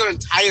 How does your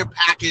entire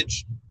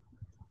package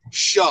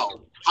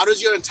show? How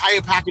does your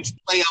entire package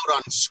play out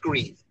on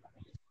screen?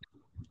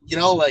 You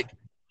know, like,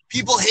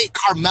 people hate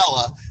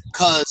Carmella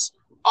because,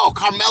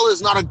 Carmella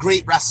is not a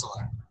great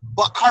wrestler.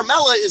 But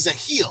Carmella is a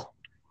heel.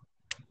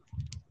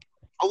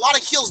 A lot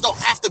of heels don't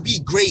have to be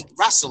great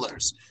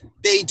wrestlers.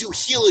 They do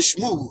heelish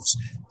moves.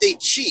 They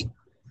cheat.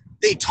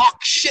 They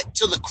talk shit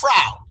to the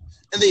crowd.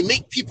 And they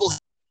make people...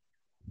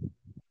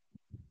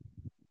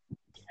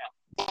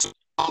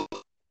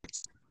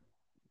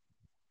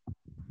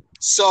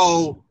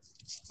 So,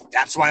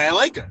 that's why I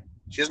like her.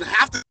 She doesn't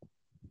have to...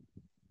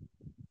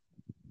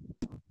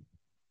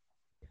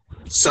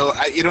 So,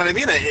 you know what I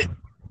mean?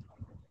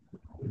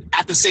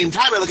 At the same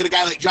time, I look at a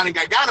guy like Johnny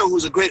Gargano,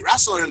 who's a great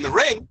wrestler in the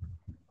ring,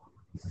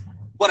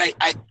 but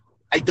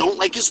I don't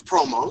like his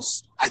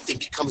promos. I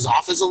think he comes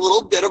off as a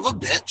little bit of a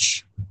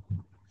bitch,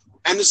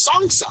 and the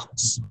song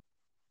sucks.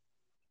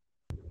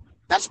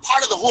 That's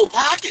part of the whole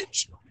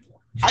package.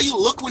 How you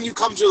look when you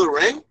come to the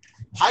ring,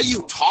 how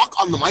you talk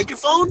on the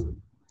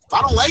microphone. If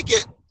I don't like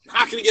it, I'm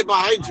not going to get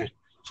behind you.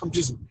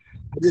 That's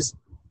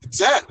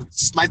it. It's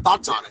just my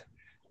thoughts on it.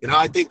 You know,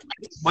 I think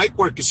mic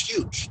work is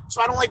huge.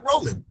 So I don't like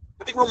Roman.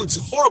 I think Roman's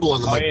horrible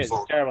on the microphone.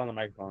 He is terrible on the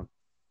microphone.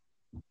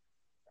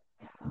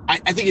 I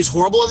think he's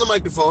horrible on the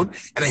microphone,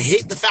 and I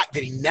hate the fact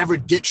that he never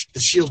ditched the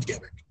Shield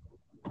gimmick.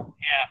 Yeah,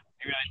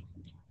 you're right.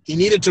 He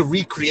needed to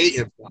recreate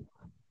him.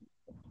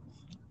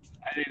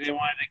 I think they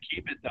wanted to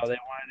keep it, though. They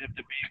wanted him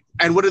to be...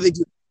 And what did they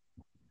do?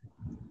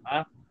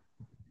 Huh?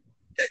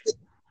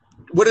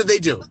 What did they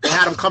do? They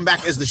had him come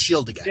back as the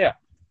Shield again. Yeah.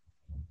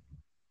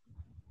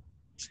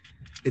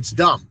 It's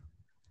dumb.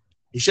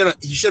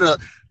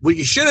 What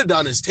you should have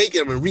done is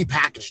taken him and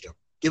repackaged him.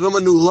 Give him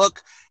a new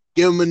look.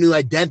 Give him a new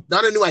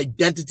not a new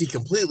identity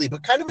completely,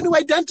 but kind of a new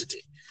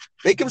identity.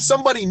 Make him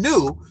somebody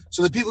new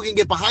so that people can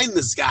get behind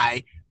this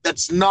guy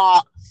that's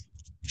not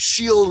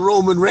Shield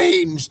Roman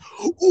Reigns.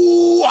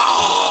 Ooh,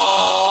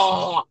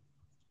 ah!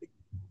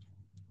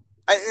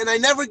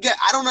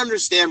 I don't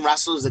understand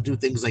wrestlers that do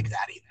things like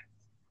that either.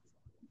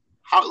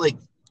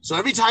 So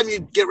every time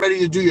you get ready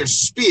to do your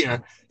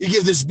spear, you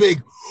give this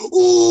big,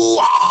 ooh,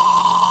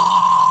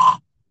 ah!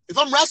 If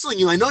I'm wrestling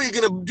you, I know you're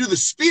going to do the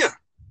spear.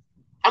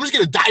 I'm just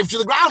going to dive to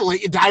the ground and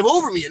let you dive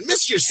over me and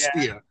miss your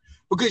spear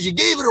because you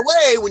gave it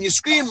away when you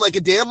screamed like a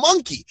damn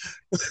monkey.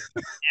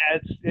 Yeah,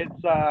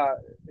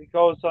 it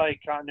goes like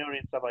continuity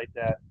and stuff like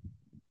that.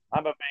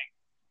 I'm a big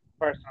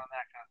person on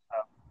that kind of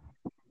stuff.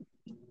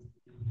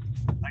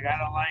 Like, I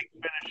don't like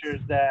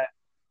finishers that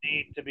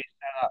need to be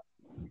set up.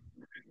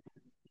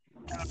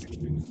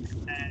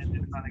 And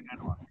it's not a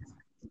good one.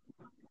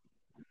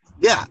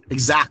 Yeah,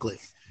 exactly.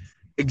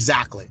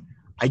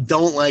 I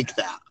don't like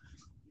that.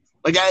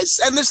 Like I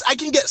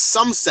can get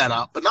some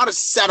setup, but not a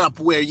setup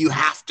where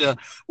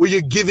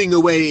you're giving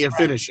away your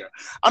finisher.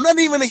 I'm not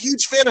even a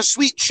huge fan of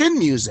Sweet Chin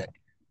music.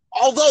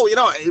 Although,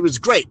 it was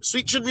great.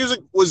 Sweet Chin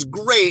music was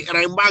great, and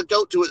I marked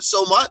out to it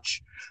so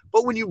much.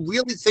 But when you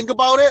really think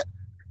about it,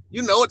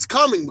 it's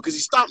coming because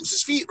he stomps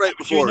his feet right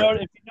before it.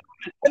 If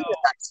you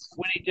notice,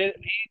 when he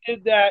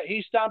did that,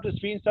 he stomped his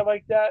feet and stuff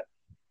like that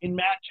in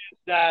matches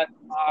that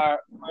are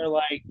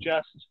like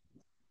just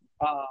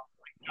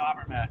like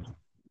jobber matches.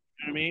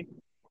 You know what I mean?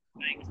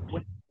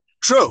 Like,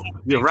 true,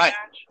 you're right.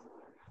 Match,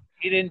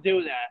 he didn't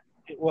do that.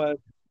 It was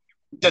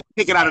just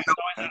pick it out of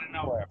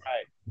nowhere.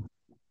 Right.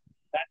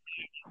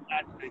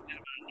 That's what he did out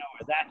of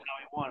nowhere. That's how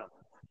he won him.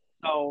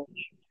 So,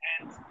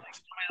 and like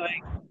somebody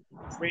like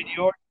Randy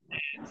Orton,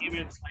 and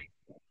even like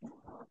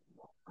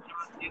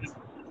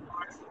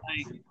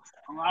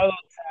a lot of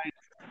those guys,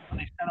 when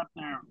they set up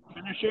their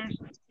finishers,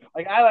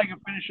 like I like a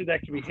finisher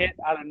that can be hit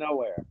out of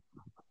nowhere.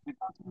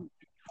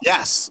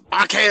 Yes,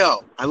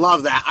 RKO. I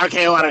love that.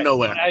 RKO out of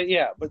nowhere.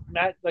 But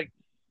Matt, like,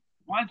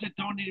 ones that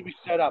don't need to be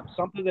set up,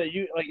 something that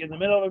you, like, in the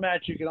middle of a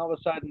match, you can all of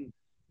a sudden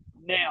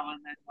nail, and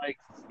then, like,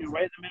 you're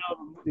right in the middle of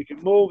a, you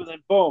can move, and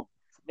then boom,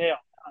 nail.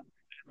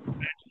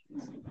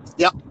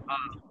 Yep.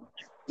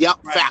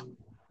 Right. Fact.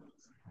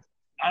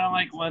 I don't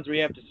like ones where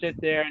you have to sit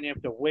there and you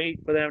have to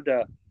wait for them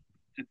to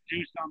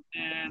do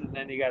something, and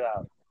then you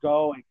gotta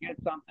go and get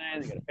something,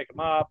 you gotta pick them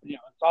up, it's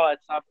all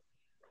that stuff.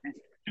 It's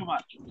too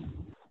much.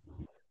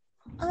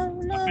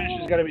 Oh, no. A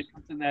finisher's got to be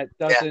something that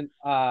doesn't,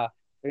 like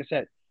I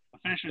said, a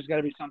finisher's got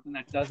to be something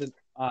that doesn't,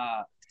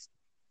 that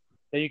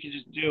you can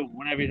just do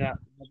whenever you're not.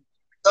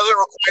 Doesn't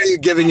require you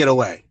giving it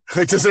away.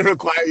 It doesn't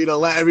require you to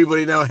let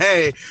everybody know,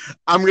 hey,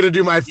 I'm going to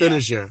do my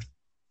finisher.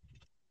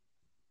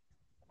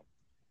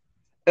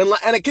 And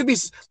it could be,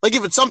 like,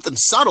 if it's something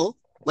subtle,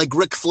 like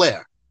Ric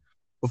Flair,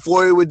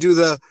 before he would do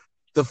the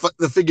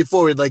figure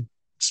forward, like,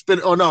 spin.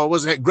 Oh, no, it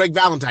wasn't. Greg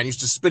Valentine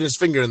used to spin his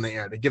finger in the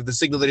air to give the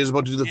signal that he was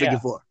about to do the figure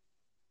four.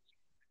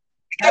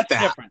 That's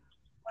different.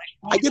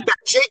 I get that.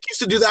 Jake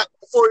used to do that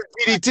before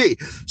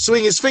DDT,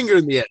 swing his finger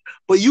in the air.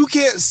 But you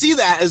can't see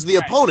that as the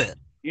opponent.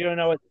 You don't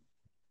know what.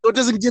 So it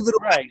doesn't give it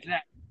away. Right,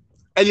 exactly.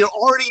 And you're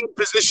already in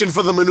position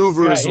for the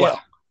maneuver as well.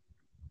 Yeah.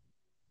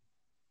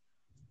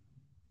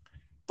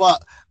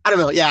 But I don't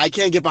know. Yeah, I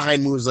can't get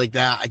behind moves like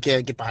that. I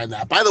can't get behind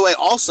that. By the way,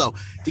 also,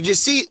 did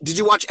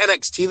you watch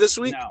NXT this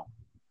week? No.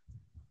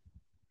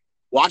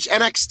 Watch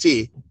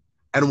NXT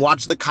and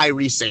watch the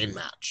Kairi Sane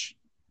match.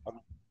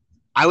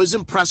 I was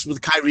impressed with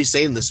Kairi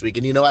Sane this week,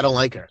 and I don't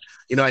like her.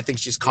 I think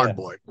she's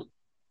cardboard. Yeah.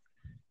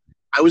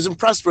 I was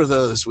impressed with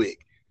her this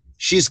week.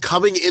 She's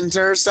coming into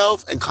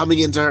herself and coming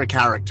into her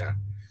character.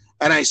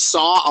 And I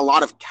saw a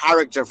lot of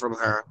character from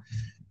her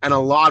and a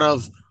lot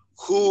of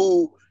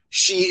who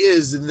she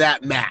is in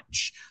that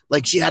match.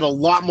 Like, she had a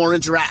lot more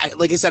interact.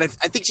 Like I said, I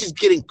think she's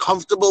getting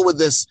comfortable with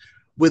this,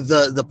 with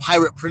the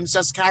Pirate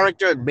Princess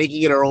character and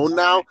making it her own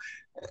now.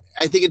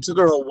 I think it took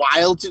her a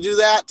while to do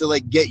that, to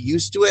like get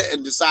used to it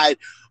and decide,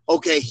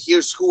 okay,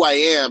 here's who I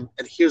am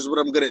and here's what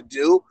I'm going to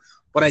do.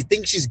 But I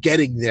think she's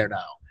getting there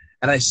now.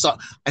 And I saw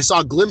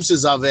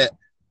glimpses of it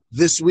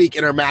this week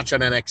in her match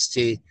on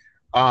NXT.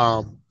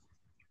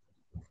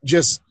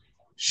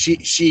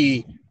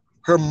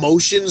 Her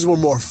motions were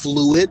more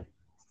fluid,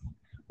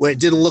 where it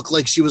didn't look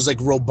like she was like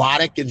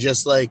robotic and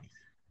just like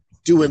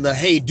doing the,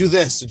 hey, do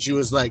this. And she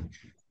was like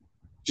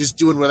just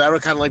doing whatever,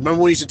 kind of like, remember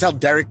when you used to tell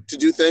Derek to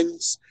do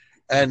things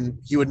and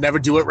he would never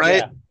do it right?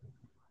 Yeah.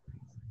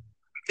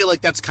 I feel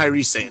like that's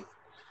Kairi Sane.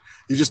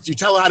 You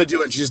tell her how to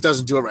do it and she just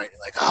doesn't do it right.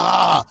 You're like,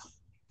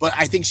 But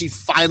I think she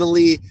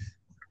finally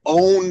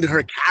owned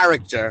her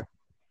character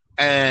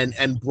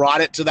and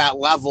brought it to that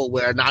level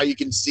where now you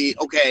can see,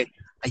 okay,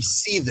 I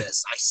see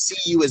this. I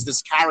see you as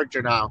this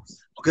character now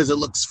because it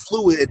looks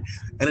fluid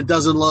and it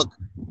doesn't look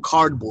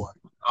cardboard.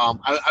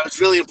 I was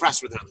really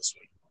impressed with her this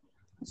week.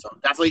 So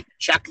definitely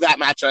check that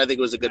match. I think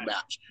it was a good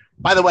match.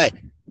 By the way,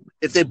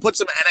 if they put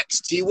some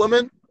NXT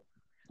women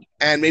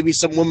and maybe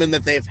some women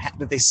that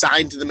they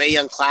signed to the Mae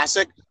Young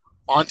Classic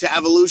onto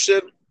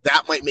Evolution,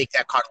 that might make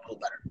that card a little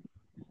better.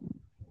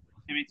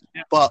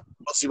 But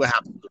we'll see what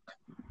happens.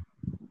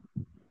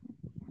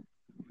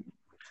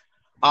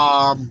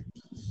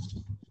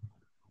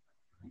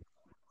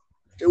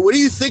 What do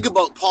you think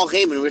about Paul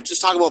Heyman? We were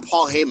just talking about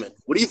Paul Heyman.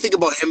 What do you think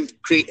about him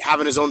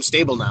having his own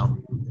stable now?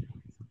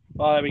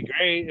 Well, that'd be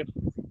great if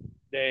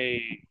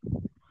they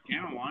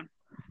gave him one.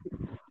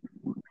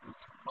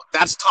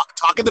 That's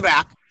talk in the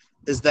back,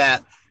 is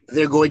that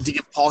they're going to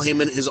give Paul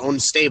Heyman his own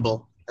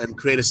stable and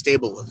create a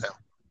stable with him.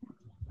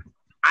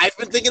 I've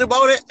been thinking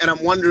about it, and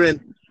I'm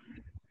wondering,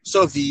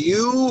 so if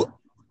you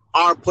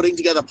are putting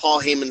together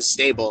Paul Heyman's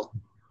stable,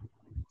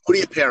 who do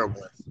you pair him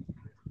with?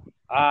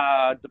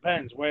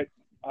 Depends. What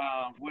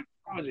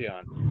show is he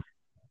on?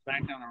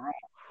 SmackDown or Raw?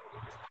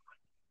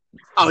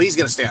 Oh, he's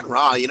going to stay on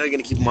Raw. You're going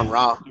to keep him on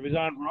Raw. If he's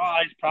on Raw,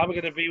 he's probably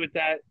going to be with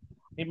that.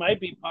 He might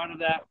be part of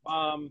that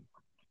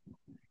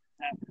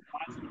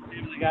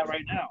stable they got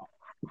right now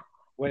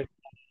with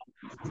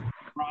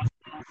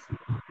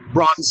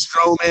Braun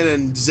Strowman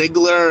and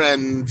Ziggler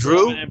and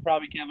Drew. And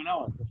probably Kevin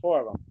Owens, the four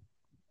of them.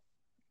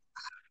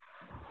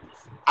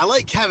 I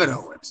like Kevin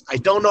Owens. I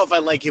don't know if I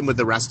like him with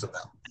the rest of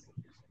them.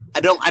 I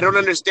don't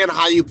understand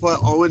how you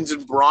put Owens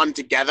and Braun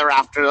together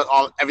after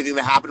everything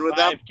that happened with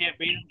them. If you can't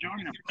beat him, join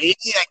him. Maybe,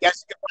 I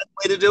guess, it's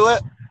a way to do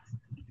it.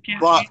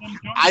 But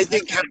I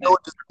think Kevin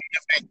Owens is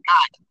a big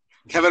guy.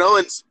 Kevin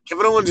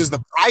Owens is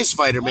the prize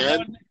fighter,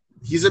 man.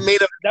 He's a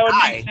made-up guy. That would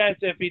make sense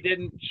if he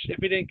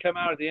didn't come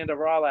out at the end of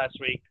Raw last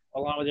week,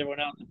 along with everyone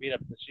else, and beat up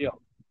the Shield.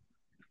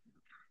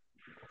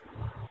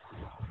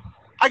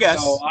 I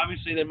guess. So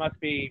obviously they must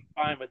be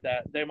fine with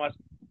that. They must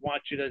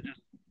want you to just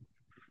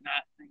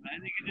not.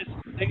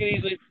 They can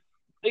easily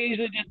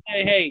just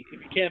say, "Hey,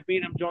 if you can't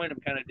beat him, join him,"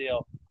 kind of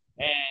deal,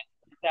 and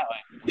it's that way.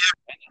 And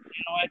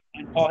you know what?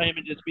 And Paul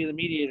Heyman just be the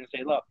mediator and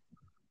say, "Look,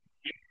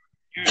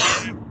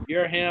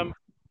 you're him.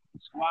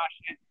 Squash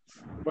it.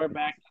 We're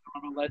back to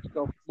normal. Let's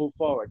go move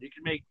forward." You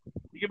can make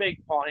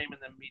Paul Heyman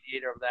the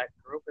mediator of that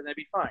group, and that'd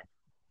be fine.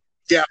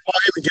 Yeah, Paul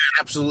Heyman can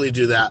absolutely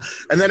do that,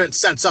 and then it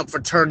sets up for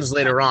turns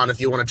later on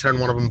if you want to turn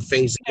one of them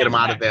face and get them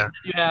out of there.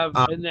 You have,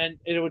 and then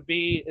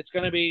it's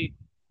going to be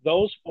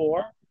those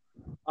four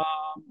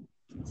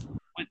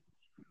with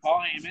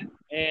Paul Heyman,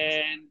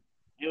 and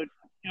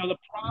the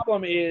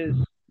problem is,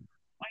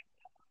 like,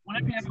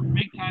 whenever you have a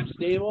big time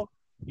stable,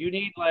 you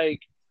need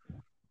like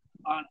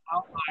an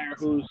outlier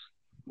who's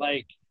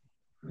like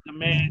the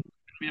man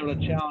to be able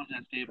to challenge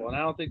that stable, and I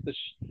don't think the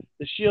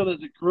Shield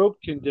as a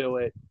group can do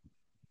it.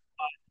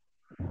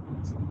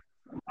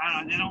 I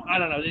don't know. I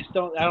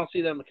don't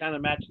see them the kind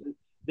of match.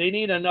 They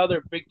need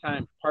another big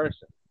time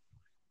person.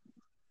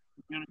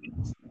 You know what I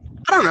mean?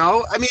 I don't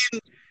know. I mean,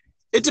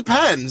 it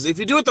depends. If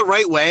you do it the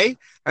right way,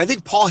 I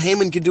think Paul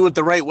Heyman can do it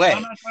the right way.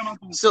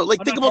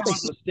 Think about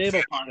the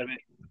stable part of it.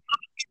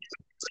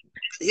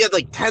 He had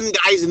like 10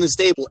 guys in the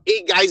stable,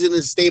 8 guys in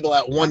his stable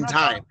at one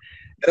time,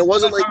 and it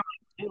wasn't like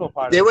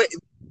they were.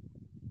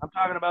 I'm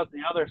talking about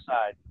the other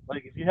side.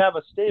 Like, if you have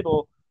a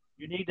stable,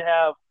 you need to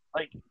have,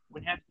 like,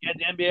 when you had the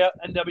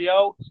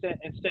NWO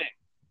and Sting.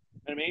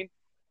 You know what I mean?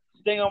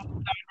 Sting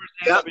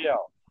versus NWO.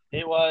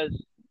 It was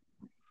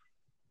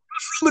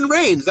Roman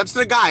Reigns. That's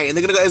the guy, and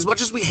they're gonna go. As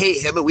much as we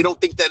hate him, and we don't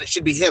think that it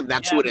should be him,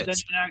 that's who it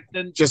is.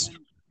 It's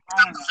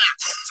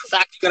a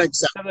fact you gotta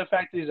accept. The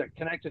fact that he's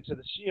connected to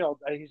the Shield,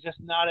 he's just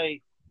not a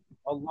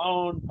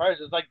lone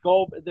person. It's like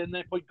Then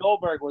they put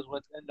Goldberg was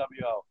with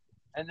NWO,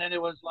 and then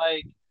it was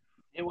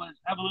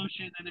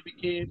Evolution, and it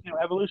became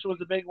Evolution was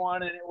the big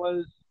one, and it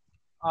was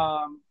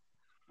John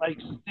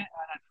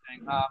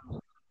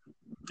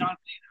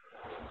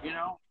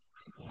Cena,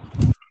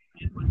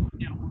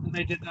 and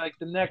they did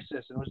the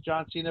Nexus, and it was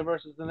John Cena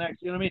versus the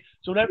Nexus. You know what I mean?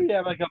 So whenever you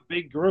have a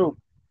big group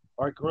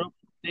or a group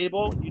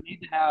stable, you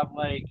need to have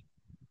a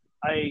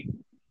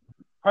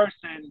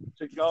person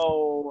to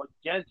go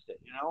against it.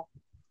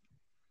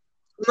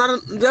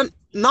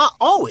 Not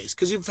always,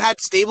 because you've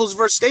had stables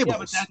versus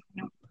stables. Yeah,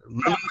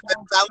 remember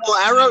that little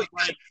arrow?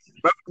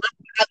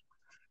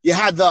 You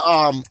had the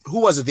who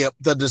was it?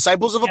 The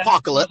Disciples of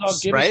Apocalypse, that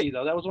was all right?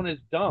 Though. That was when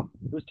it's dumb.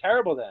 It was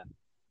terrible then.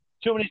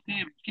 Too many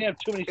stables. You can't have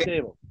too many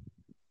stables.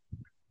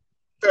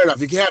 Fair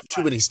enough. You can't have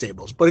too many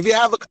stables, but if you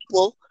have a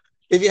couple,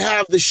 if you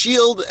have the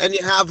Shield and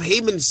you have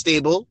Heyman's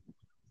stable,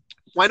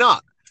 why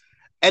not?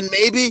 And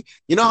maybe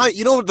you know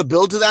what the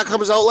build to that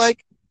comes out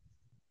like?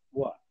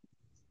 What?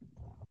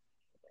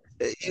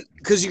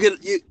 Because you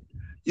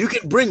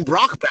can bring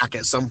Brock back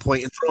at some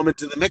point and throw him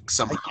into the mix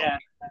somehow.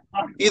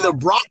 Either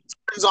Brock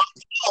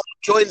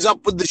joins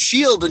up with the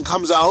Shield and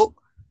comes out,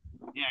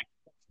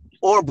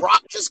 or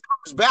Brock just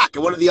comes back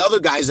and one of the other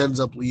guys ends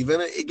up leaving.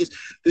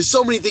 There's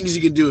so many things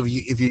you can do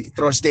if you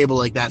throw a stable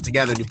like that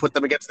together and you put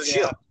them against the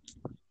Shield.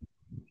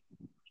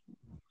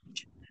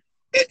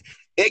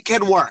 It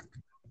can work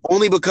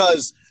only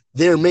because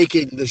they're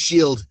making the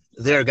Shield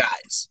their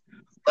guys.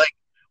 Like,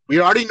 we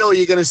already know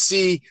you're going to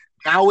see.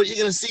 Now what you're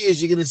going to see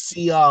is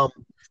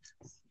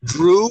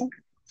Drew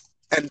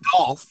and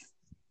Dolph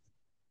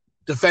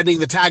defending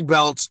the tag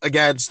belts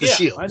against the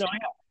Shield. I know.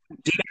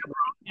 Dean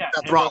Ambrose,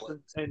 Seth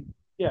Rollins, and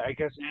I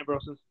guess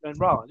Ambrose and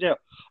Rollins. Yeah,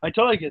 I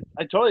totally see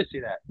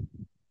that.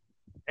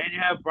 And you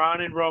have Braun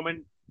and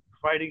Roman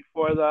fighting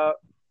for the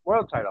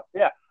world title.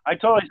 Yeah, I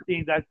totally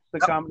see that's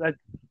that's how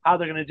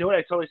they're going to do it.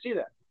 I totally see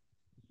that.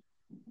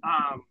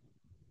 I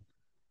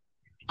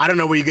don't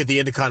know where you get the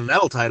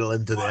Intercontinental title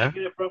into there. You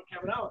get it from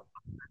Kevin Owens.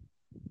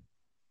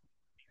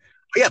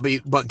 Yeah,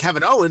 but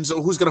Kevin Owens,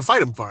 who's going to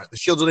fight him for it? The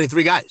Shield's only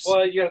 3 guys.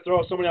 Well, you got to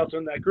throw someone else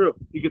in that group.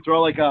 You could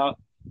throw who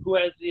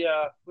has the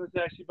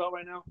IC belt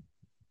right now?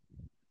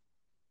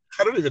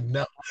 I don't even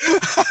know.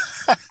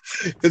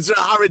 It's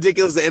how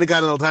ridiculous the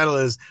Intercontinental title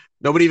is.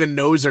 Nobody even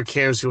knows or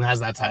cares who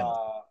has that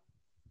title.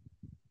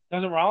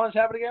 Doesn't Rollins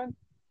have it again?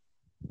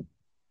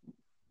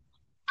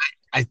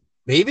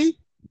 Maybe.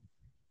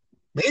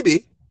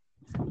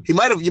 He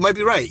might have. You might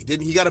be right.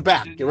 He got it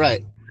back. You're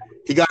right.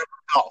 He got it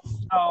off.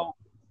 Oh.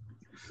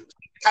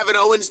 Kevin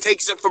Owens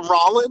takes it from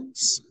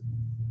Rollins.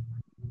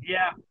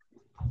 Yeah.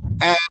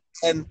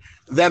 And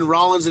then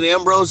Rollins and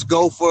Ambrose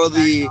go for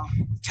the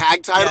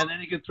tag title. Yeah, and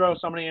then you could throw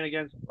somebody in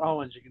against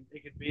Owens. It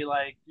could be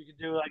you could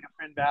do a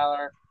Finn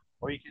Balor,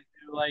 or you could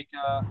do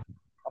a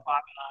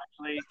Bobby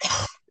Lashley.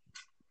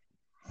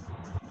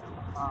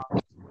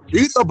 You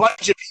can throw a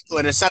bunch of people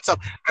in.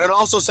 It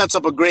also sets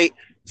up a great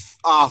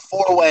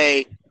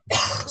 4-way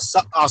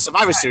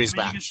Survivor Series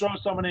match. You could throw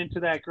someone into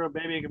that group.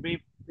 Maybe it could be.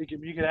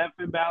 You could have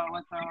Finn Balor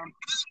with them.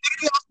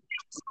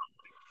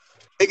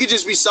 It could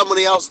just be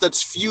somebody else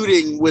that's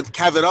feuding with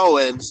Kevin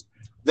Owens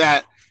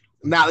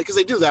because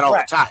they do that all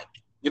the time.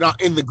 You're not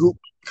in the group,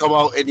 come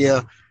out and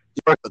you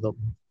work with them.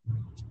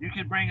 You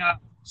could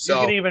you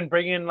could even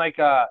bring in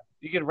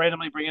you could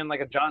randomly bring in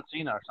a John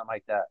Cena or something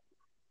like that.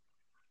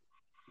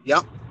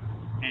 Yep.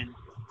 And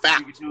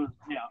fact.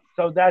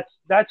 So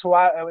that's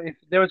why if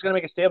they was going to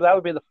make a stable, I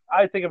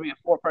think it would be a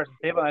 4-person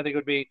stable, and I think it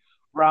would be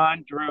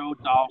Braun, Drew,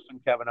 Dolph,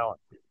 and Kevin Owens.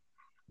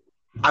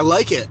 I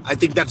like it. I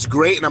think that's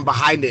great, and I'm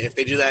behind it if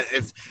they do that.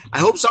 I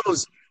hope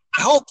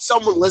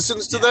someone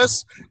listens to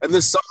this, and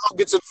then someone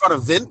gets in front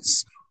of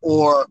Vince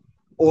or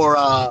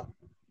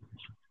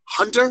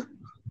Hunter,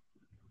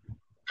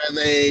 and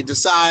they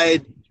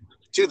decide,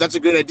 dude, that's a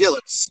good idea.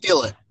 Let's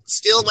steal it.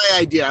 Steal my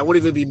idea. I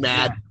wouldn't even be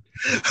mad.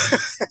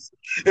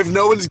 If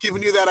no one's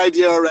given you that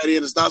idea already,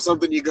 and it's not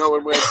something you go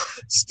in with,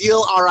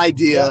 steal our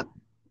idea. Yeah.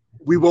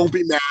 We won't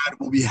be mad.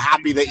 We'll be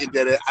happy that you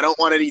did it. I don't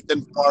want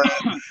anything for it.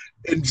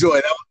 Enjoy.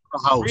 That was the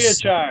house. Free of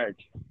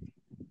charge.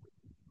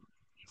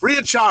 Free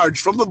of charge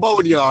from the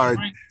Boneyard.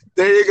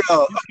 There you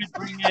go. You could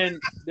bring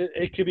in.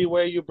 It could be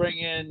where you bring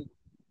in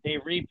a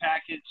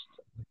repackaged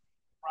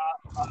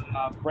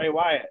Bray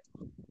Wyatt.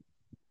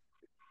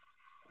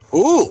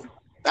 Ooh,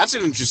 that's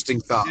an interesting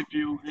thought. If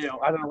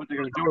I don't know what they're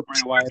going to do with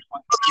Bray Wyatt.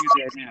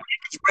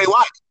 Bray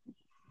Wyatt.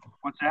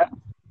 What's that?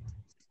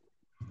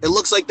 It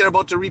looks like they're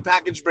about to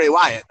repackage Bray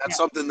Wyatt. That's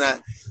something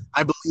that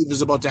I believe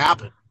is about to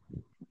happen.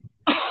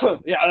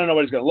 Yeah, I don't know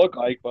what he's going to look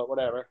like, but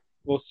whatever.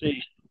 We'll see.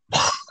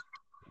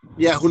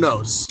 Yeah, who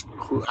knows?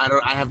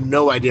 I have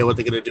no idea what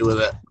they're going to do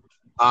with it.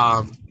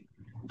 I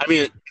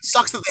mean, it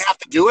sucks that they have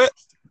to do it,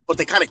 but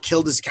they kind of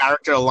killed his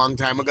character a long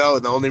time ago,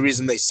 and the only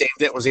reason they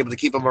saved it was able to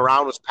keep him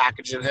around was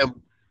packaging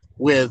him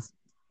with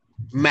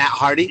Matt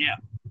Hardy. Yeah.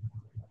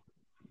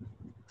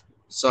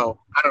 So,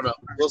 I don't know.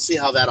 We'll see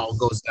how that all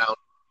goes down.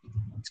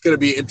 It's going to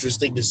be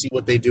interesting to see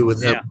what they do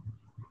with him.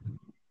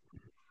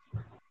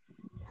 Yeah.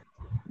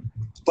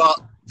 But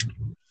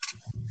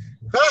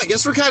I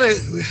guess we're kind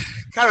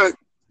of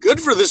good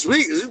for this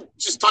week.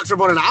 Just talked for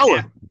about an hour.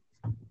 Yeah.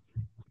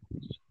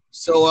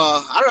 So,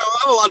 I don't know. I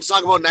have a lot to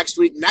talk about next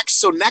week.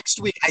 Next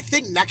week, I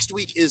think next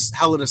week is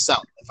Hell in a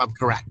Cell, if I'm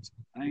correct.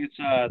 I think it's,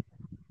 I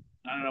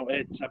don't know,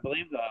 I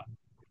believe the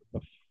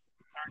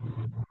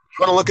You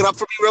want to look it up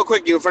for me real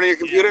quick? You in front of your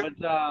computer?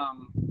 Yeah,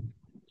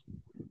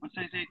 what's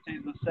today's date?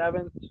 Today's the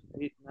 7th,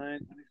 8th, 9th, I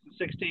think it's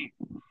the 16th.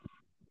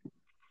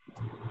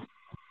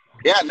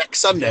 Yeah, next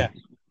Sunday.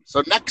 Yeah.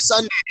 So next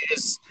Sunday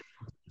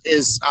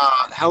is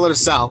Hell in a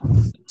Cell.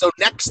 So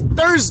next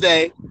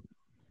Thursday,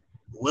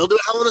 we'll do a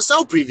Hell in a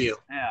Cell preview.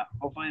 Yeah,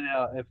 hopefully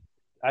if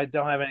I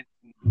don't have any,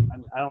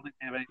 I don't think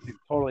they have anything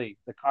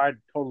the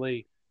card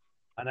totally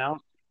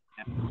announced.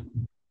 Yeah.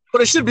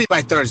 But it should be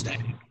by Thursday.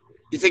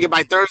 You think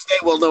by Thursday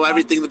we'll know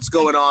everything that's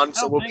going on? I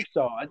don't think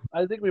so.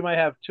 I think we might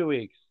have 2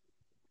 weeks.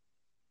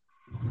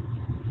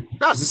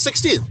 No, it's the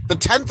 16th. The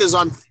 10th is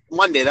on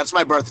Monday. That's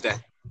my birthday.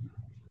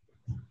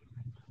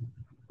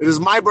 It is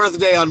my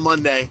birthday on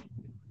Monday,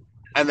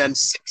 and then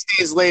 6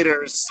 days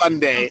later,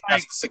 Sunday,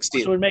 that's the 16th.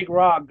 Which would make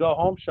Raw go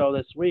home show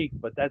this week,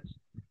 but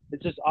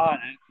it's just odd.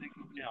 I think,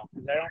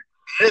 because I don't.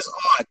 It is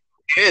odd.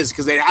 It is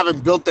because they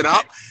haven't built it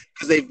up,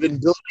 because they've been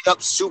building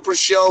up Super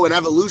Show and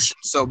Evolution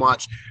so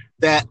much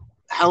that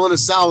Hell in a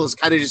Cell is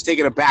kind of just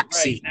taking a back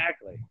seat. Right,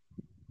 exactly.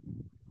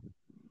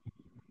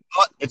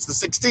 But it's the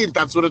 16th.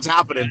 That's when it's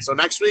happening. So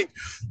next week,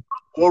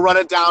 we'll run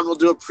it down. We'll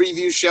do a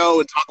preview show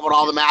and talk about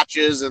all the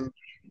matches and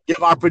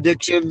give our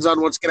predictions on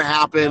what's going to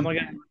happen.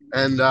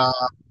 And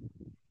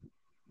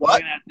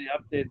what? I'm looking at the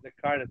update the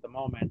card at the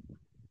moment.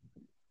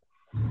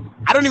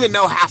 I don't even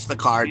know half the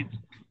card,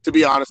 to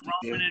be honest with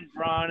you. Roman and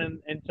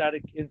Braun inside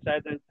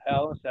the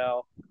Hell in a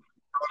Cell.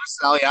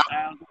 Hell, yeah.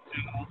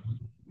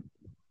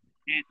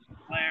 It's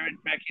Flair and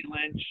Becky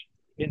Lynch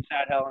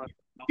inside Hell in a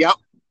Cell. Yep.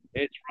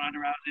 It's Ronda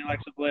Rousey and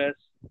Alexa Bliss.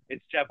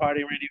 It's Jeff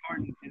Hardy and Randy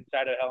Orton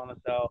inside of Hell in a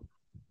Cell.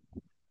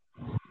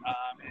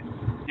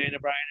 It's Dana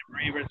Bryan and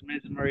Brie versus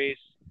Miz and Maurice.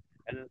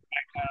 And then the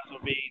back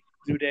will be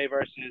New Day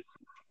versus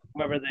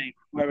whoever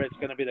it's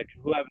going to be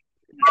whoever.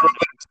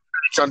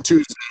 On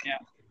Tuesday. Yeah.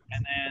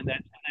 And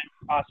then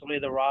possibly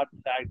the Raw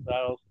tag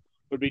titles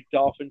would be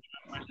Dolphin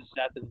versus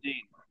Seth and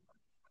Dean.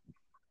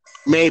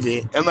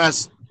 Maybe,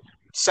 unless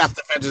Seth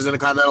defends in a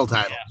Continental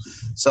title. Yeah.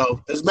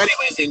 So there's many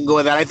ways you can go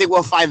with that. I think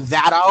we'll find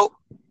that out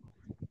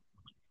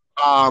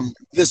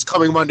this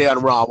coming Monday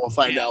on Raw. We'll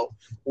find out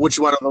which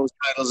one of those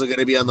titles are going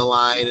to be on the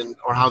line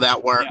or how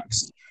that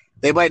works. Yeah.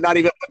 They might not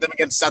even put them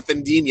against Seth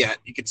and Dean yet.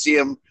 You could see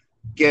him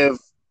give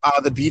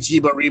the BT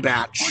but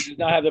rematch. Or does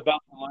not have the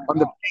belt on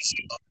the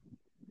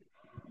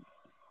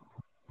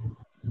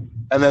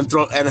and then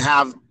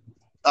have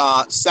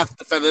Seth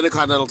defend the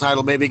Intercontinental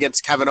title maybe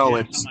against Kevin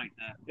Owens. Something like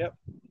that. Yep.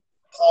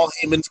 Paul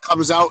Heyman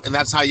comes out, and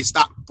that's how you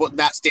stop putting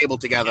that stable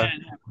together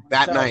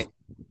that night.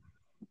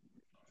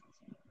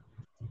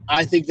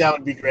 I think that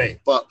would be great.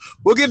 But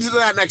we'll get into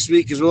that next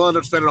week because we'll end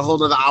up spending a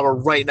whole other hour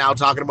right now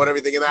talking about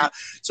everything in that.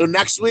 So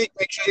next week,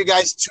 make sure you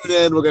guys tune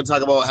in. We're going to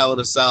talk about Hell in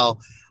a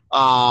Cell. We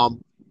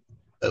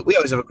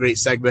always have a great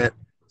segment.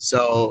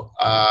 So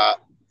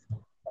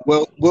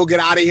we'll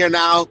get out of here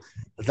now.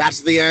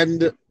 That's the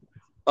end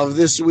of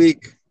this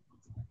week.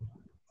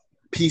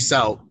 Peace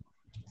out.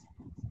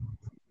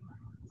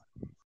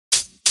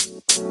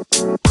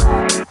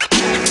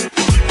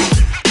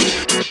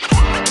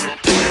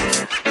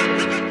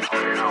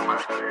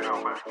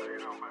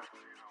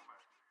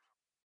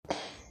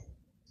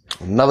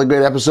 Another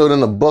great episode in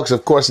the books.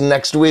 Of course,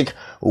 next week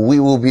we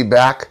will be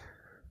back.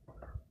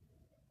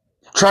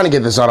 Trying to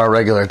get this on our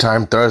regular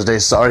time, Thursday.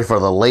 Sorry for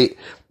the late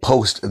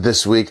post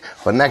this week.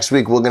 But next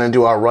week we're going to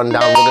do our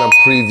rundown. We're going to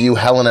preview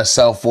Hell in a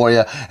Cell for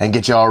you and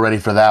get you all ready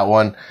for that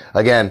one.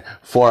 Again,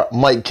 for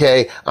Mike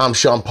K, I'm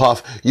Sean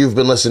Puff. You've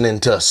been listening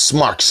to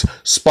Smarks,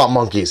 Spot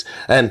Monkeys,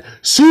 and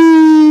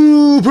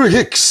Super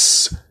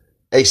Hicks.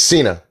 Hey,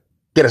 Cena,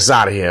 get us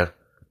out of here.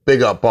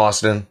 Big up,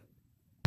 Boston.